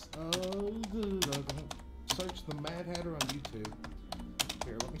 please. Search the Mad Hatter on YouTube.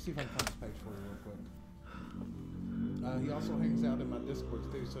 Here, let me see if I can find this page for you real quick. He also hangs out in my Discord. discords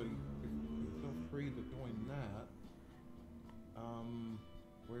too, so you feel free to join that.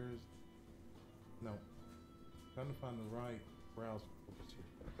 Where's... No. Trying to find the right browser source here.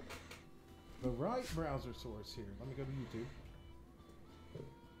 The right browser source here. Let me go to YouTube.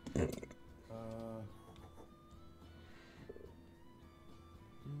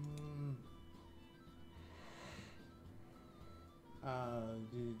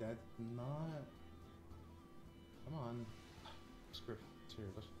 Dude, that's not... Come on. Script here,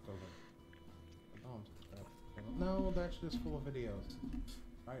 let's go there. Oh, no, that's just full of videos.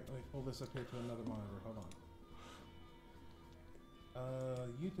 Alright, let me pull this up here to another monitor. Hold on.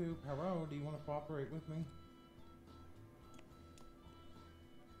 YouTube, hello, do you want to cooperate with me?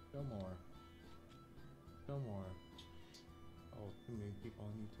 Show more. Show more. Oh, too many people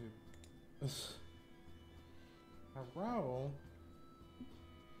on YouTube. Hello?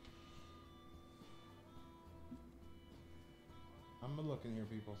 I'm looking here,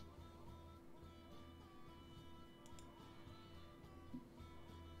 people.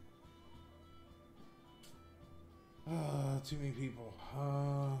 Too many people.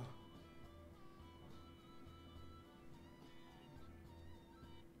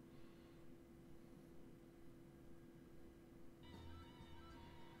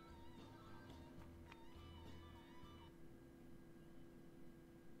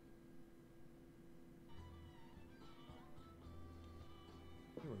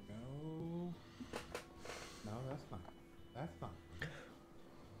 Here we go. No, that's not. That's not.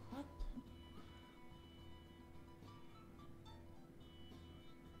 What?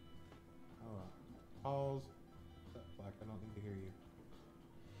 Pause. Black, I don't need to hear you.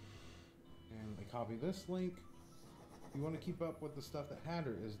 And I copy this link. If you want to keep up with the stuff that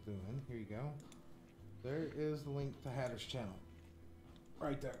Hatter is doing, here you go. There is the link to Hatter's channel.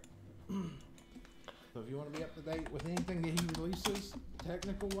 Right there. So if you want to be up to date with anything that he releases,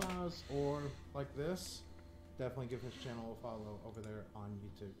 technical wise or like this, definitely give his channel a follow over there on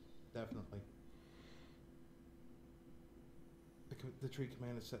YouTube. Definitely. The tree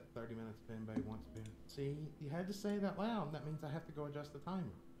command is set 30 minutes if anybody wants to. See, you had to say it out loud. That means I have to go adjust the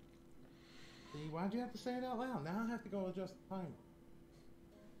timer. See, why'd you have to say it out loud? Now I have to go adjust the timer.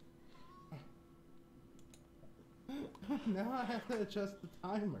 Now I have to adjust the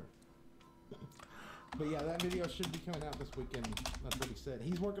timer. But yeah, that video should be coming out this weekend. That's what he said.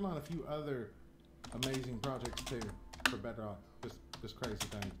 He's working on a few other amazing projects too for Bedrock. Just crazy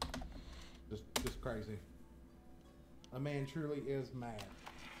thing. Just crazy. A man truly is mad.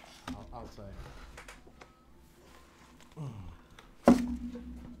 I'll say.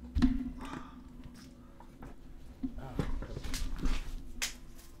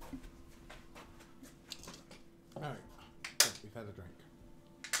 Alright. We've had a drink.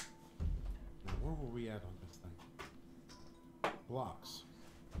 Now, where were we at on this thing? Blocks.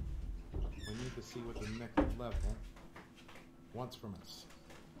 We need to see what the next level wants from us.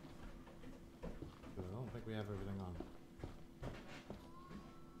 I don't think we have everything on.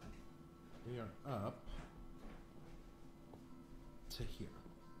 We are up to here.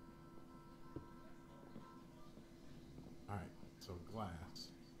 Alright, so glass.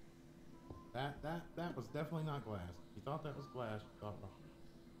 That was definitely not glass. You thought that was glass, you thought wrong.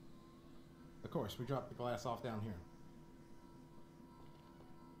 Of course, we dropped the glass off down here.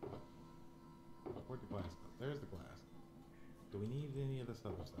 Where'd the glass go? There's the glass. Do we need any of this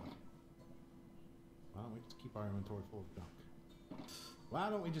other stuff? Why don't we just keep our inventory full of junk? Why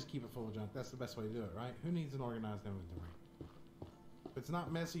don't we just keep it full of junk? That's the best way to do it, right? Who needs an organized inventory? If it's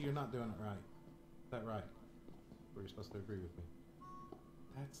not messy, you're not doing it right. Is that right? Or you're supposed to agree with me?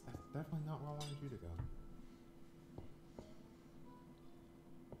 That's definitely not where I wanted you to go.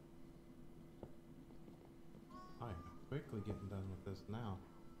 I am quickly getting done with this now.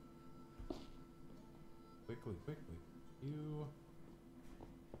 Quickly. You...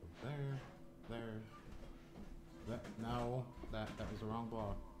 There. No, that was the wrong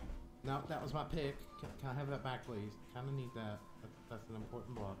block. No, that was my pick. Can I have that back, please? Kind of need that. That's an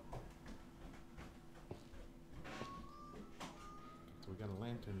important block. So we got a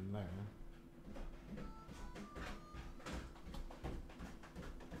lantern in there.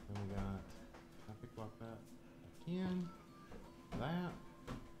 Then we got... I pick block that. Again. That.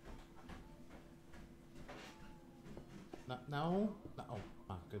 No. Oh,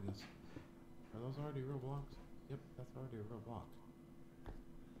 my goodness. Are those already real blocks? Yep, that's already a real block.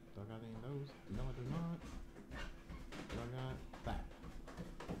 Do I got any of those? No, I do not. Do I got that?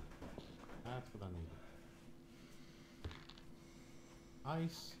 That's what I need.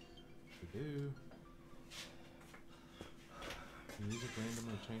 Ice. We do. Music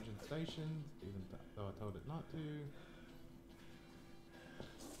randomly changing stations, even though I told it not to.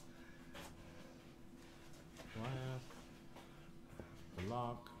 glass,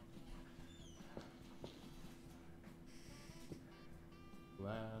 block,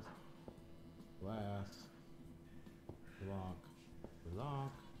 glass, glass, block,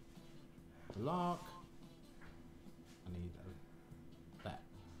 block, block. I need that.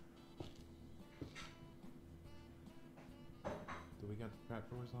 Do we got the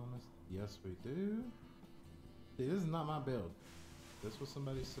trapdoors on this? Yes, we do. See, this is not my build. This was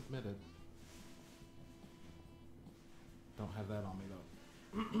somebody submitted. Don't have that on me though.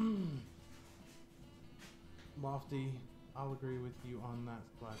 Lofty, I'll agree with you on that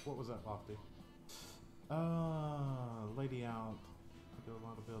flag. What was that, Lofty? Lady out. I do a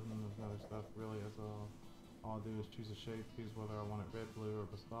lot of building and other stuff. Really, all I do is choose a shape, choose whether I want it red, blue, or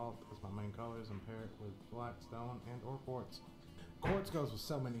basalt as my main colors, and pair it with black stone and or quartz. Quartz goes with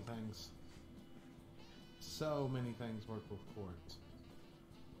so many things. So many things work with quartz.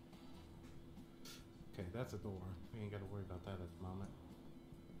 Okay, that's a door. We ain't got to worry about that at the moment.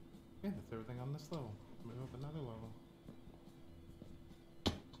 Yeah, that's everything on this level. Move up another level.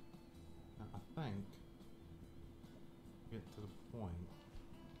 Now, I think get to the point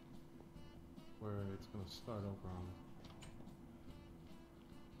where it's going to start over on me.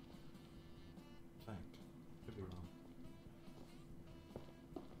 I think. Could be wrong.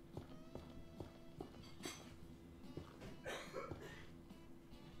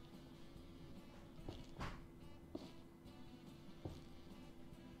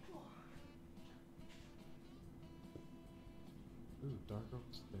 Ooh, dark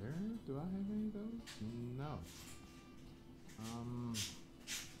oaks there? Do I have any of those? No.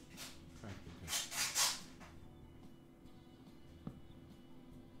 Crafting test.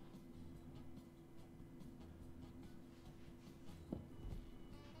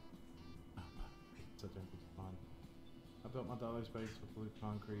 Such a good fun. I built my dollar space with blue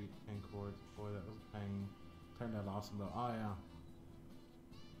concrete and quartz. Boy, that was a pain. Turned out awesome though. Oh yeah.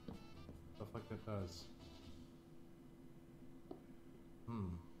 Stuff like that does.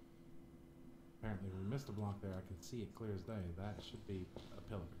 Apparently we missed a block there. I can see it clear as day. That should be a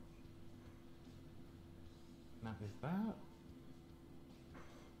pillar. Now is that...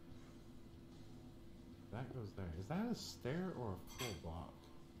 That goes there. Is that a stair or a full block?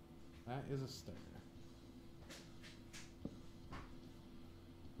 That is a stair.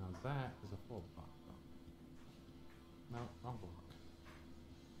 Now that is a full block though. No, wrong block.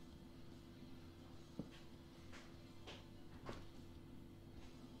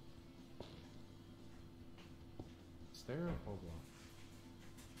 Stair or full block?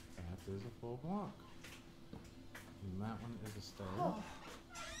 That is a full block. And that one is a stair. Oh.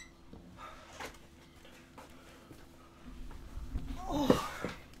 Oh.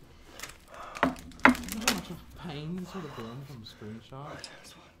 You know how much of pain this would have been from screenshot?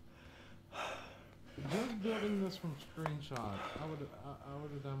 Just building this from screenshot, I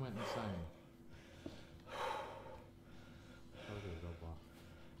would have done went insane. Temporary block.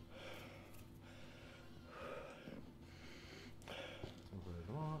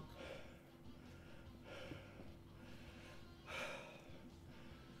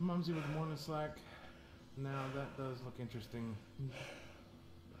 Mumsy with morning slack. Now that does look interesting.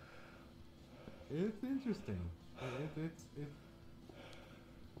 It's interesting. It's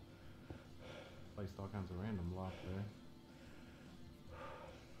placed all kinds of random block there.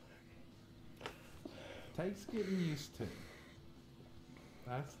 Takes getting used to.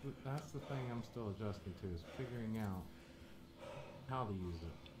 That's the thing I'm still adjusting to, is figuring out how to use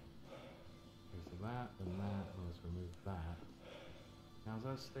it. Okay, so that, and that, and let's remove that. Now is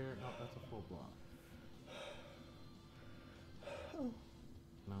that a stair? No, that's a full block. Oh.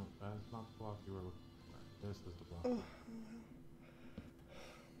 No, that's not the block you were looking for. This is the block. Oh.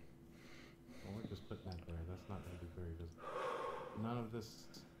 Well, we're just putting that there. That's not going to be very visible. None of this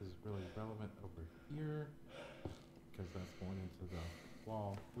is really relevant over here, because that's going into the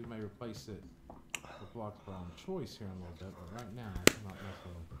wall. We may replace it with blocks of our own choice here in a little bit, but right now, I'm not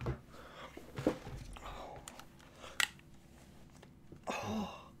messing with it.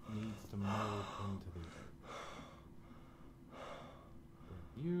 It needs to mold into the earth.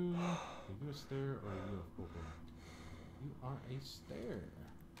 Are you a stair or are you a full block? You are a stair.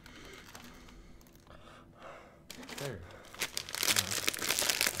 There.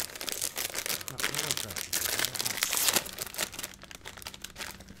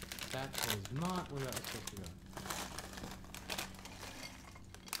 That was not where that was supposed to go.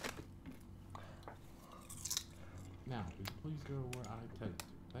 Now, please go where I tell you to.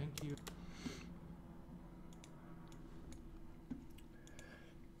 Thank you.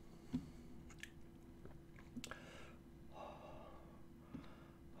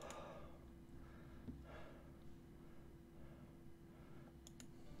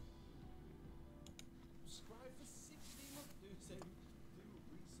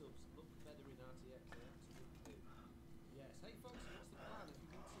 Hey Foxy, what's the plan if you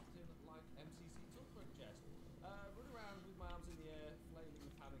need something like MCC Tulpa chest? Run around with my arms in the air, flailing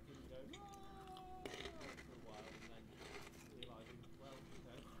and panicking and going, "Aah!" for a while and then realising, well, you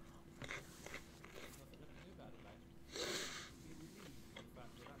know, there's nothing I can do about it, mate. Be relieved by the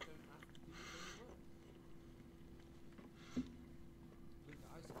fact that I don't have to do any work. Luke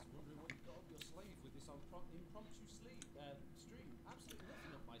Isaac's wondering what you've got up your sleeve with this impromptu stream. Absolutely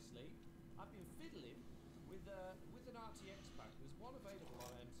nothing up my sleeve. I've been fiddling with an RTX pack. There's one available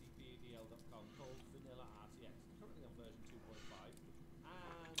on mcpdl.com called Vanilla RTX. It's currently on version 2.5,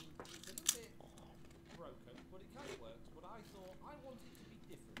 and it's a little bit broken, but it kind of works. But I thought I want it to be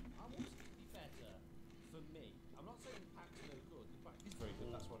different. I want it to be better for me. I'm not saying the pack's no good. The pack is very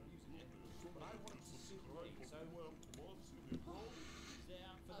good. That's why I'm using it. But I want it to suit me. So for those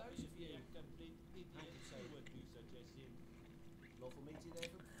of you, I can say Lawful Meaty there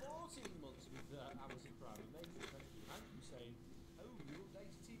for 14 months with Amazon Prime. Amazing, thank you. And you saying, oh, you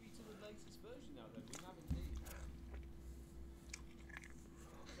updated TV to the latest version now then. We have indeed. So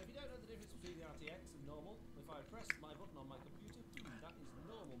if you don't know the difference between the RTX and normal, if I press my button on my computer, that is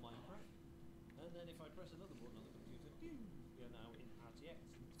normal Minecraft. And then if I press another button on the computer, we are now in RTX.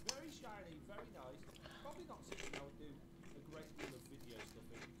 It's very shiny, very nice. Probably not something I would do a great deal of video stuff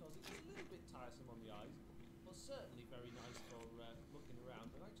in because it's a little bit tiresome on the eyes. But certainly very nice for looking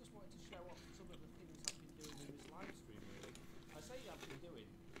around, and I just wanted to show off some of the things I've been doing in this live stream, really. I say I've been doing,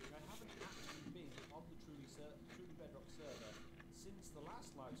 I haven't actually been on the Truly Bedrock server since the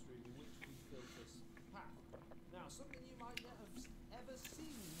last live stream in which we built this pack. Now, something you might not have ever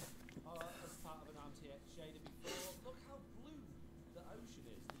seen as part of an RTX shader before, look how blue the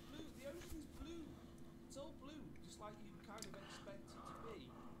ocean is. The ocean is blue. It's all blue, just like you kind of expect it to be.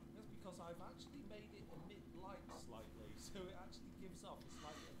 That's because I've actually made it emit light slightly, so it actually gives off a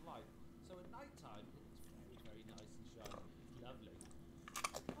slight bit of light. So at night time, it's very, very nice and shiny. It's lovely.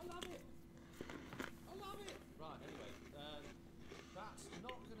 I love it. I love it. Right, anyway, that's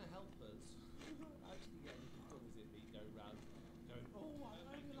not going to help us actually get anything done, is it? Me going round, going, oh, I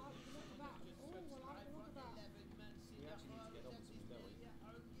really like the look of that. Oh, I like the look of that. We actually need to get on with something, don't we?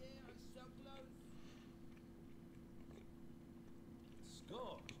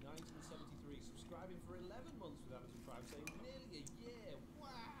 Scorch 1973 subscribing for 11 months with Amazon Prime, saying nearly a year.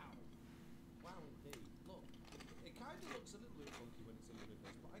 Wow, wow indeed. Look, it kind of looks a little bit funky when it's in the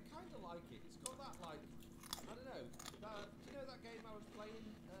reverse, but I kind of like it. It's got that, like, I don't know, do you know that game I was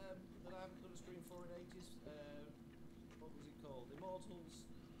playing that I haven't done a stream for in ages? What was it called? Immortals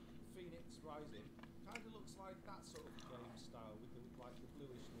Phoenix Rising. Kind of looks like that sort of game style with the, like, the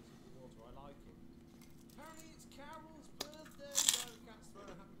bluishness of the water. I like it. Apparently it's Carol's birthday. Cat's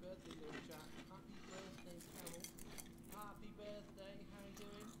throwing a happy birthday in the chat. Happy birthday, Carol. Happy birthday. How you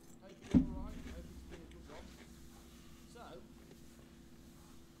doing? Hope you're alright. Hope it's been a good one. So,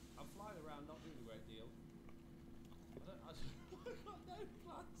 I'm flying around, not doing a great deal. I've got no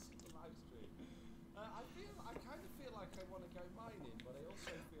plans for the live stream. I kind of feel like I want to go mining, but I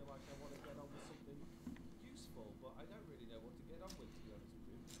also feel like I want to get on with something useful, but I don't really know what to get on with, to be honest with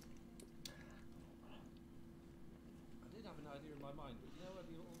you. I did have an idea in my mind, but you know when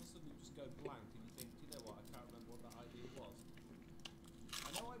all of a sudden you just go blank and you think, you know what, I can't remember what that idea was.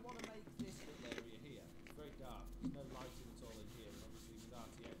 I know I want to make this little area here. It's very dark. There's no lighting at all in here, and obviously with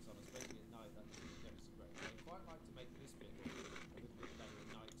RTX on, especially at night, that doesn't look ever so great. So I'd quite like to make this bit look a little bit better at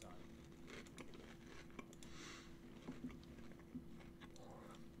night time.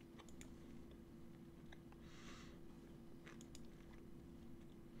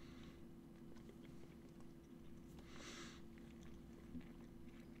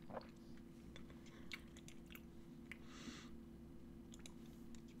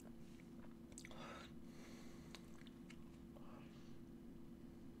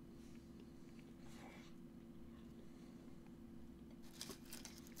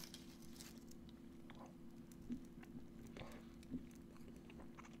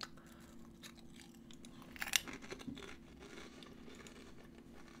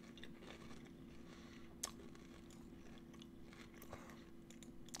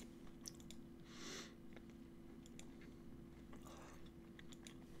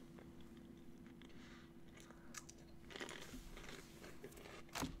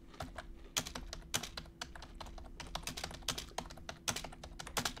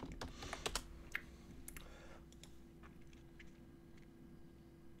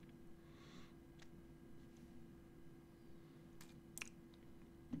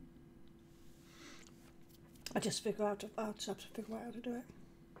 I just figure out how to figure out how to do it.